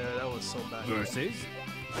 Yeah, that was so bad. Versus?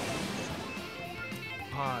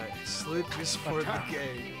 Hi, sleep is for the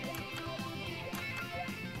gay.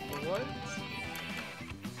 What?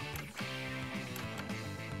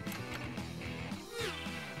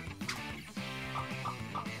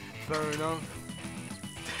 Fair enough.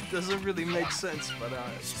 That doesn't really make sense, but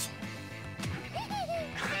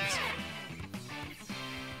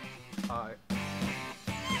Alright.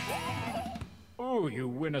 Oh, you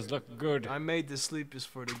winners look good. I made the sleep is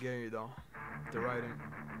for the gay though. The writing.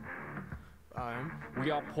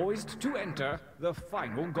 We are poised to enter the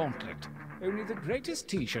final gauntlet. Only the greatest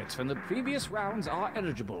t-shirts from the previous rounds are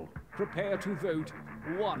eligible. Prepare to vote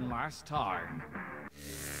one last time.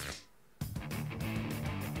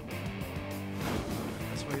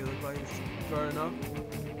 That's what you look like. Fair enough.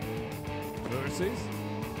 Versus?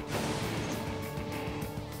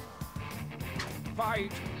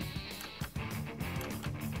 Fight!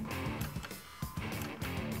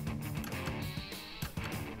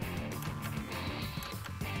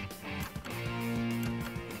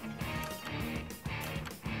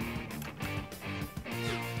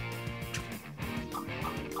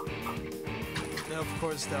 Of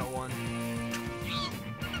course that one.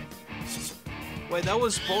 Wait, that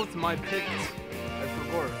was both my picks. I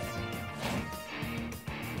forgot.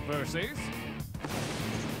 Versus?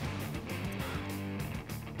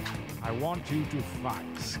 I want you to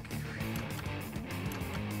fight.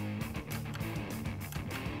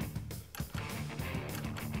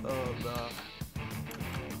 Oh, no.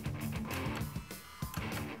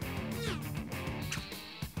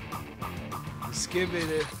 Skip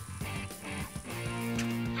it.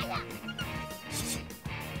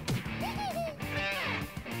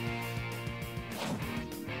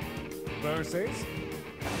 Versus?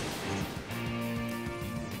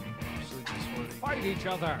 Fight each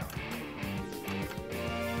other.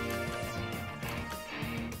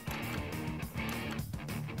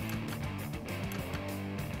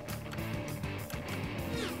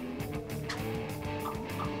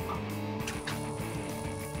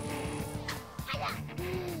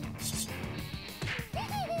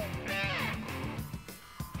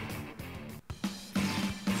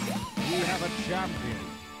 We have a champion.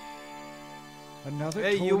 Another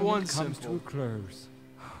Hey, you won tournament comes simple. to a close.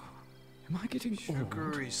 Am I getting old?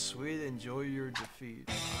 Sugary sweet, enjoy your defeat.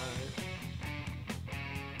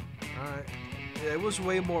 Alright. Yeah, it was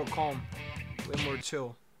way more calm. Way more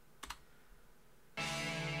chill.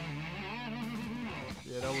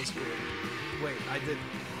 Yeah, that was good. Wait,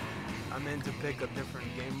 I meant to pick a different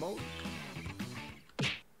game mode.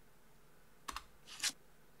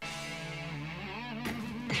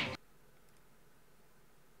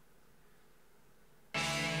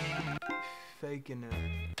 Faking it.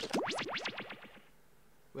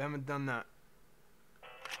 We haven't done that.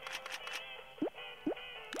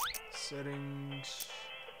 Settings.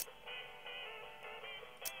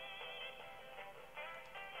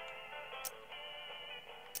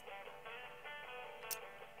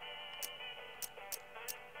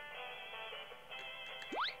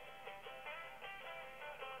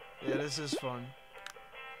 Yeah, this is fun.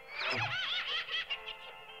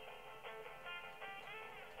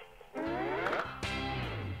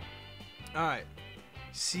 Alright.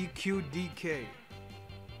 CQDK.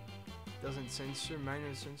 Doesn't censor,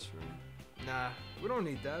 manual censor. Nah, we don't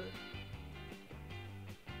need that.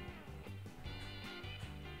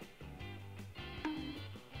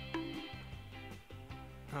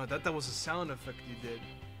 Oh, I thought that was a sound effect you did.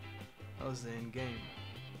 That was the end game.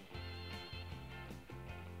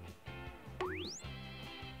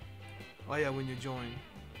 Oh yeah, when you join.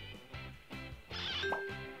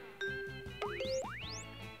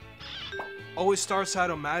 Always starts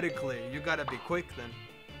automatically. You gotta be quick then.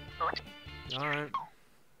 Alright.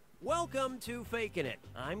 Welcome to Faking It.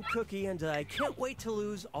 I'm Cookie and I can't wait to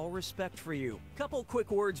lose all respect for you. Couple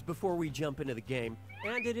quick words before we jump into the game.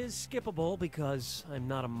 And it is skippable because I'm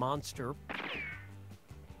not a monster.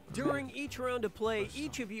 During each round of play,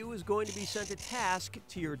 each of you is going to be sent a task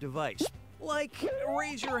to your device. Like,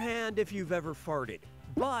 raise your hand if you've ever farted.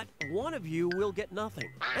 But one of you will get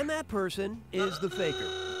nothing. And that person is the faker.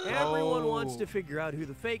 Everyone wants to figure out who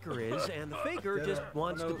the faker is, and the faker just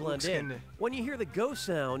wants to blend in. When you hear the go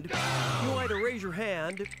sound, you either raise your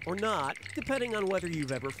hand or not, depending on whether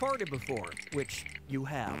you've ever farted before, which you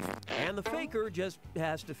have. And the faker just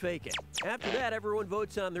has to fake it. After that, everyone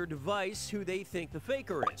votes on their device who they think the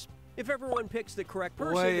faker is. If everyone picks the correct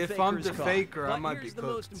person, Wait, the if I'm faker is the caught. faker, I But might be here's the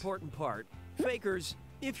cooked. most important part. Fakers,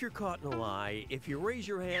 if you're caught in a lie, if you raise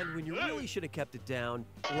your hand when you really should have kept it down,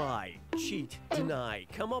 lie, cheat, deny,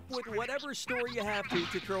 come up with whatever story you have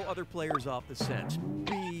to throw other players off the scent.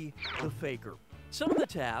 Be the faker. Some of the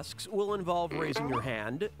tasks will involve raising your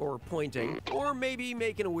hand, or pointing, or maybe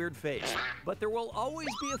making a weird face. But there will always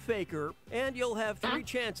be a faker, and you'll have 3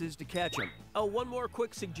 chances to catch him. Oh, one more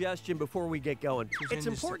quick suggestion before we get going. It's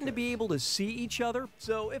important to be able to see each other,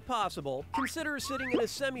 so if possible, consider sitting in a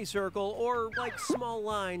semicircle or like small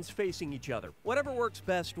lines facing each other. Whatever works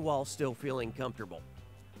best while still feeling comfortable.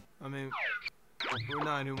 I mean, we're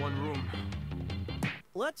not in one room.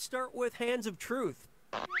 Let's start with Hands of Truth.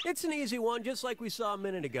 It's an easy one, just like we saw a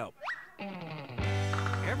minute ago.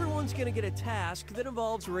 Everyone's gonna get a task that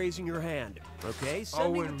involves raising your hand. Okay,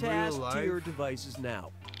 sending in the task real to life? your devices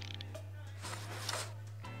now.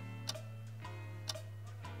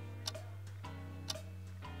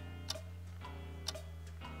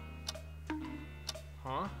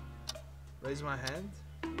 Huh? Raise my hand?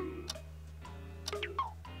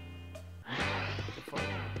 The fuck?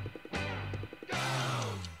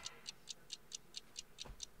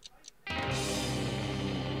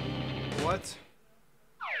 What?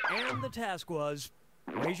 And the task was,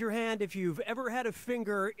 raise your hand if you've ever had a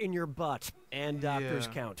finger in your butt, and doctors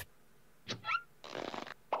Yeah. count.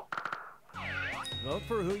 Vote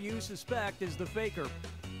for who you suspect is the faker.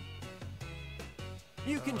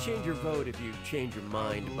 You can change your vote if you change your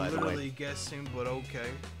mind, by the way. Literally guessing, but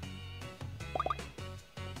okay.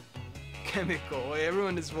 Chemical. Wait,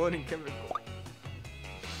 everyone is voting chemical.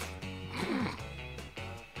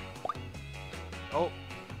 Oh.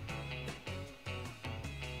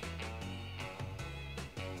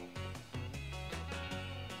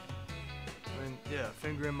 And yeah,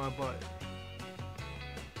 finger in my butt.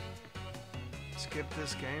 Skip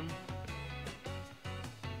this game.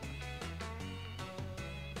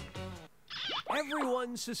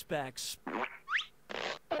 Everyone suspects.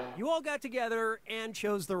 You all got together and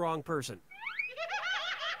chose the wrong person.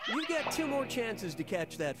 You get 2 more chances to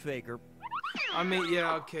catch that faker. I mean,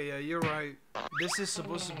 yeah, okay, yeah, you're right. This is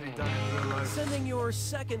supposed to be done in real life. Sending your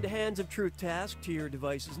second Hands of Truth task to your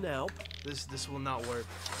devices now. This will not work.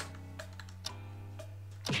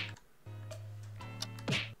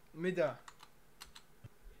 Mida.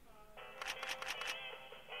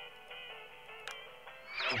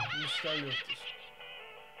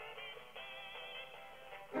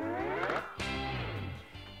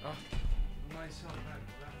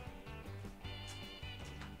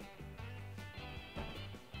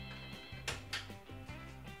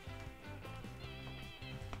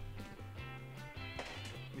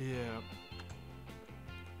 Yeah.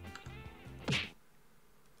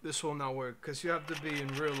 This will not work because you have to be in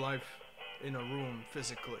real life in a room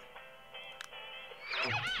physically.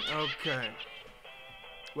 Okay.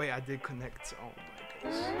 Wait, I did connect. Oh my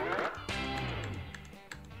goodness.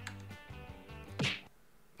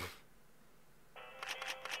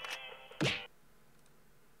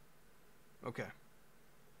 Okay.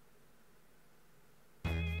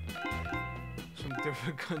 From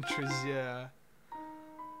different countries, yeah.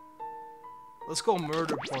 Let's go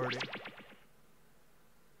murder party.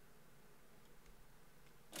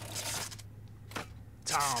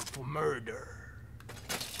 Time for murder.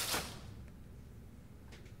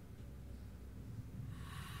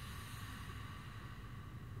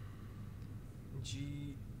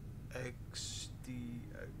 GXDX.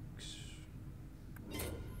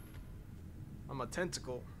 I'm a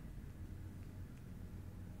tentacle.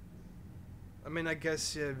 I mean, I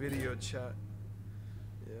guess, yeah, video chat.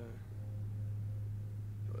 Yeah.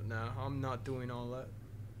 But nah, I'm not doing all that.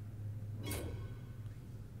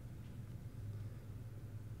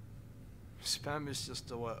 Spam is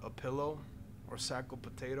just a pillow or sack of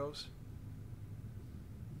potatoes.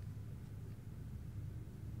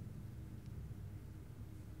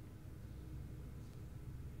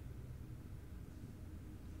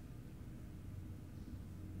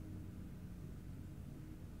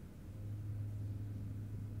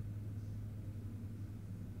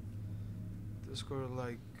 Discord,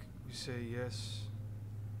 like, we say yes,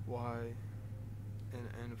 Y, and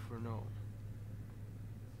N for no.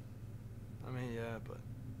 I mean, yeah, but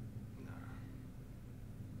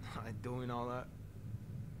nah. I ain't doing all that.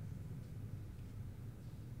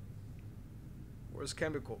 Where's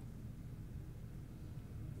Chemical?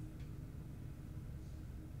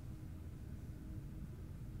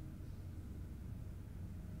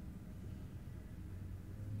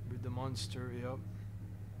 Read the monster, yep.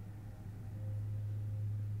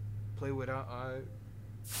 Play without I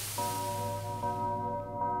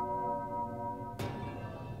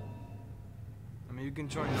mean, you can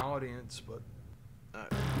join the audience, but no,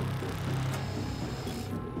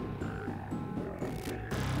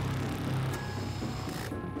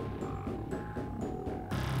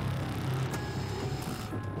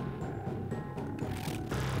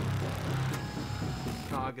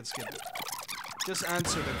 I can skip it. Just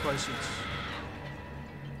answer the questions.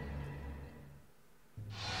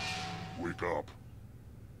 Wake up.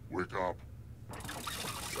 Wake up.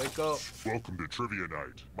 Wake up. Welcome to Trivia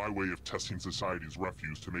Night, my way of testing society's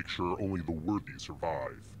refuse to make sure only the worthy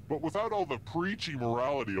survive. But without all the preachy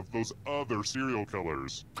morality of those other serial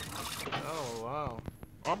killers. Oh, wow.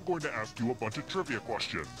 I'm going to ask you a bunch of trivia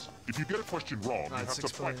questions. If you get a question wrong, you have to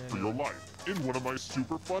fight for your life in one of my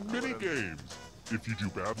super fun mini-games. If you do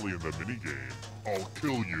badly in the minigame, I'll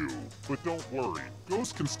kill you. But don't worry,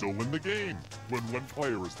 Ghost can still win the game. When one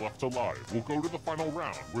player is left alive, we'll go to the final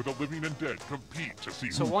round where the living and dead compete to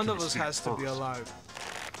see so who one can of us escape has to be first. alive.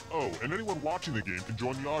 Oh, and anyone watching the game can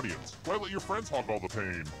join the audience. Why let your friends hog all the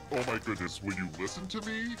pain? Oh my goodness, will you listen to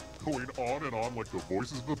me? Going on and on like the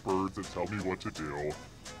voices of the birds that tell me what to do.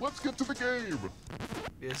 Let's get to the game!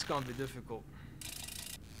 Yeah, it's gonna be difficult.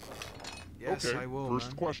 Yes, okay, I will, first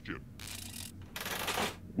man. question.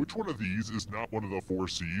 Which one of these is not one of the 4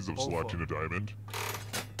 C's of selecting a diamond?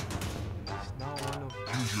 It's not one of...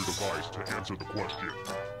 Use your device to answer the question.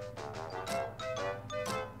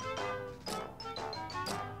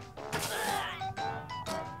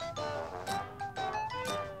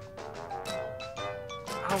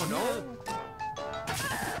 I don't know.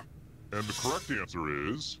 And the correct answer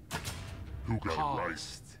is... Who got it right?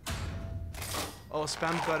 Oh,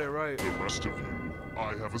 Spam got it right. The rest of you,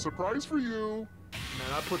 I have a surprise for you.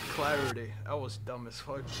 Man, I put clarity. That was dumb as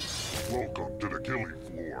fuck. Welcome to the killing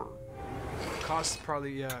floor. Cost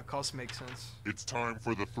probably, yeah, cost makes sense. It's time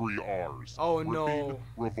for the 3 R's. Oh, Ripping, no.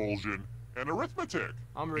 Revulsion, and arithmetic.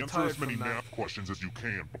 I'm Answer retired as many from math questions as you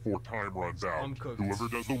can before time runs out. I'm cooked. Whoever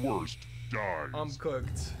does the worst dies. I'm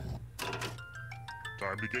cooked.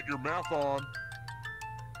 Time to get your math on.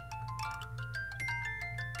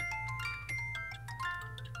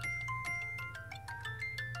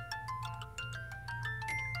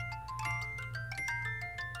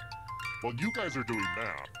 While you guys are doing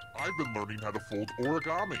math, I've been learning how to fold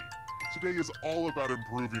origami. Today is all about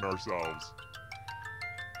improving ourselves.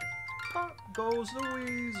 Pop goes the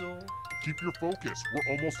weasel. Keep your focus, we're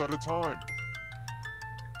almost out of time.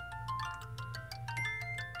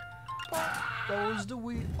 Pop goes the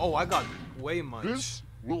weasel. Oh, I got way much. This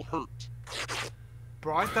will hurt.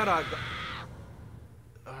 Bro, I thought I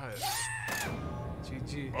got...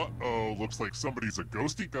 GG. Uh-oh, looks like somebody's a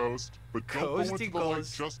ghosty ghost. But don't go into the light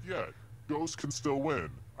just yet. Ghost can still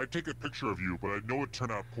win. I take a picture of you, but I know it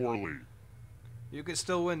turned out poorly. You can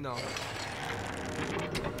still win though.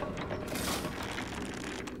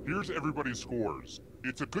 Here's everybody's scores.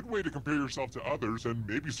 It's a good way to compare yourself to others and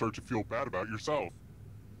maybe start to feel bad about yourself.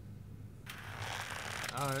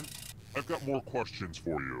 Alright. I've got more questions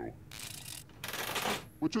for you.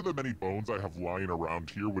 Which of the many bones I have lying around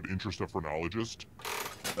here would interest a phrenologist?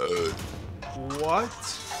 What?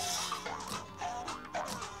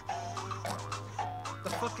 The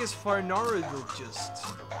fuck is phrenologist?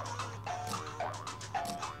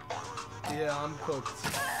 Yeah, I'm cooked.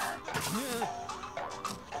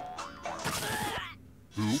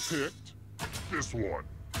 Who picked this one?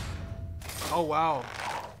 Oh wow.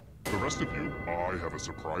 The rest of you, I have a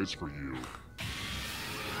surprise for you.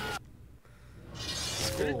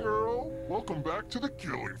 Hey girl, welcome back to the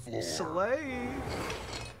killing floor. Slay.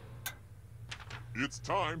 It's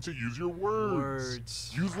time to use your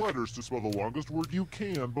words. Use letters to spell the longest word you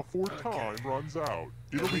can before time runs out.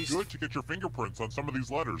 It'll be good to get your fingerprints on some of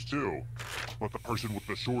these letters too. But the person with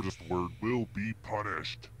the shortest word will be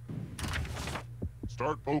punished.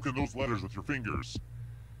 Start poking those letters with your fingers.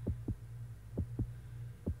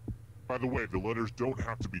 By the way, the letters don't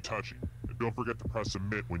have to be touching. And don't forget to press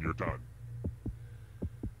submit when you're done.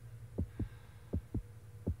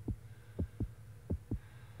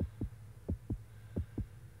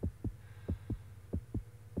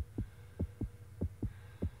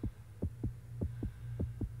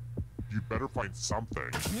 You better find something.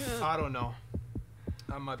 I don't know.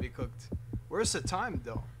 I might be cooked. Where's the time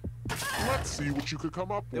though? Let's see what you could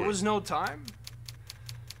come up with. There was no time?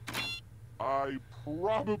 I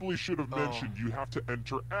probably should have mentioned you have to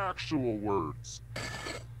enter actual words.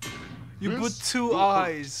 You put two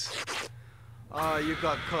eyes. Ah, you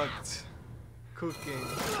got cooked. Cooking.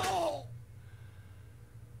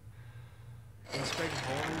 Inspect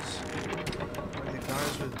bones. Or the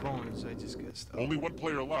guys with bones, I just guessed. Only one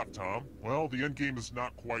player left, Tom. Well, the end game is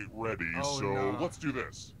not quite ready, so let's do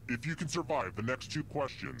this. If you can survive the next 2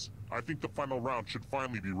 questions, I think the final round should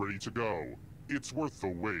finally be ready to go. It's worth the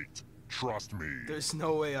wait. Trust me. There's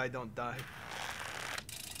no way I don't die.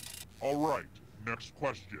 Alright, next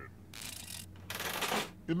question.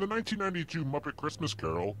 In the 1992 Muppet Christmas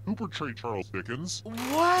Carol, who portrayed Charles Dickens?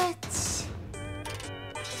 What?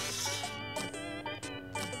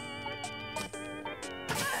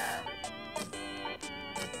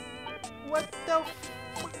 What the f-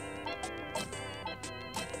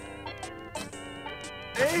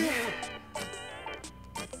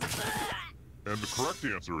 And the correct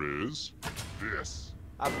answer is this.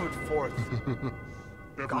 I put 4th.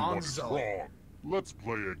 Everyone's Gonzo. wrong. Let's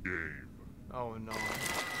play a game. Oh no.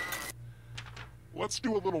 Let's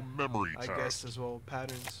do a little memory I test. guessed as well.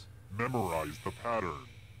 Patterns. Memorize the pattern.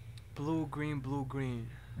 Blue, green, blue, green.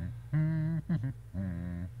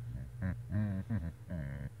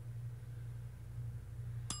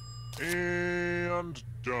 And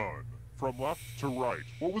done. From left to right,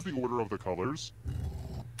 what was the order of the colors?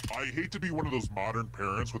 I hate to be one of those modern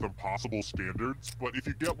parents with impossible standards, but if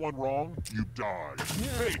you get one wrong, you die.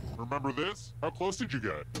 Hey, remember this? How close did you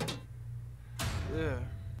get? Yeah.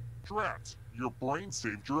 Drat, your brain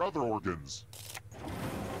saved your other organs.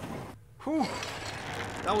 Whew.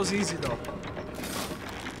 That was easy though.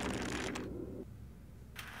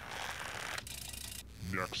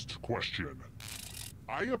 Next question.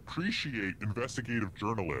 I appreciate investigative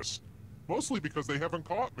journalists, mostly because they haven't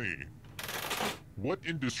caught me. What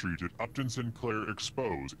industry did Upton Sinclair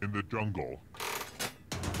expose in the jungle?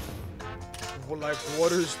 Well, like,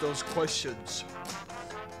 what is those questions?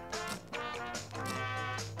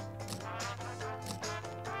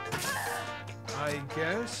 I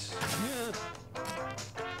guess? Yeah.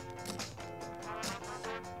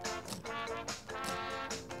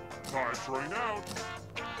 Time's running out.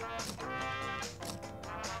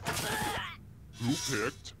 Who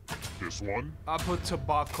picked this one? I put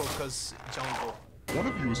tobacco cause jungle. One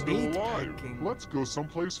of you is still Meat alive. picking. Let's go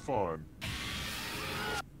someplace fun.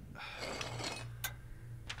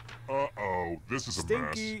 Uh-oh, this is a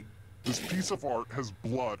mess. Stinky. This piece of art has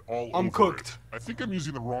blood all over I'm cooked. it. I think I'm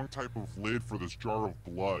using the wrong type of lid for this jar of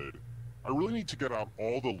blood. I really need to get out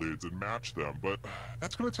all the lids and match them, but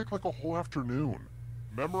that's gonna take like a whole afternoon.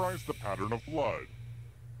 Memorize the pattern of blood.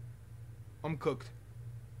 I'm cooked.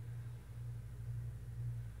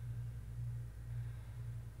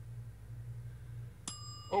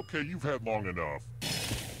 Okay, you've had long enough.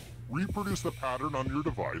 Reproduce the pattern on your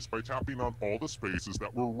device by tapping on all the spaces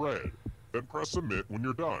that were red. Then press submit when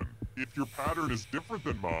you're done. If your pattern is different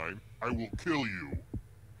than mine, I will kill you.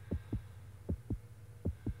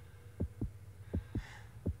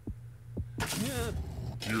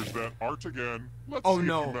 Here's that art again. Let's Oh see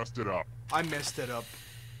no. if you messed it up. I messed it up.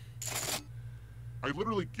 I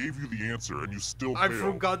literally gave you the answer and you still I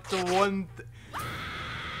failed. forgot the one.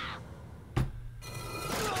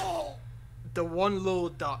 The one little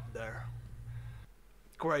dot there.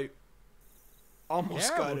 Great. Almost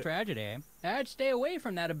got Terrible it. tragedy. I'd stay away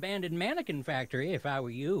from that abandoned mannequin factory if I were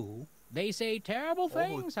you. They say terrible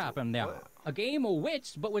things happen there. A game of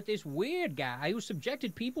wits, but with this weird guy who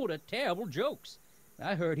subjected people to terrible jokes.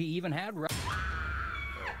 I heard he even had...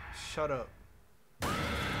 Shut up.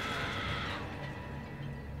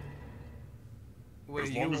 Wait,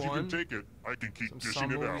 as you long as you won? can take it, I can keep dishing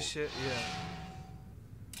Some it movie out. shit,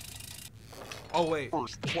 yeah. Oh wait.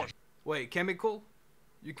 First question. Wait, Chemical?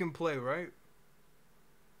 You can play, right?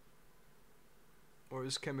 Or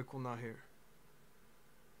is Chemical not here?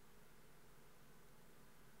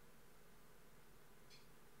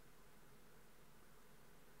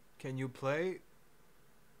 Can you play?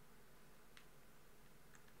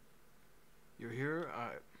 You're here?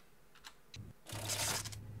 Alright.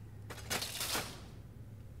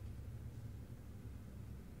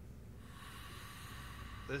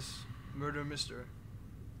 This murder mystery.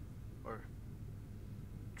 Or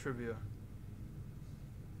trivia.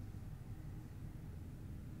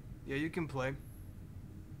 Yeah, you can play.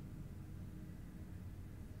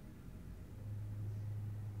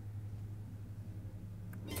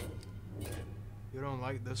 You don't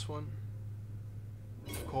like this one?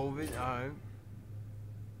 COVID? Alright.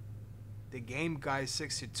 The Game Guy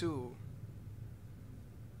 62.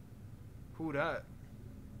 Who that?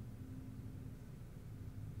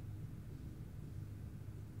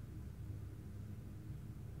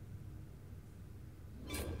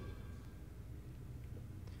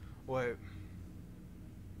 Wait.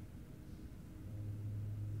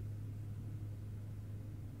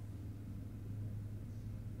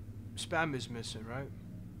 Spam is missing, right?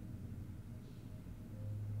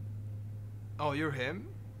 Oh, you're him?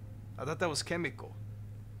 I thought that was Chemical.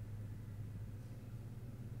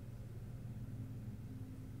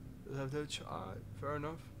 Have that shot. Fair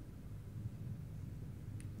enough.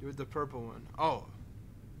 You're the purple one. Oh.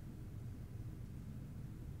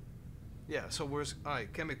 Yeah, so where's...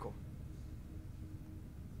 Alright, Chemical.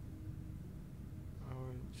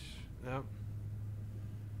 Orange. Yep.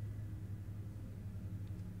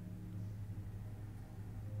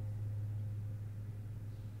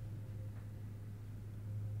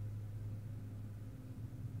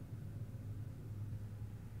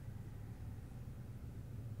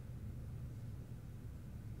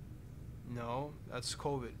 No, that's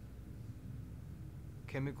COVID.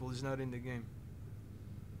 Chemical is not in the game.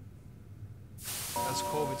 That's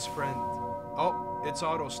COVID's friend. Oh, it's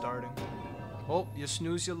auto starting. Oh, you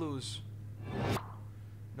snooze, you lose.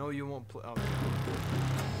 No, you won't play. Oh.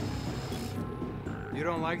 You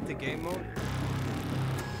don't like the game mode? Or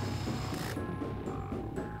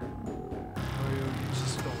you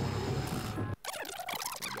just don't want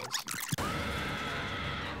to play?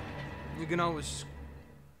 You can always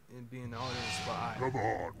be in the audience, but I... Come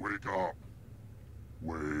on, wake up.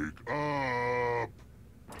 Wake up.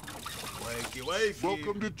 Wakey, wakey.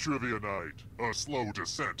 Welcome to Trivia Night, a slow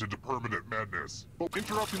descent into permanent madness.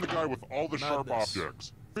 Interrupting the guy with all the sharp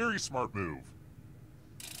objects. Very smart move.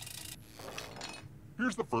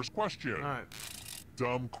 Here's the first question. Alright.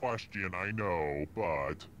 Dumb question, I know,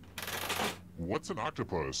 but... What's an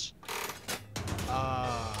octopus?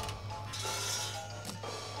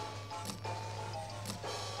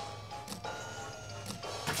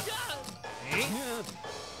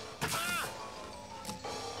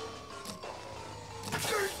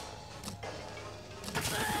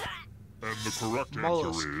 And the correct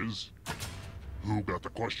Mollusk. answer is... Who got the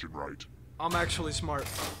question right? I'm actually smart.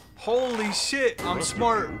 Holy shit, I'm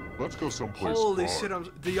smart. Let's go someplace Holy far.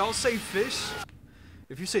 shit, do y'all say fish?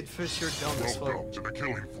 If you said fish, you're dumb as fuck. Welcome to the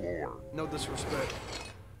killing floor. No disrespect.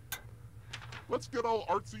 Let's get all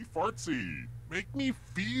artsy fartsy. Make me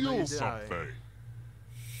feel Lady something.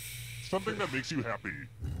 Something that makes you happy.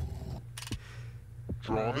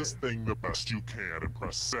 Draw this thing the best you can and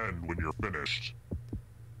press send when you're finished.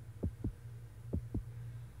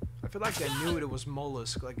 I feel like I knew it was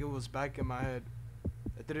mollusk, like it was back in my head.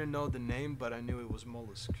 I didn't know the name, but I knew it was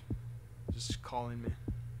mollusk. Just calling me.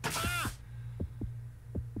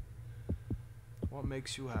 What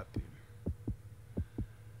makes you happy?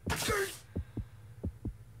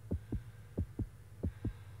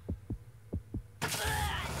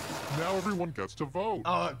 Now everyone gets to vote.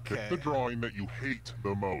 Okay. Pick the drawing that you hate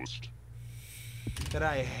the most. That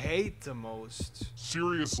I hate the most.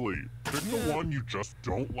 Seriously, pick the one you just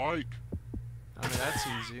don't like. I mean, that's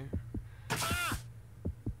easy.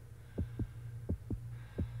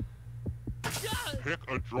 Pick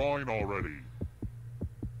a drawing already.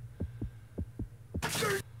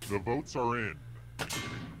 The votes are in.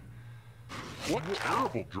 What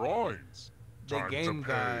terrible drawings. The Time game to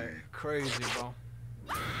pay. guy. Crazy, bro.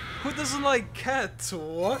 Who doesn't like cats?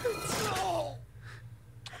 What?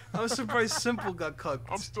 I'm surprised Simple got cooked.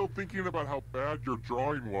 I'm still thinking about how bad your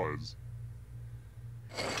drawing was.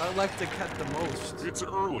 I like the cat the most. It's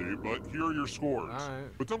early, but here are your scores.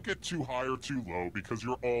 Alright. But don't get too high or too low because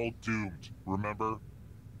you're all doomed, remember?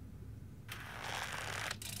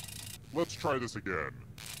 Let's try this again.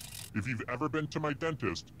 If you've ever been to my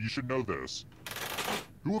dentist, you should know this.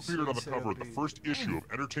 Who appeared on the cover of the first issue of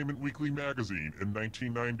Entertainment Weekly magazine in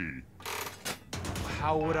 1990?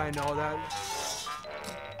 How would I know that?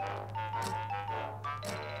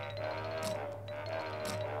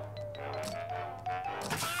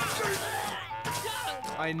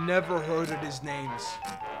 I never heard of his names.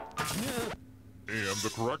 And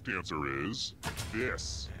the correct answer is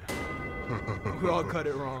this. We all got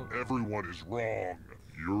it wrong. Everyone is wrong.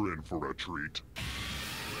 You're in for a treat.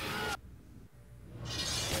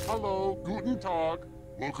 Hello, guten Tag.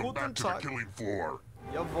 Welcome back to the killing floor.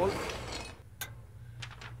 Jawohl.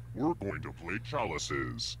 We're going to play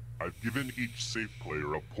chalices. I've given each safe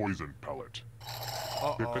player a poison pellet.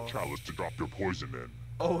 Pick a chalice to drop your poison in.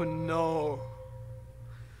 Oh no.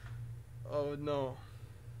 Oh no.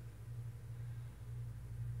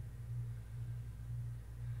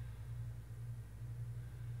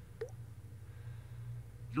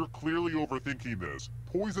 You're clearly overthinking this.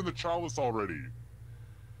 Poison the chalice already.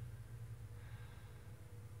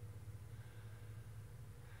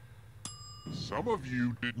 Some of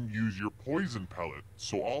you didn't use your poison pellet,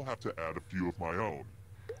 so I'll have to add a few of my own.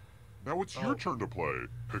 Now it's your turn to play.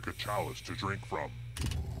 Pick a chalice to drink from.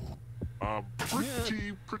 I'm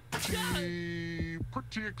pretty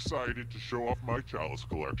excited to show off my chalice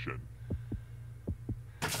collection.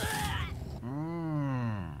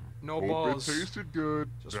 No Hope balls. it tasted good.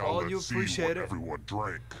 Just Now for all let's you see appreciate what it. everyone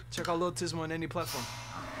drank. Check out Lil Autizmo on any platform.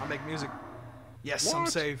 I make music. Yes, I'm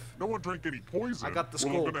What? safe. No one drank any poison. I got the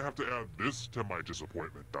Well, skull. I'm gonna have to add this to my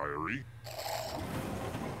disappointment diary.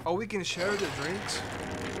 Oh, we can share the drinks?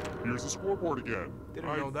 Here's the scoreboard again. Didn't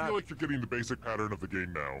I know that. feel like you're getting the basic pattern of the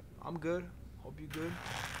game now. I'm good. Hope you good.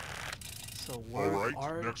 So All right,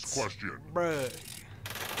 art, next question. Bruh.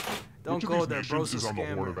 Don't Which of go these there, bro's nations a is on the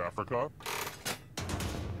Horn of scammer. Africa?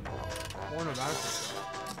 Horn of Africa.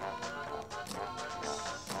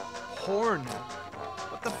 Horn.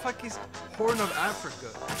 What the fuck is Horn of Africa?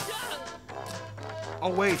 Oh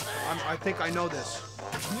wait, I think I know this.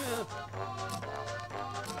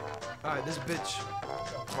 Alright, this bitch.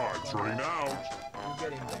 Time's running out. You're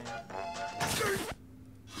getting banned.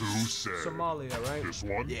 Who said? Somalia, right? This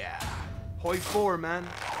one? Yeah. Hoi 4, man.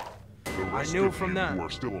 The rest knew of from you that. who are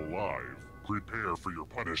still alive, prepare for your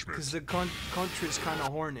punishment. Because the country is kind of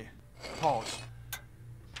horny. Pause.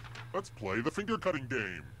 Let's play the finger cutting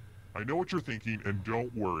game. I know what you're thinking, and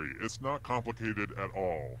don't worry, it's not complicated at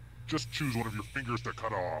all. Just choose one of your fingers to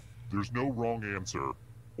cut off. There's no wrong answer.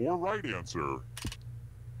 Or right answer.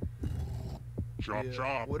 Chop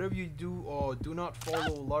chop. Whatever you do, do not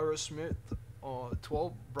follow Lara Smith.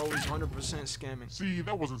 12, bro is 100% scamming. See,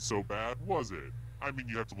 that wasn't so bad, was it? I mean,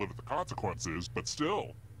 you have to live with the consequences, but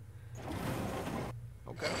still.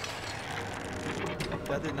 Okay.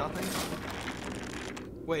 That did nothing?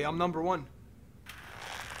 Wait, I'm number 1.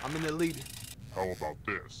 I'm in the lead. How about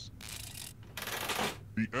this?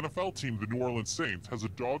 The NFL team, the New Orleans Saints, has a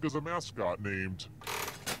dog as a mascot named...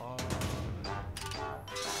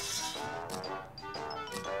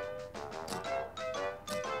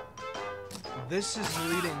 This is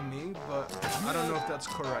leading me, but I don't know if that's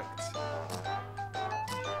correct. You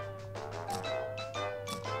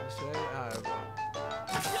say? Alright,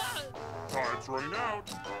 Time's running out.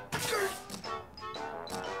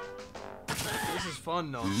 this is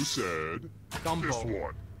fun though. Who said? Gumbo. This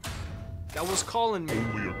one. That was calling me.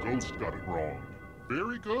 Only a ghost got it wrong.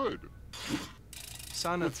 Very good.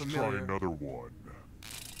 Sounded Let's familiar. try another one.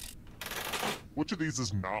 Which of these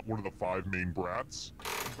is not one of the 5 main brats?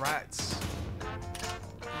 Brats.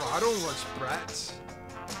 Bro, I don't watch Brats.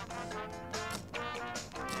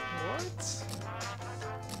 What?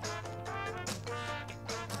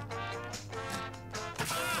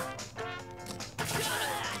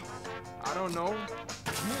 I don't know.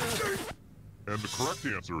 And the correct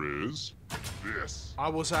answer is... this. I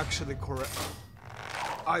was actually correct.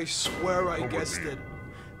 I swear I Come with guessed me. it.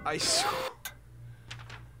 I swear.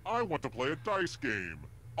 I want to play a dice game.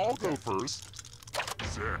 I'll go first.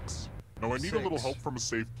 6. Now I need a little 6. help from a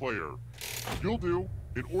safe player. You'll do.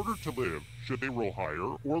 In order to live, should they roll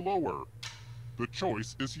higher or lower? The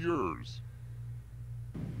choice is yours.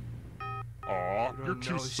 Nah, you're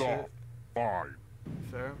too soft. Fine.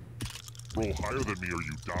 Fair. Roll higher than me or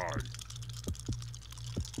you die.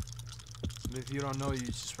 If you don't know, you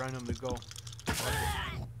just randomly go.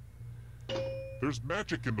 There's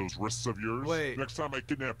magic in those wrists of yours. Wait. Next time I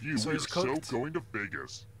kidnap you, So we're he's cooked? so going to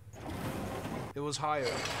Vegas. It was higher.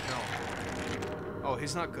 No. Oh,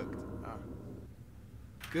 he's not cooked.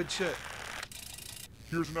 Good shit.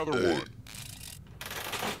 Here's another one.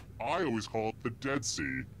 I always call it the Dead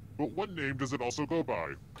Sea, but what name does it also go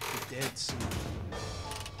by? The Dead Sea.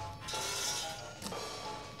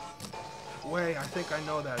 Wait, I think I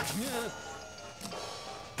know that.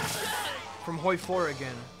 From Hoi 4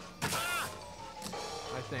 again.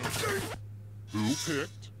 I think. Who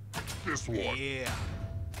picked this one? Yeah.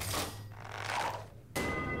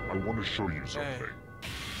 I want to show you something. Hey.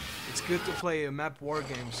 It's good to play map war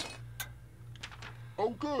games.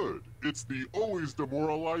 Oh good! It's the always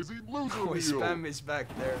demoralizing loser Oh, wheel! spam is back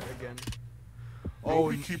there again.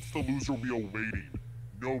 Nobody keeps the loser wheel waiting.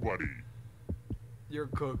 Nobody. You're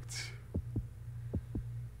cooked.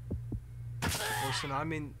 Listen, I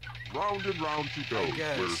mean... Round and round she goes.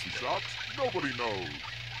 Where she stops, nobody knows.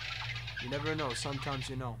 You never know. Sometimes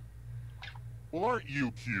you know. Well, aren't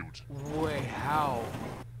you cute? Wait, how?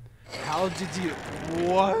 How did you...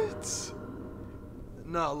 What?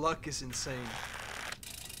 No, luck is insane.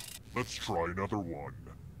 Let's try another one.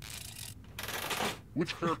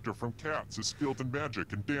 Which character from Cats is skilled in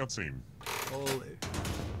magic and dancing? Holy.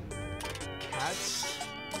 Cats?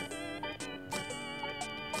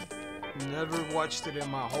 Never watched it in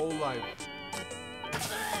my whole life.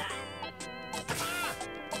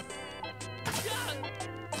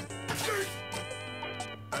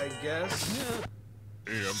 I guess.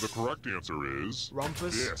 And the correct answer is...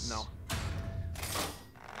 Rumpus? This. No.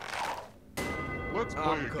 Let's play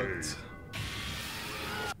I'm a cooked.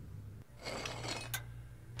 game.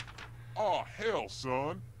 Aw, hell,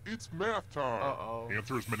 son. It's math time. Uh-oh.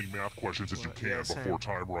 Answer as many math questions as you can Yeah, before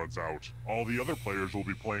time runs out. All the other players will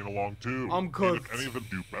be playing along too. I'm cooked. And if any of them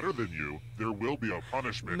do better than you, there will be a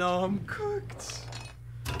punishment. No, I'm cooked.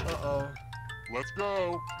 Uh-oh. Let's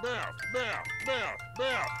go. Math, math, math,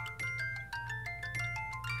 math.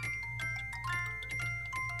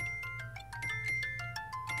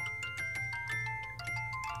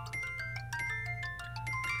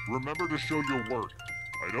 Remember to show your work.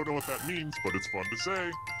 I don't know what that means, but it's fun to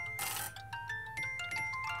say.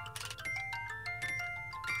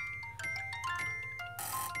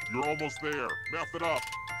 You're almost there. Math it up.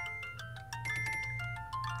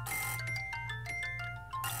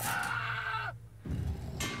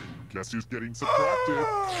 Guess who's getting subtracted?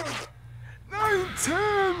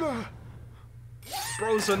 9-10!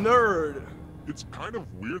 Bro's a nerd. It's kind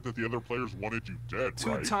of weird that the other players wanted you dead,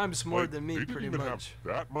 Two right? times more Like, than me, they didn't pretty even much.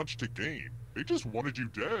 have that much to gain. They just wanted you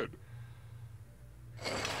dead.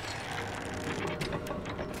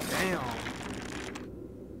 Damn.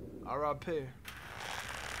 R.I.P.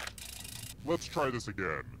 Let's try this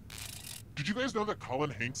again. Did you guys know that Colin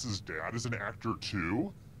Hanks' dad is an actor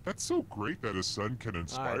too? That's so great that his son can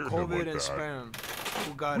inspire him COVID like and that. spam.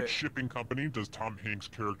 Who got Which it? shipping company does Tom Hanks'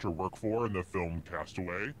 character work for in the film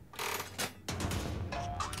Castaway?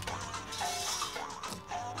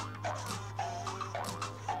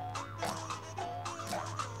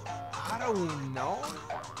 I don't know.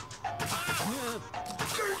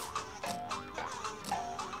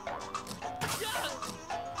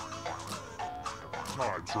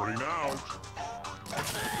 Time's running out.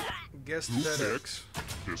 Guessed Who FedEx.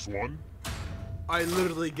 picked this one? I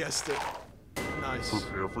literally guessed it. Nice.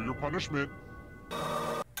 Prepare for your punishment.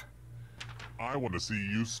 I want to see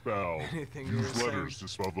you spell. Anything you Use were letters to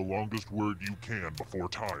spell the longest word you can before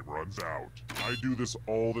time runs out. I do this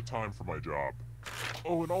all the time for my job.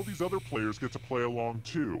 Oh, and all these other players get to play along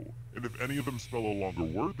too. And if any of them spell a longer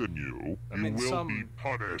word than you, you will be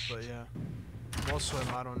punished. But yeah. Most of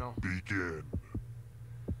them, I don't know. Begin.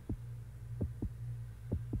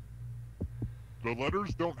 The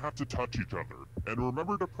letters don't have to touch each other, and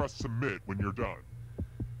remember to press submit when you're done.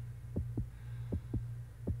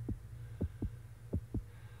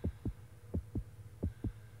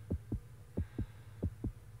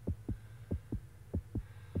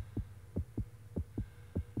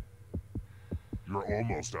 You're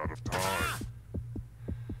almost out of time.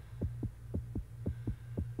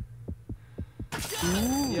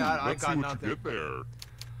 Ooh, Yeah, I let's got see what nothing. you get there.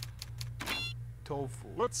 Tofu.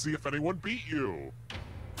 Let's see if anyone beat you.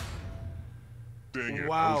 Dang it, I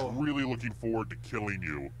Wow. was really looking forward to killing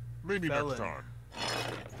you. Maybe Felon. next time.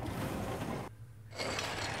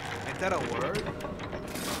 Ain't that a word?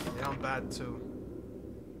 Yeah, I'm bad too.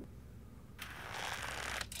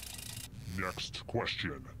 Next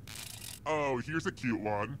question. Oh, here's a cute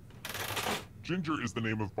one. Ginger is the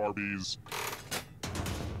name of Barbie's...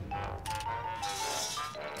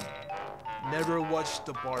 Never watched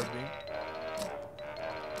the Barbie.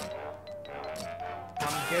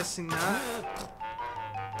 I'm guessing that.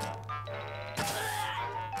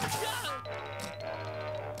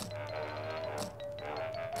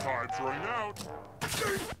 Time's running out.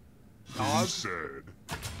 Dog? You said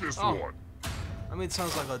this Oh. one. I mean, it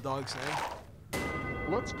sounds like a dog's name.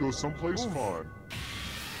 Let's go someplace fun.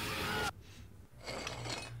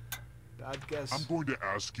 Bad guess. I'm going to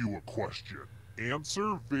ask you a question.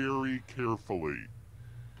 Answer very carefully.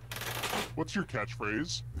 What's your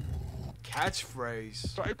catchphrase?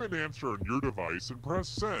 Catchphrase? Type an answer on your device and press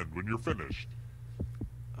send when you're finished.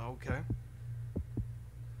 Okay.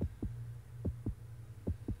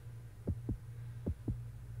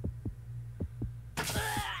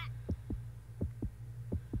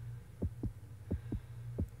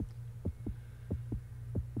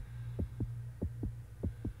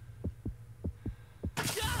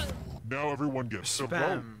 Now everyone gets to vote.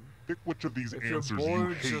 Spam. Pick which of these If you're answers bored,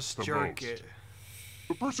 you hate just the jerk most. it.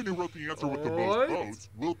 The person who wrote the answer with the What? most votes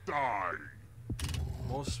will die.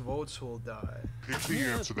 Most votes will die. Pick the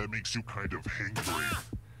answer that makes you kind of hangry.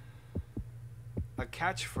 A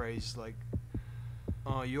catchphrase like,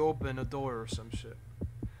 you open a door or some shit.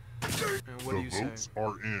 And what do The you say? votes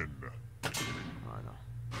are in.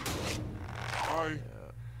 I know.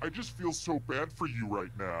 I just feel so bad for you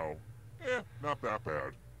right now. Not that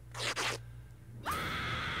bad.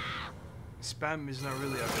 Spam is not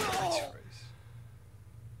really a catchphrase.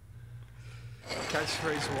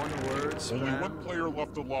 Catchphrase, one word, spam. Only one player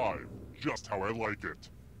left alive, just how I like it.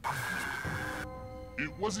 It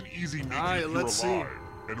wasn't easy making it here let's alive,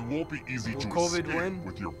 and it won't be easy Will to COVID escape win?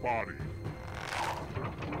 with your body.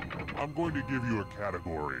 I'm going to give you a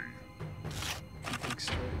category. Think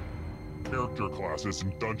straight. Character classes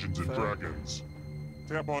in Dungeons and Fair. Dragons.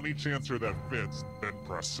 Tap on each answer that fits, then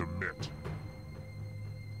press submit.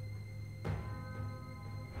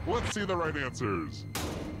 Let's see the right answers.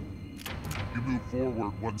 You move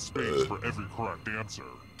forward one space for every correct answer.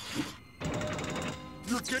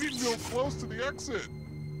 You're getting real close to the exit.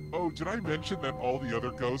 Oh, did I mention that all the other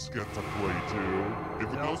ghosts get to play too?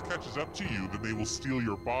 If the ghost catches up to you, then they will steal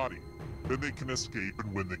your body. Then they can escape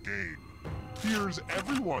and win the game. Here's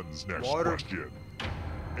everyone's next question.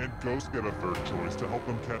 And ghosts get a third choice to help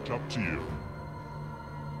them catch up to you.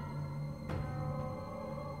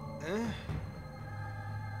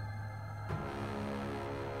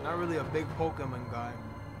 Not really a big Pokemon guy.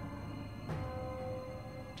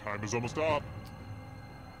 Time is almost up.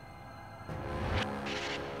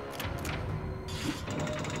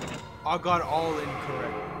 I got all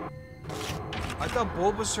incorrect. I thought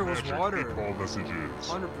Bulbasaur was Magic water. 8-ball messages.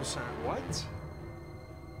 100%. What?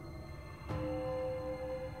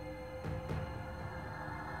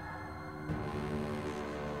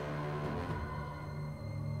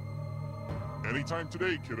 Anytime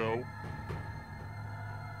today, kiddo.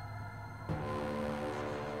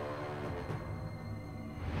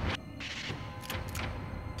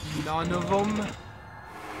 None of them.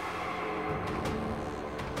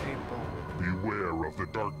 People. Beware of the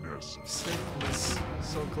darkness. Syphilis.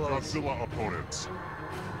 So close. Godzilla opponents.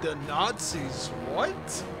 The Nazis.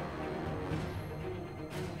 What?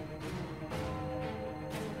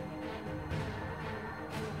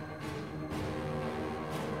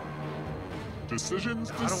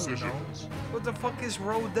 Decisions, I don't decisions. know. What the fuck is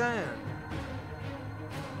Rodan?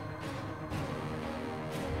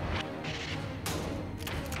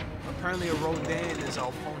 Apparently a Rodan is our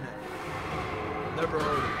opponent. Never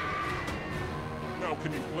heard of it. Now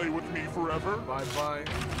can you play with me forever? Bye-bye.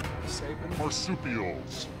 Sabin.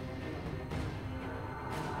 Marsupials.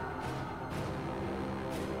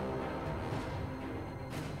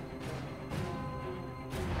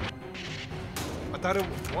 I thought it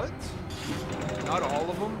what? Not all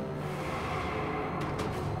of them?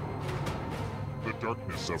 The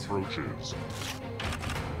darkness approaches.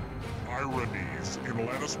 Ironies in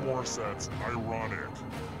Alanis Morissette's Ironic.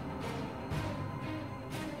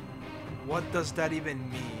 What does that even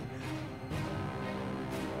mean?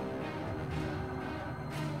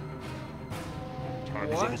 Time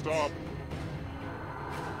is What? almost up.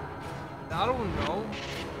 I don't know.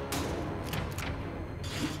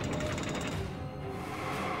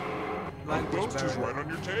 A Language ghost is barrier. right on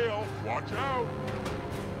your tail. Watch out.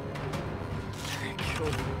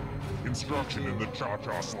 Instruction in the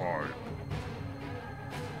cha-cha slide.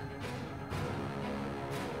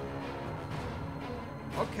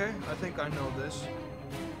 Okay, I think I know this.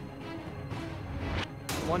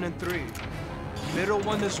 1 and 3. Middle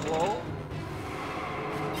one as well.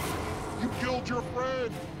 killed your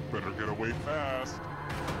friend. Better get away fast.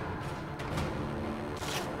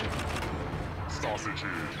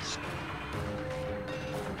 Sausages.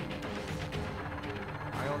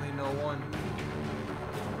 I only know one.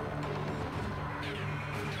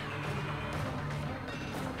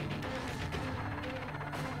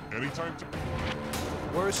 Anytime to...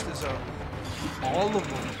 Worst is all of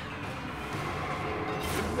them.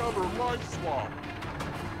 Another life swap.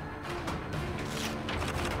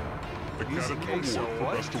 Academy Award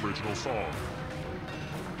for Best Original Song.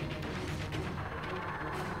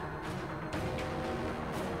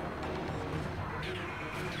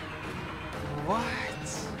 What?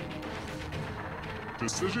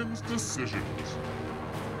 Decisions.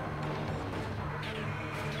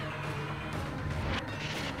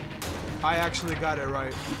 I actually got it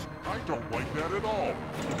right. I don't like that at all.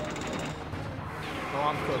 Oh,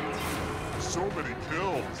 I'm cooked. So many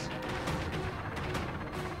kills.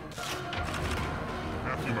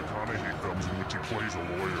 Matthew McConaughey films in which he plays a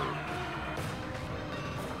lawyer.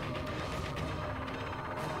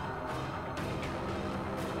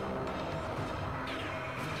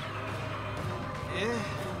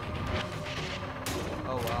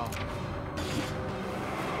 Oh wow.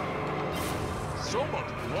 So much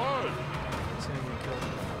blood.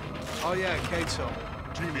 Oh yeah, Keicho.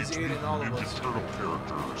 Teenage He's eating Mutant all of Ninja us. Turtle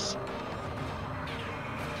characters.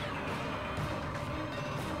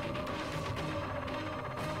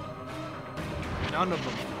 None of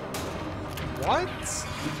them. What?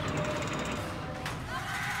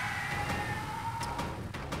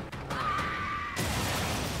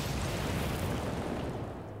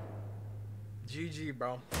 GG,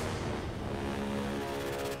 bro.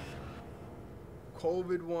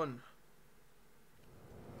 COVID-1.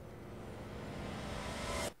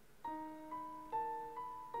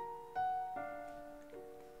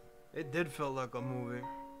 It did feel like a movie.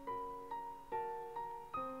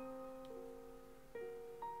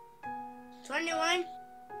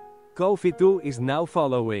 Kofi2 is now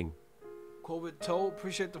following. COVID-2,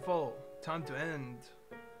 appreciate the follow. Time to end.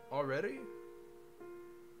 Already?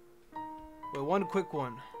 Wait, one quick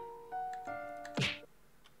one.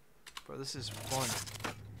 Bro, this is fun.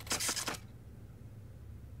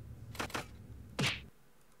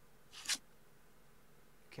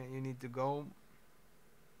 Can't you need to go?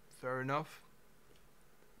 Fair enough.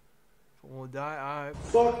 If I won't die, alright.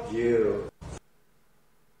 Fuck you.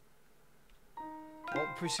 Well,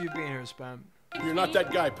 appreciate you being here, Spam. You're not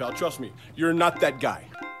that guy, pal. Trust me. You're not that guy.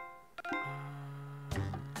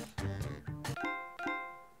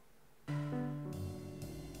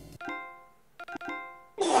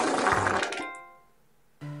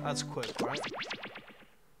 That's quick, right?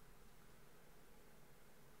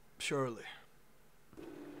 Surely.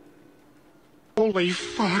 Holy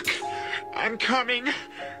fuck. I'm coming.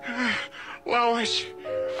 Lois.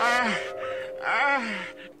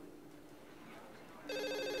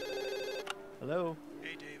 Hello?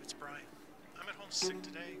 Hey Dave, it's Brian. I'm at home sick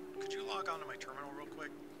today. Could you log on to my terminal real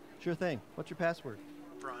quick? Sure thing. What's your password?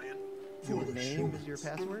 Brian. Your name is your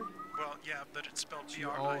password? Well, yeah, but it's spelled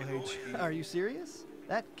B-R-I-O-N. Are you serious?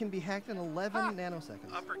 That can be hacked in 11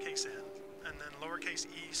 nanoseconds. Uppercase N, and then lowercase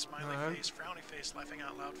e, smiley face, frowny face, laughing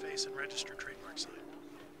out loud face, and registered trademark sign.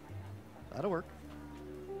 That'll work.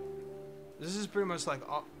 This is pretty much like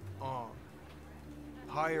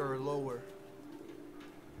higher or lower.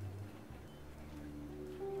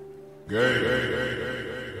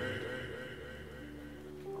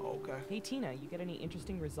 Okay. Hey Tina, you get any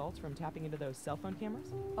interesting results from tapping into those cell phone cameras?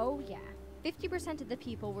 Oh yeah. 50% of the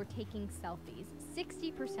people were taking selfies,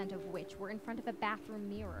 60% of which were in front of a bathroom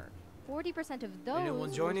mirror. 40% of Anyone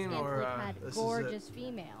those joining, were or, had this is gorgeous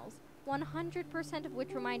females. 100% of which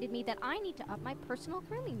reminded me that I need to up my personal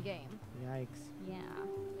grooming game. Yikes. Yeah.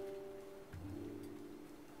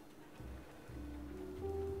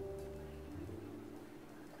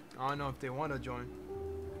 I don't know if they want to join.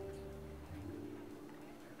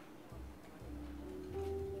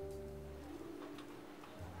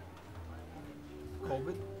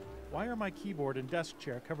 COVID? Why are my keyboard and desk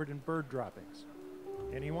chair covered in bird droppings?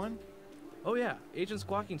 Anyone? Oh yeah, Agent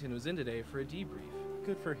Squawkington was in today for a debrief.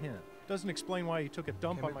 Good for him. Doesn't explain why he took a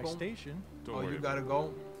dump on my Chemical? station. Don't Oh, worry you about gotta it.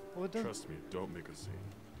 go? Well, it doesn't. Trust me, don't make a scene.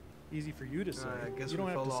 Easy for you to say. I guess you we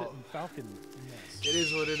don't have to fell sit off. in Falcon nest. It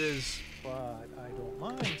is what it is. But I don't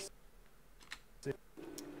mind.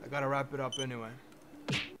 I gotta wrap it up anyway.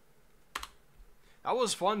 That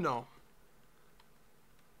was fun though.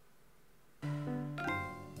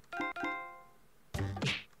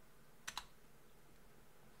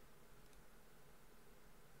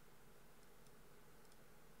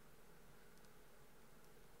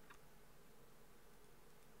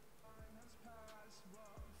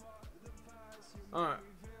 Alright.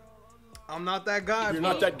 I'm not that guy. You're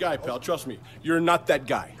not that guy, pal. Trust me. You're not that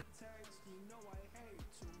guy.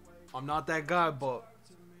 I'm not that guy, but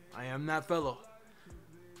I am that fella.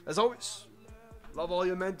 As always, love all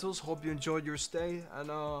your mentals. Hope you enjoyed your stay, and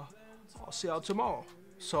I'll see y'all tomorrow.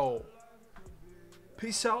 So,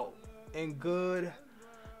 peace out and good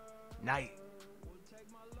night.